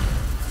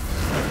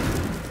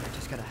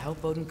just gotta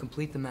help Odin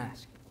complete the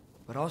mask,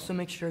 but also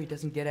make sure he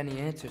doesn't get any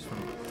answers from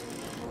it.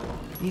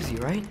 Easy,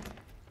 right?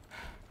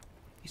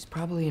 He's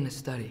probably in a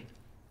study.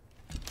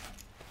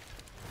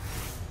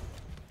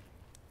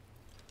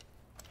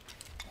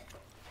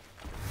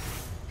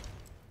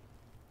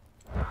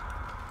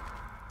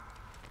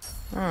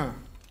 Huh.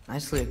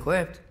 Nicely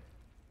equipped.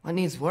 What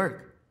needs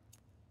work?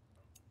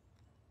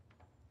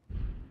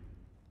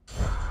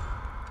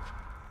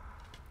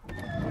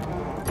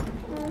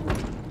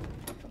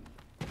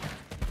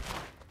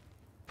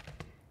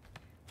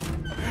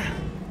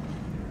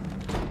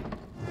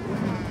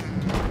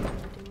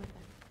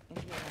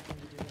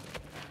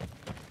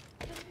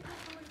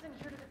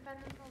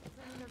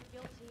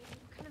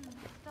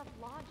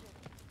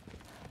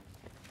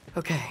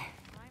 Okay.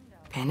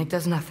 Panic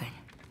does nothing.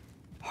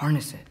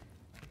 Harness it.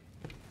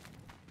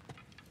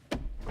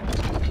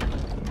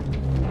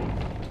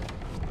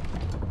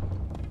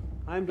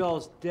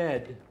 Heimdall's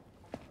dead.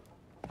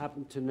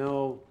 Happen to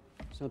know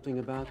something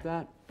about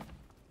that?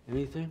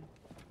 Anything?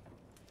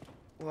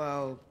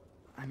 Well,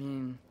 I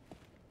mean,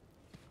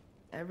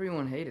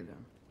 everyone hated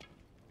him.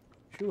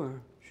 Sure,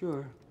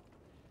 sure.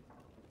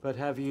 But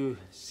have you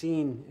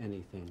seen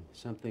anything?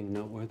 Something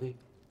noteworthy?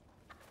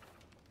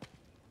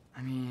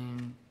 I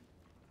mean,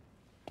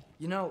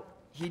 you know,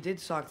 he did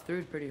sock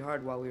through pretty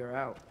hard while we were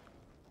out.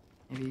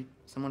 Maybe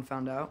someone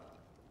found out?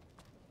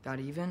 Got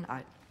even?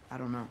 I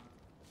don't know.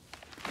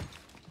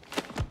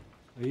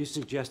 Are you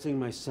suggesting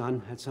my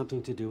son had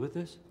something to do with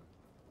this?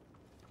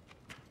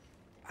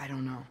 I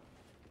don't know.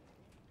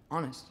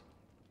 Honest.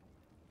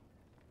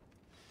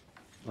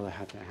 Well, I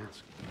had to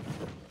ask.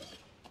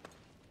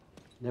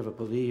 Never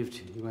believed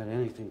you had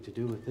anything to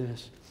do with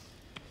this.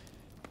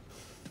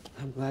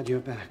 I'm glad you're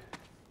back.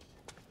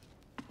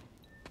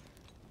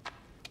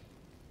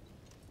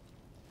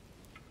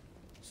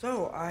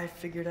 So, I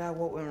figured out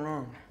what went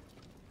wrong.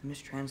 I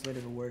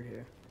mistranslated a word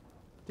here.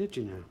 Did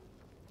you now?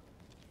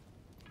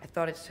 I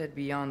thought it said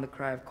beyond the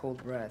cry of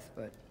cold breath,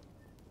 but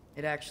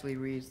it actually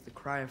reads the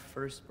cry of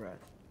first breath.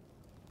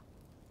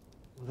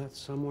 Well, that's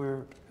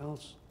somewhere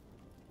else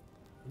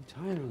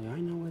entirely.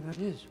 I know where that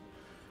is.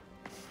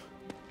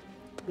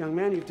 Young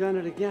man, you've done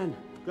it again.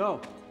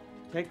 Go.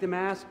 Take the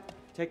mask,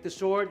 Take the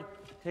sword,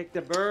 take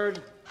the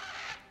bird,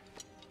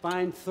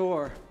 find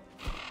Thor.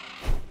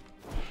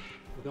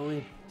 We're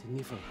going to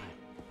Niflheim.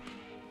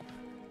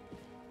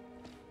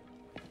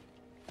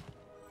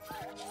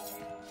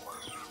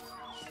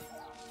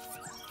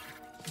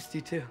 Missed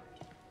you too.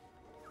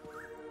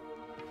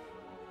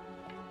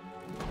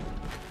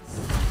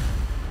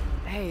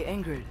 Hey,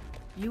 Ingrid,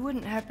 you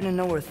wouldn't happen to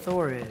know where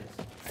Thor is?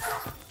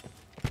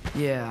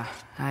 Yeah,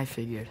 I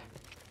figured.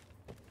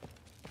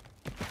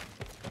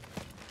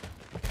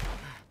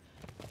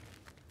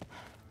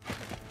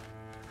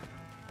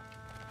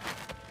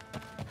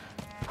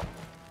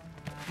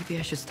 Maybe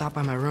I should stop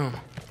by my room.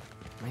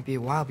 Might be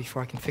a while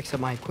before I can fix up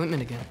my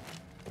equipment again.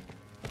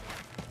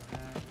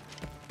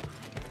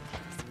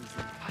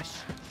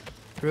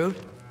 Rude?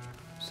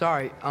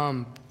 Sorry,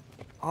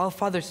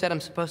 Allfather said I'm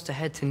supposed to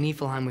head to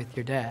Niflheim with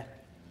your dad.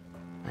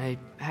 I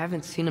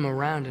haven't seen him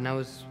around, and I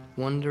was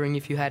wondering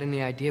if you had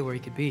any idea where he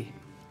could be.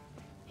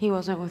 He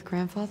wasn't with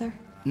Grandfather?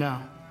 No.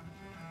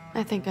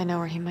 I think I know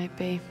where he might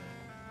be.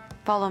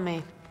 Follow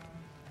me.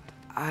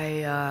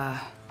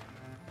 I,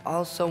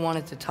 also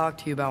wanted to talk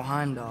to you about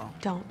Heimdall.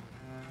 Don't.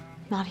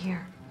 Not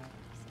here.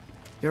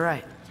 You're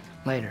right.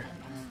 Later.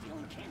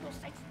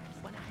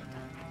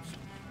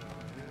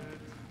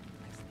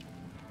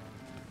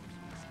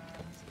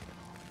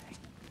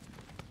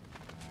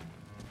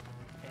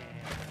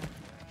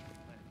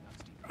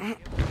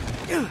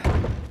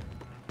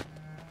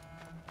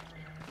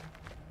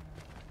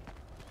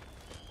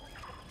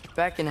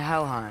 Back in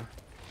Helheim,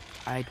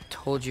 I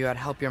told you I'd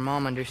help your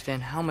mom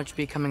understand how much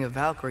becoming a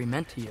Valkyrie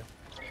meant to you.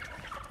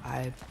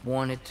 I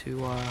wanted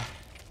to,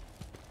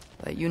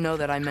 let you know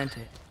that I meant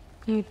it.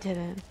 You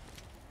didn't.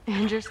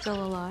 And you're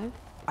still alive?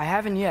 I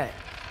haven't yet,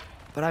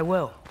 but I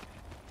will,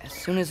 as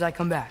soon as I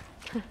come back.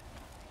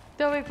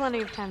 There'll be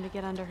plenty of time to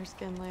get under her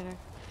skin later.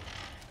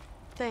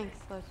 Thanks,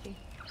 Loki.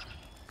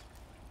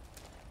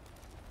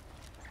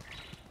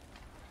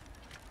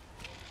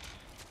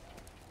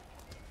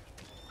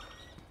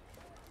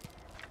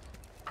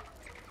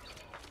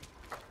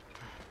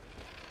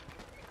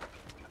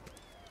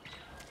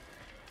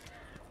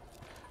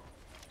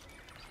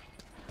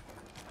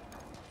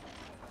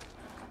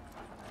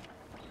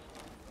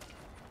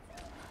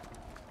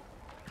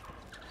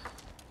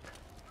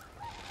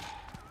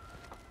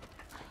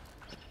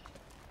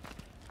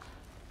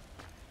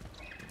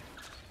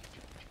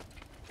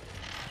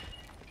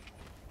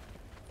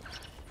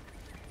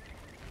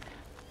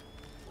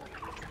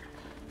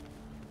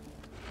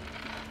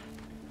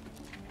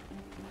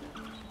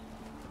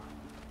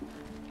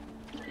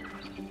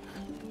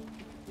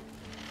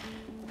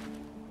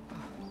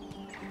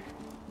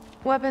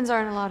 Weapons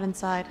aren't allowed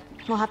inside.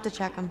 We'll have to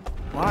check them.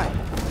 Why?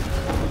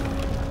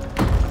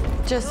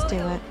 Just do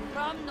it.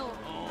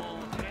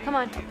 Come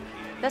on.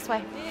 This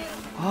way.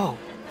 Oh.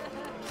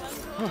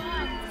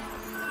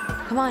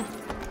 Come on.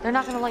 They're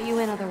not gonna let you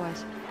in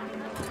otherwise.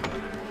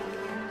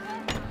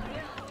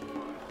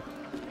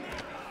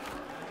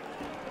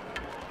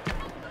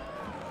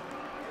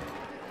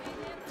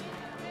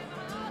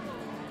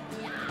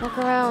 Look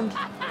around.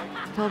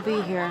 He'll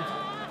be here.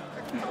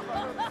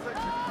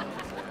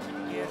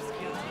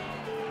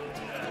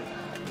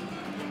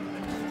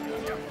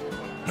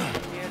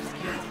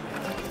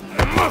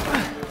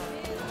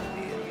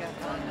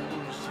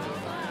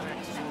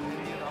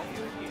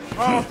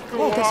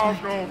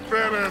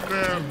 Better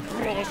than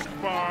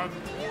Frostbond.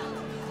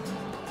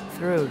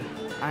 Thrud,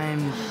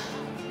 I'm...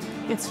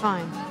 It's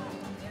fine.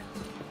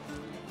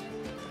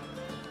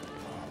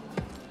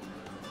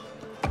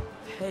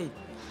 Hey,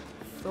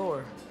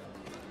 Thor.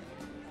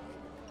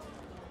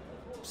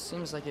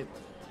 Seems like it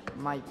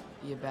might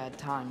be a bad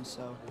time,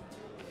 so...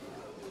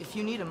 If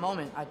you need a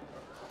moment, I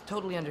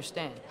totally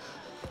understand.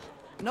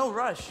 No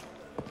rush,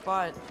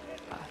 but...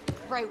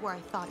 Right where I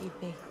thought you'd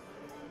be.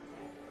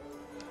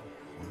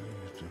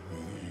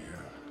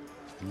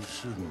 You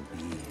shouldn't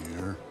be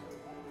here.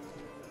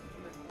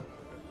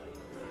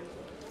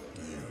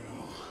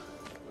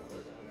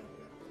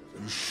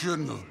 You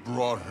shouldn't have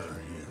brought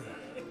her here.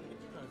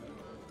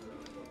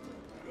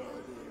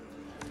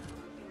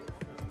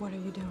 What are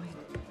you doing?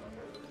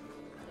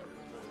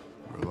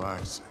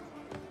 Relaxing.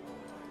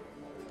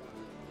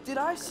 Did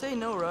I say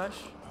no rush?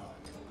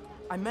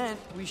 I meant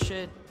we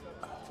should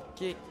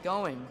get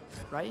going,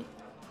 right?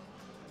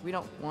 We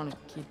don't want to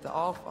keep the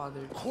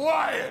Allfather...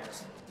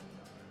 Quiet!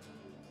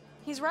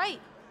 He's right.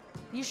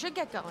 You should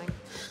get going.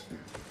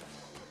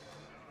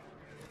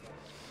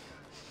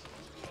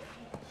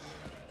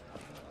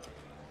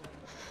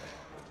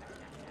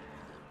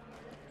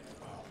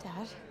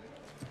 Dad?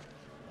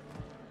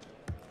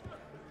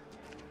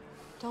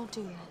 Don't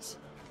do this.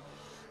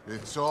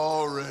 It's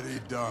already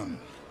done.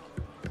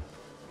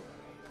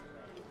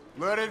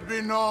 Let it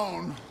be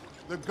known,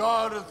 the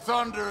God of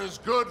Thunder is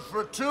good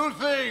for two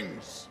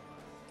things.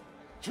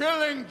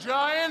 Killing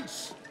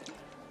giants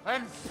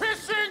and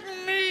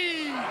pissing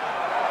me!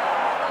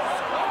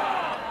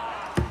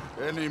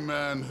 Any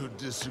man who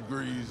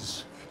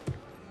disagrees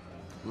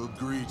will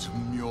greet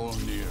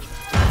Mjolnir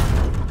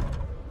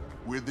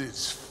with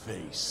its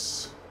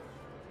face.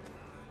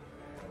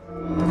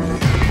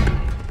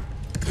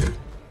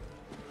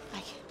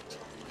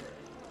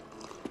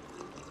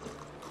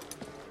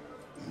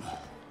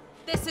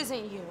 This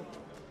isn't you.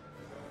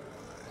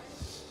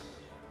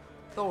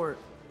 Thor.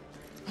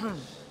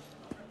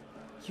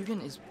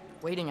 Hugin is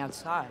waiting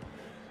outside.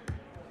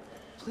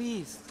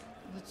 Please,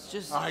 let's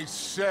just... I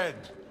said,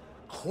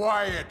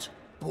 quiet,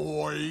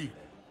 boy.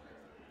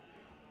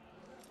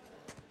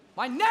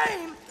 My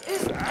name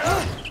is...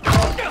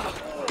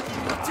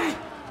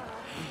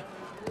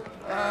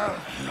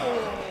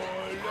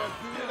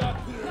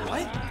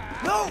 What?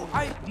 No,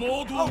 I...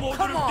 Oh,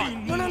 come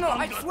on! No,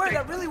 I swear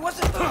that really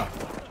wasn't...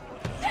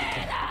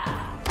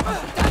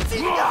 That's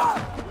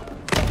enough!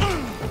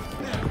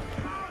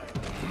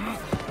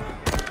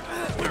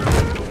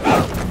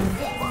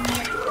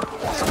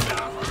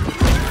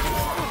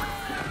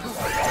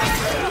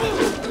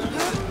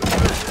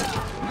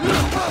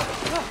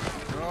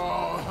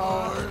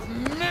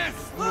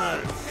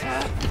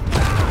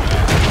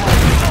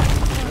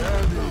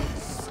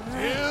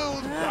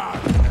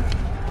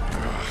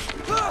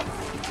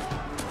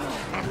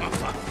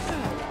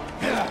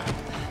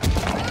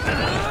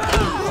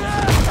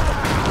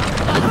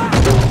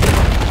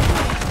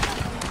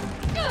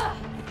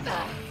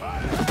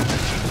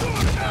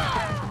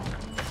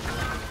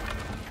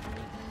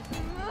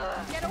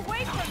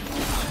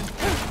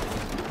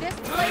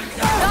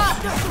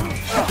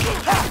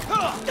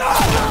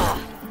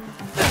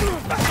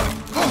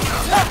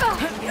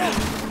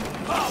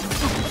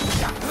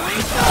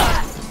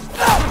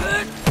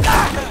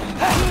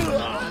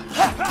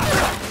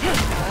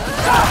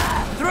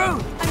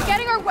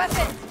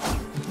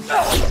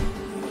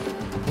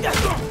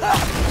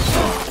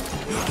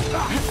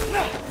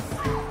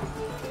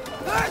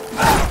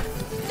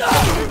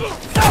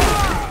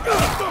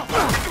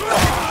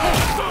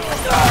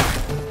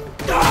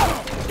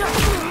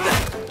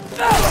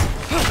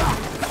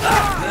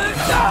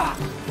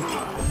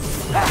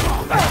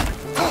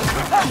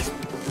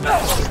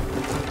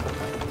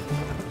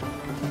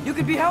 You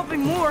could be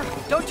helping more,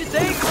 don't you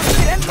think?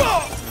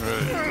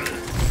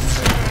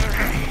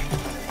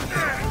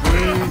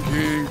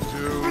 Thinking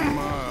too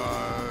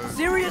much.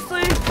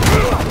 Seriously?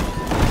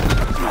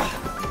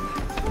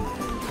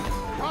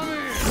 Come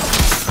here.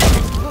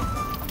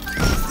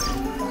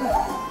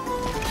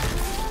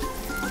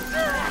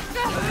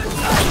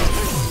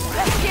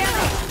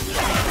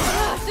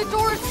 The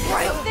door's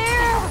right there!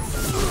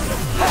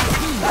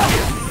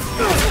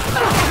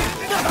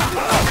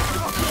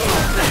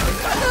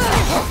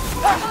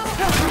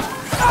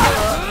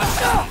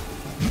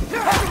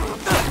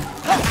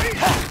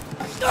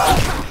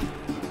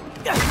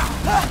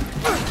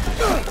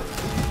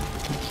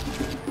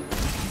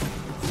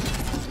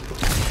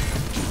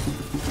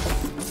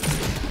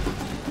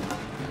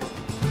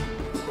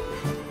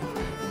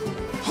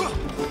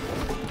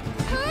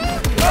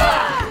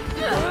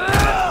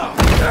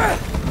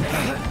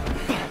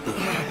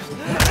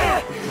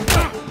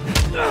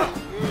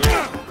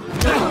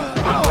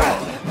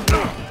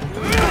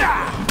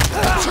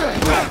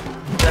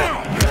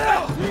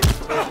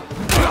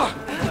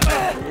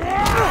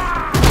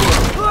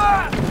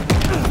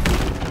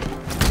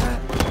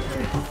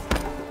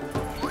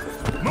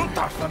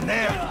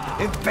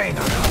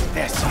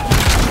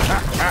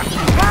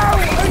 How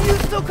are you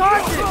still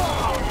conscious?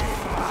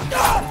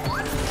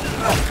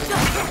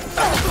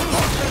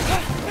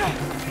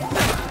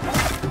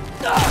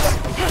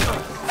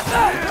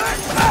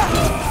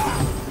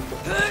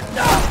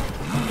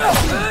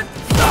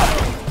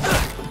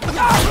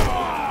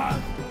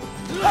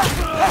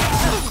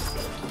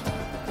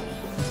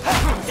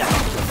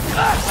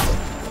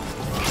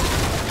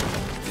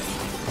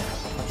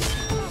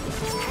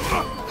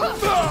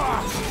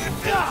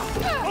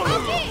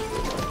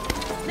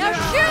 Now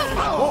shoot!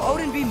 Will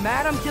Odin be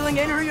mad I'm killing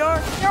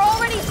Einherjar? They're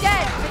already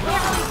dead. They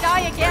can't really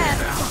die again.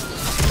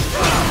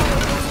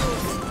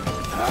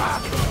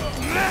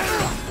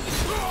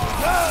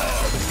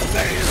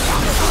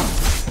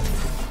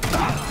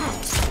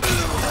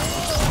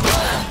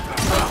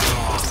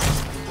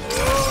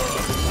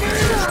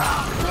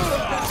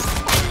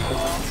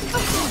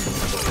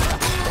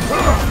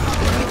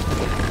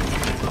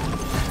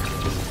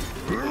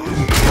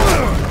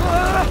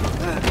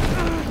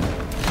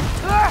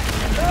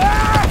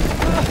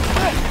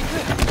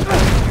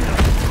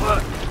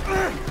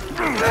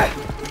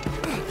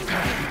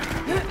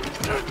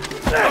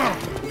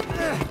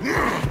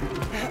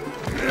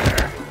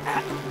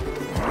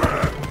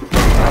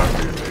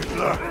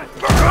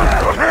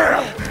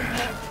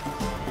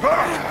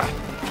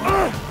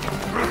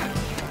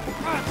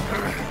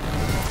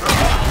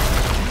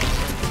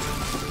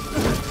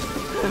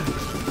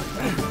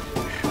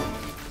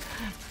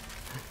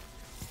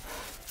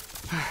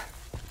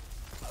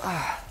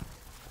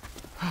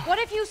 What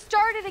if you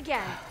started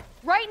again?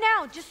 Right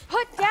now, just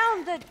put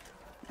down the...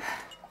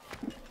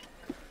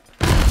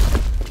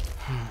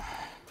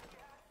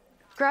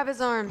 Grab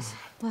his arms.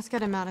 Let's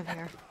get him out of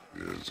here.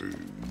 It's a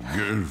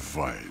good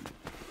fight.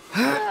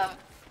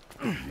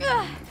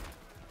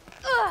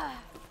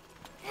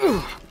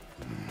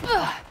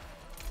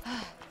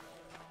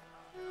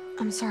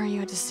 I'm sorry you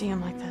had to see him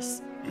like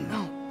this.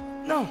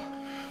 No,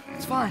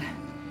 it's fine.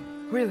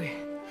 Really.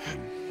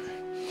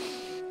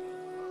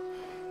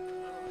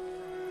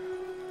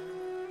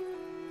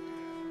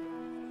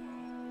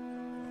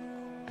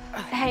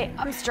 Hey,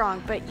 I'm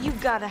strong, but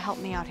you've got to help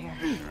me out here.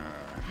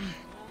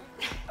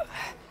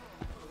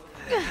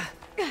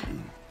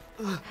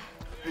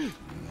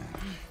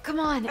 Come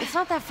on, it's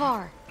not that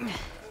far.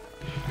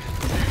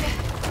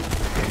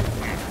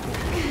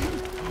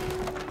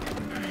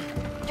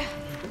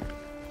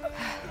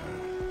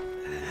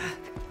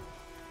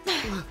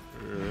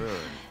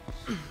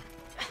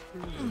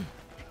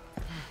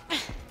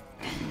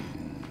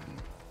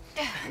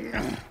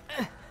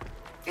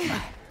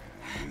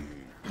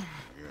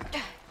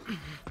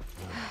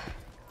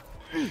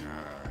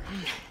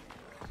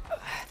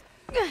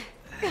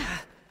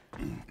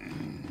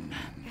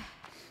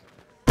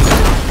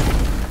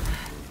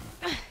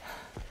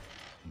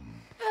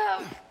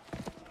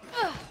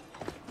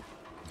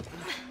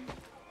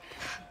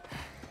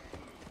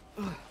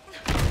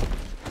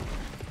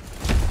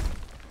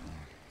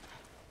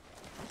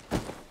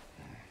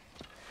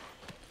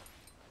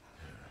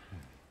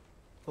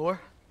 Thor?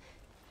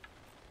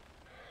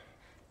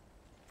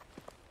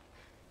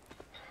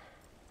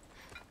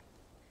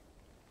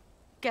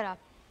 Get up.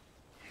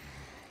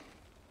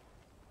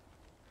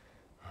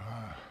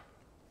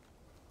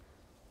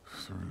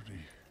 Thrudy.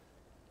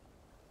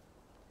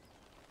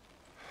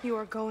 You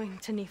are going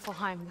to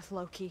Niflheim with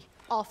Loki.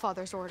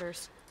 Allfather's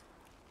orders.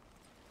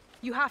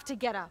 You have to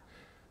get up.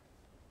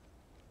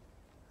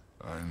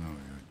 I know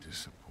you're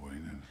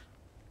disappointed.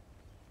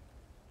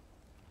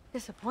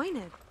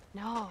 Disappointed?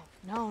 No.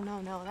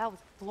 That was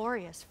a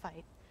glorious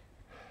fight.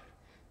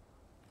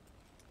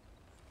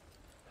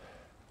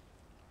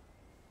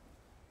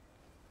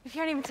 You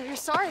can't even say you're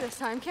sorry this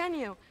time, can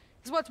you?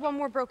 Because what's one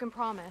more broken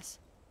promise?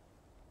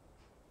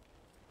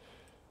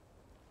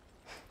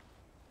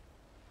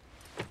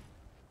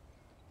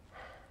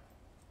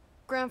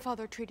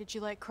 Grandfather treated you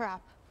like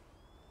crap.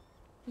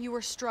 You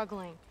were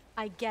struggling.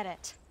 I get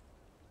it.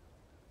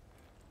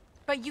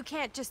 But you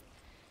can't just...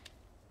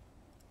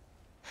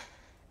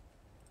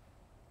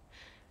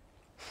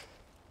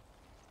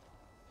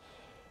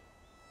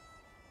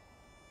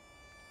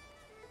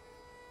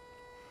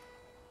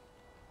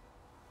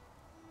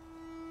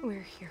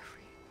 We're here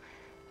for you.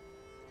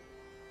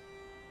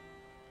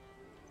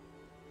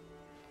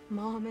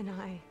 Mom and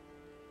I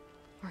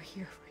are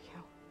here for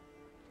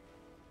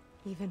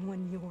you. Even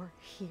when you're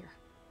here.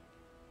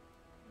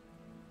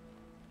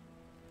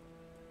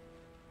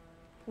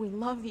 We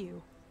love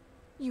you.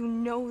 You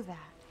know that.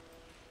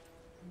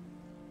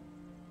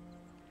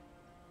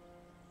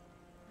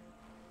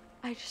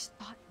 I just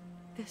thought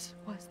this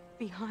was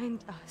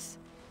behind us.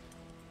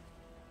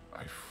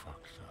 I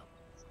fucked up.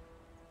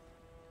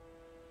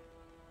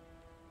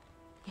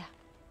 Yeah,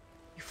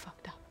 you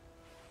fucked up.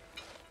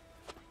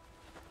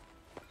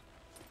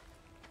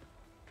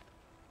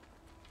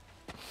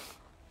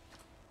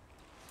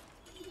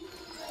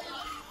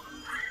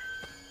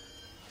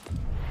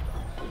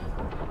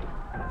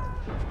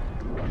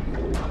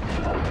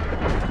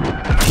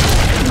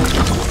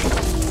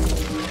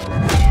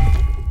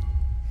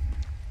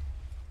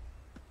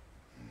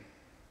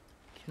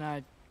 Can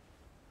I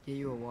get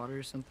you a water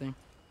or something?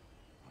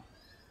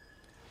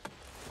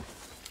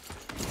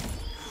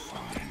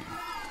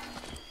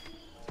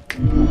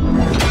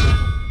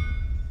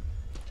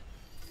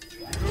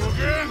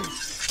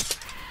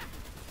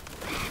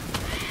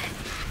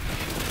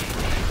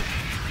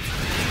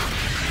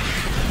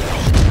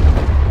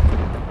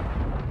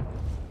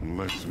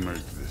 Let's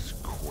make this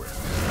quick.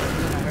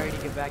 In a hurry to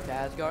get back to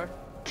Asgard?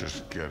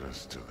 Just get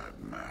us to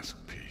that mask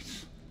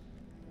piece.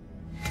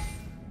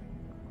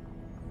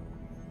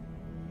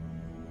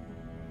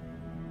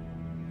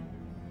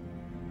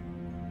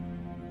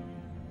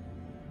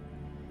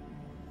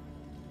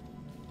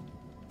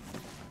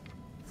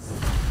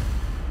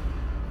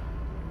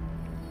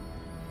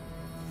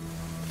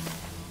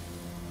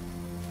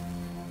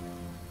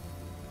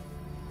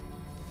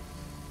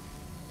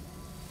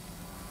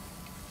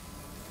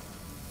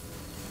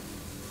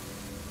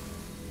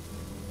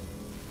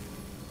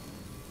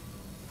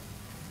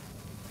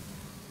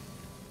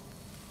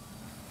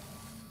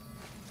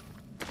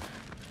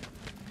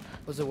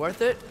 Was it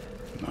worth it?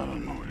 I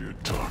don't know what you're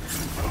talking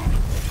about.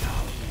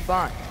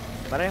 Fine,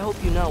 but I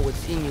hope you know what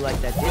seeing you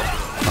like that did.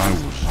 I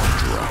was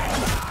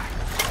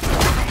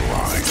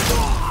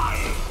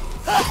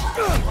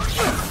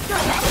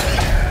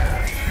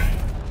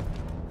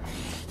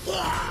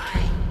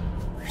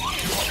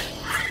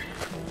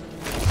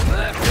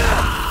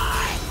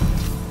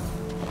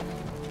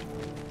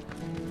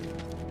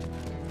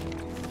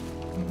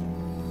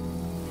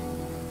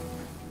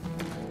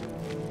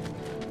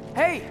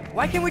Hey,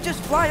 why can't we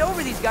just fly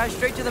over these guys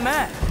straight to the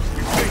mat?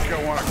 You think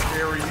I want to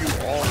carry you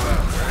all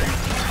that way?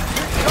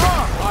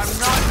 Stop! I'm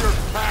not your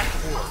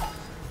packwork.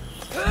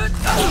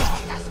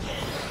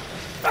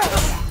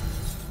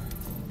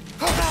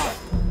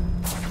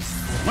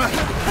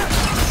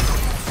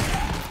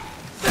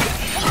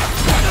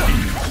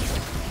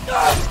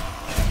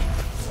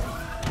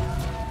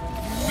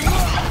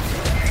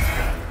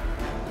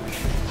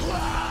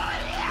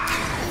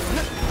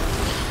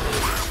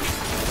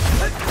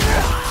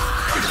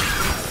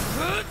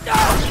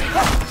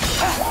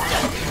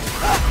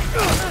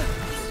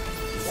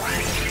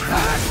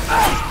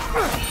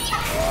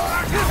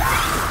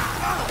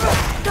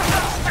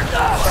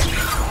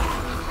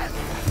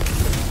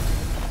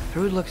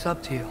 Brood looks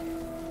up to you.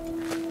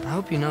 I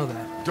hope you know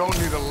that. Don't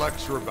need a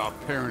lecture about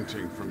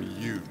parenting from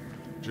you.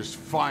 Just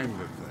find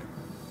the thing.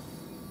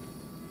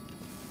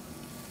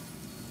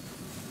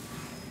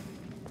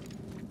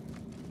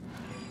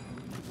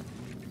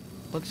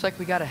 Looks like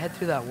we gotta head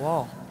through that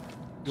wall.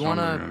 You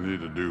wanna... Something I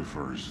need to do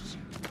first.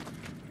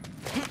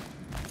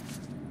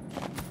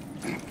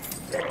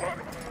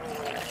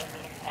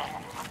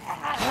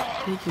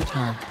 Take your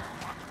time.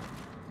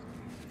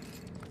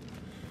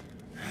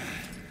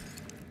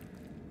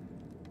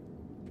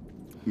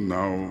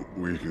 Now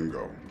we can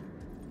go.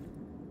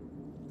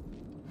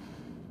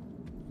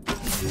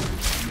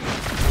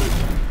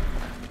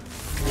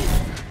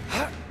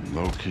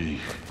 Loki,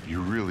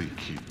 you really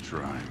keep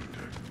trying to...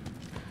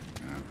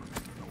 I don't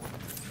know what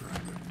you're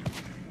trying to do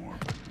anymore,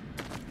 but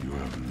you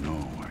have no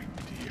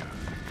idea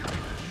the kind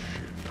of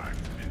shit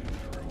I've been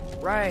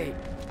through. Right.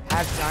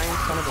 Half giant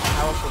son of a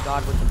powerful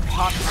god with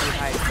impossibly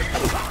high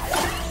expectations.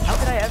 How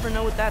could I ever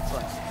know what that's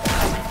like?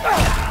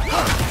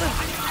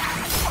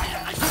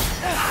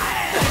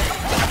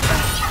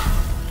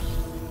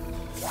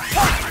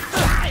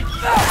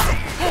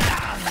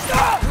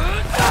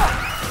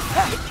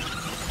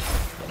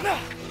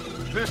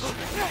 This is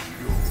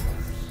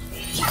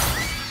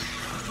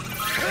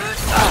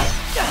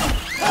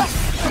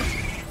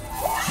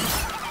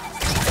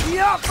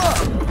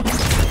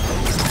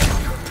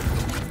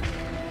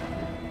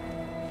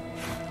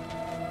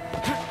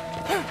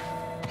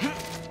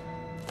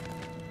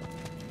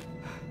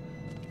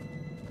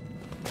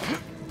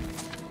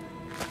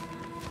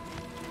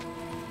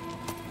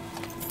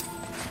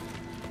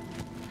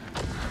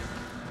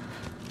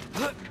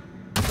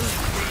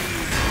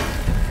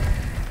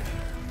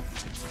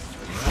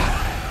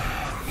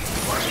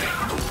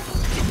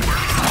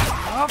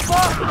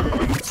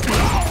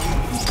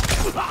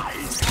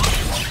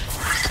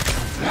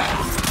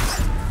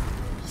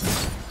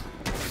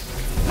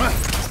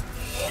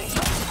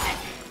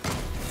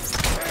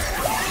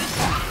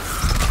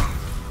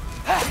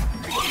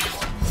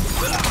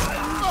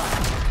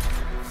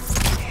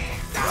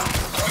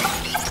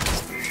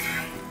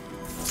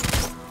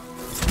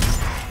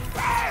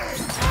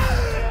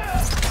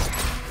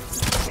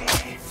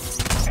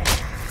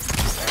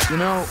You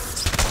know,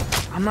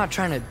 I'm not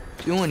trying to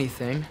do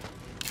anything.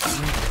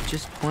 I'm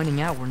just pointing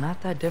out we're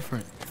not that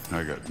different.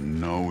 I got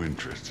no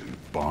interest in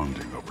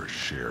bonding over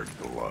shared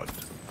blood.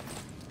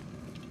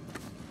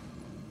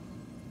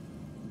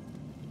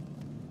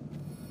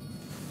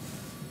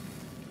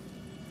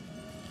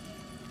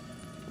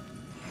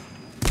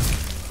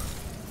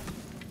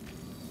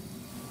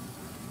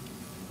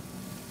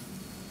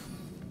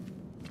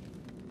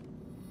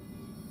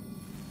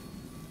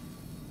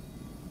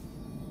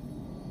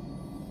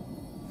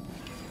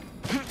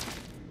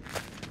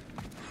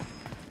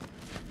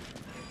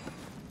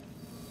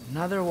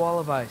 Another wall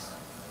of ice.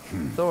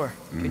 Thor,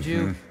 could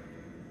you...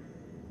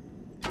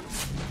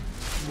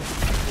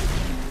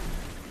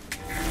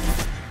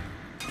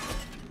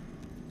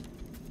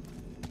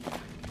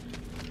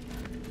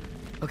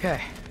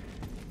 Okay,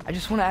 I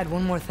just want to add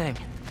one more thing.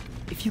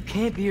 If you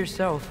can't be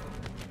yourself,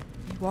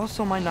 you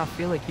also might not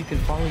feel like you can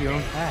follow your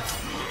own path.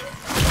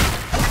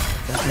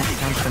 Doesn't it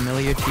sound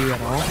familiar to you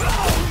at all?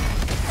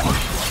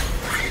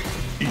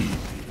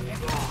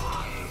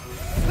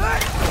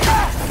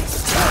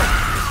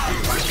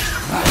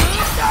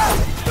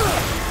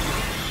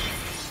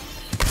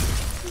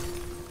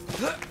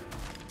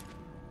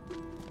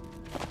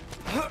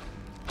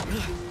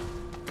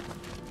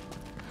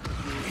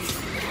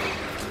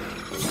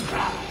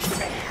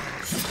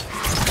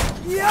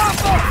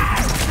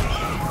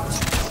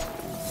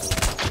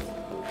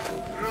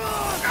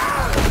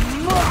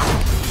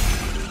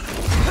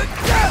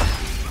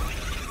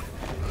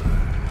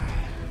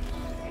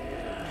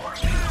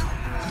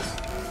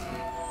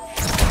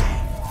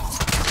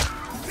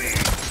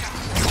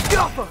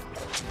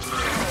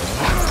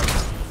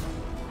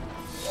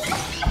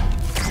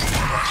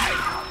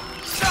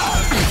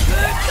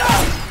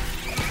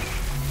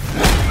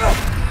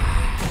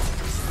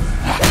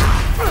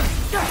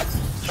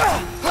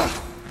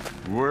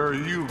 Where are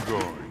you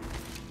going?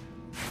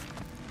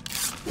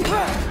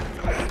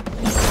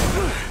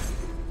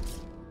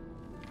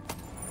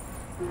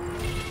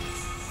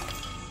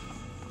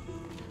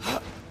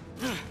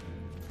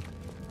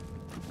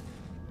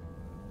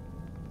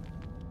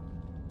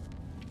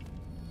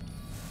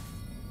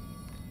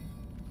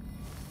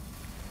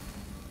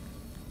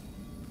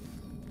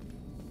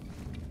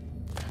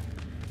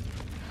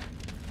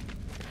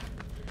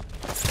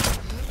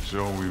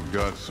 So we've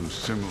got some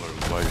similar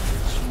life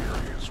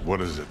experience. What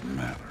does it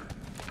matter?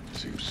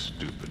 Seems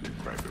stupid to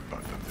gripe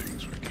about the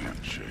things we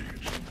can't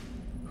change.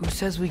 Who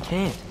says we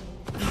can't?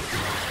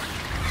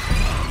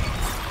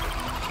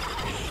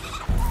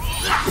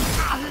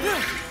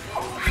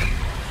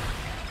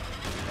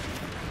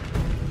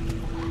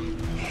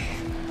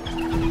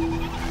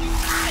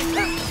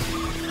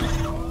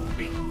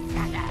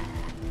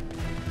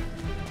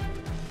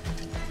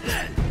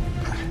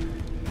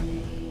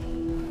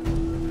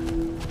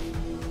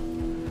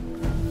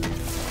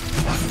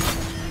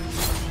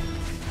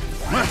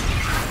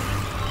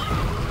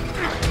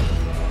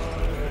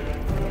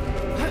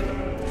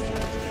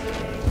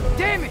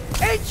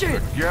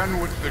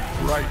 Again with the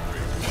griping.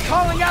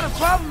 Calling out a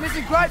problem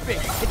isn't griping.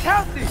 It's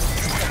healthy.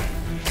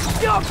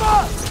 Your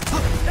boss!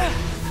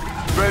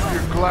 Bet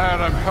you're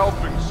glad I'm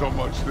helping so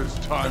much this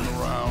time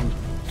around.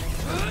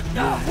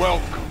 You're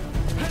welcome.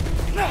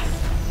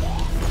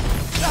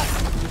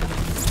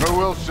 I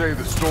will say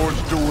the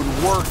sword's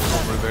doing work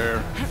over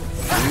there.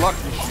 You're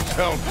lucky she's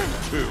helping,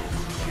 too.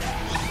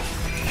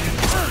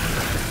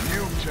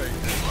 You take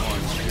this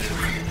one,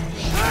 kid.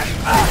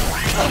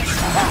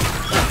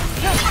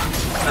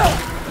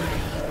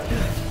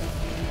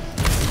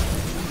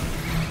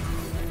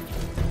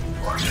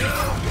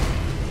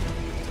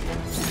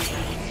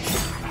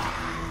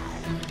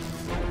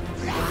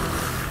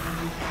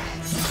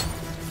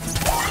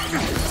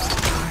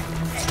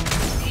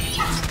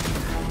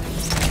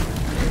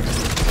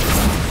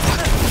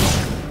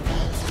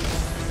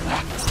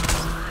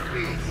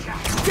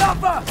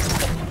 Jumper!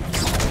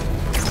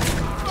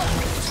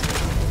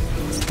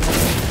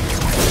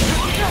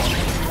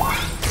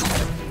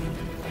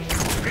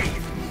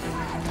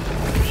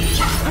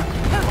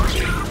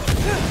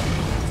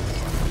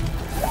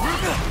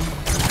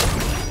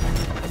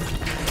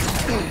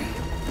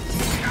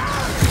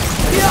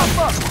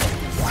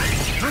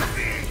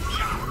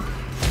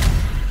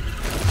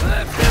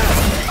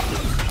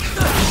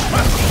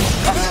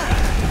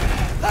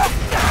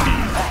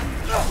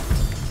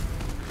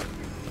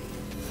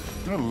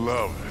 I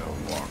love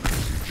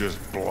Hellwalkers. You just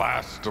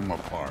blast them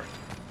apart.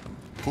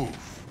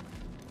 Poof.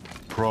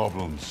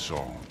 Problem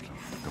solved.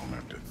 Don't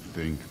have to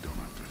think, don't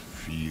have to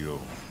feel.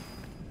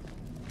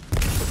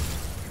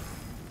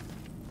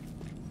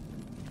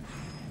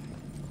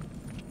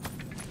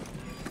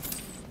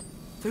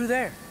 Through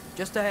there,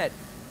 just ahead.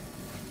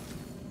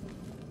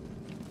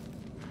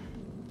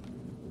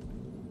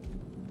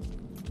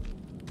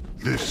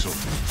 This'll be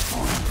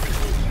fun.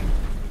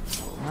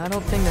 I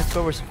don't think that's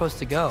where we're supposed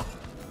to go.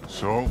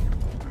 So,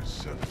 I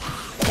said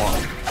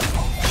fun.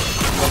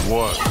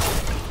 What?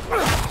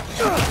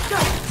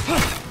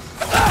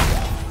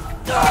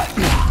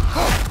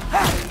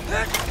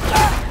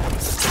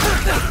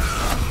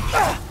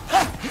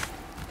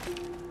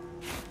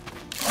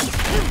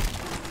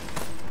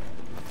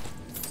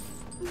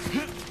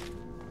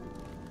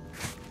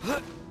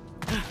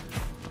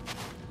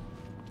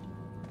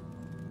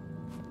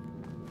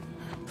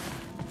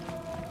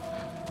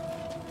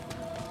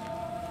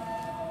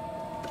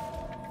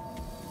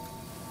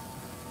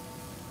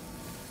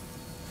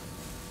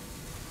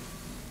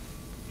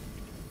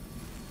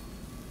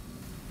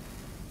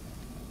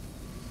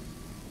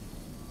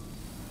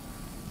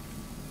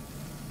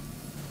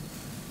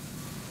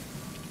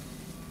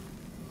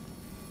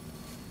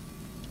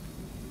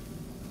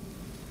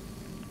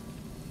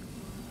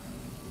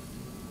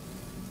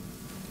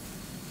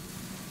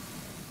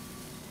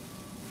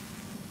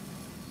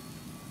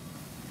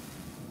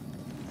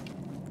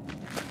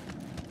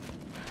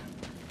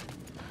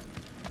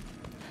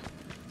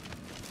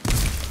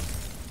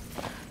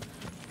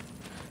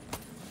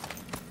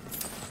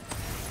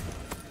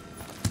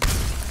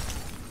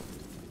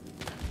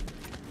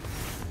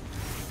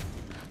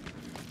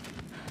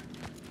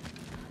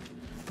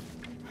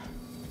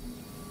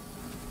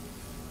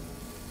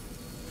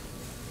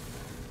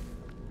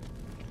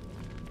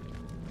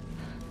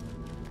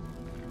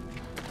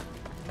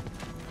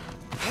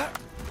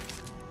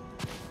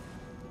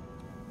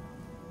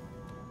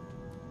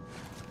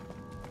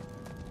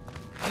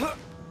 Huh?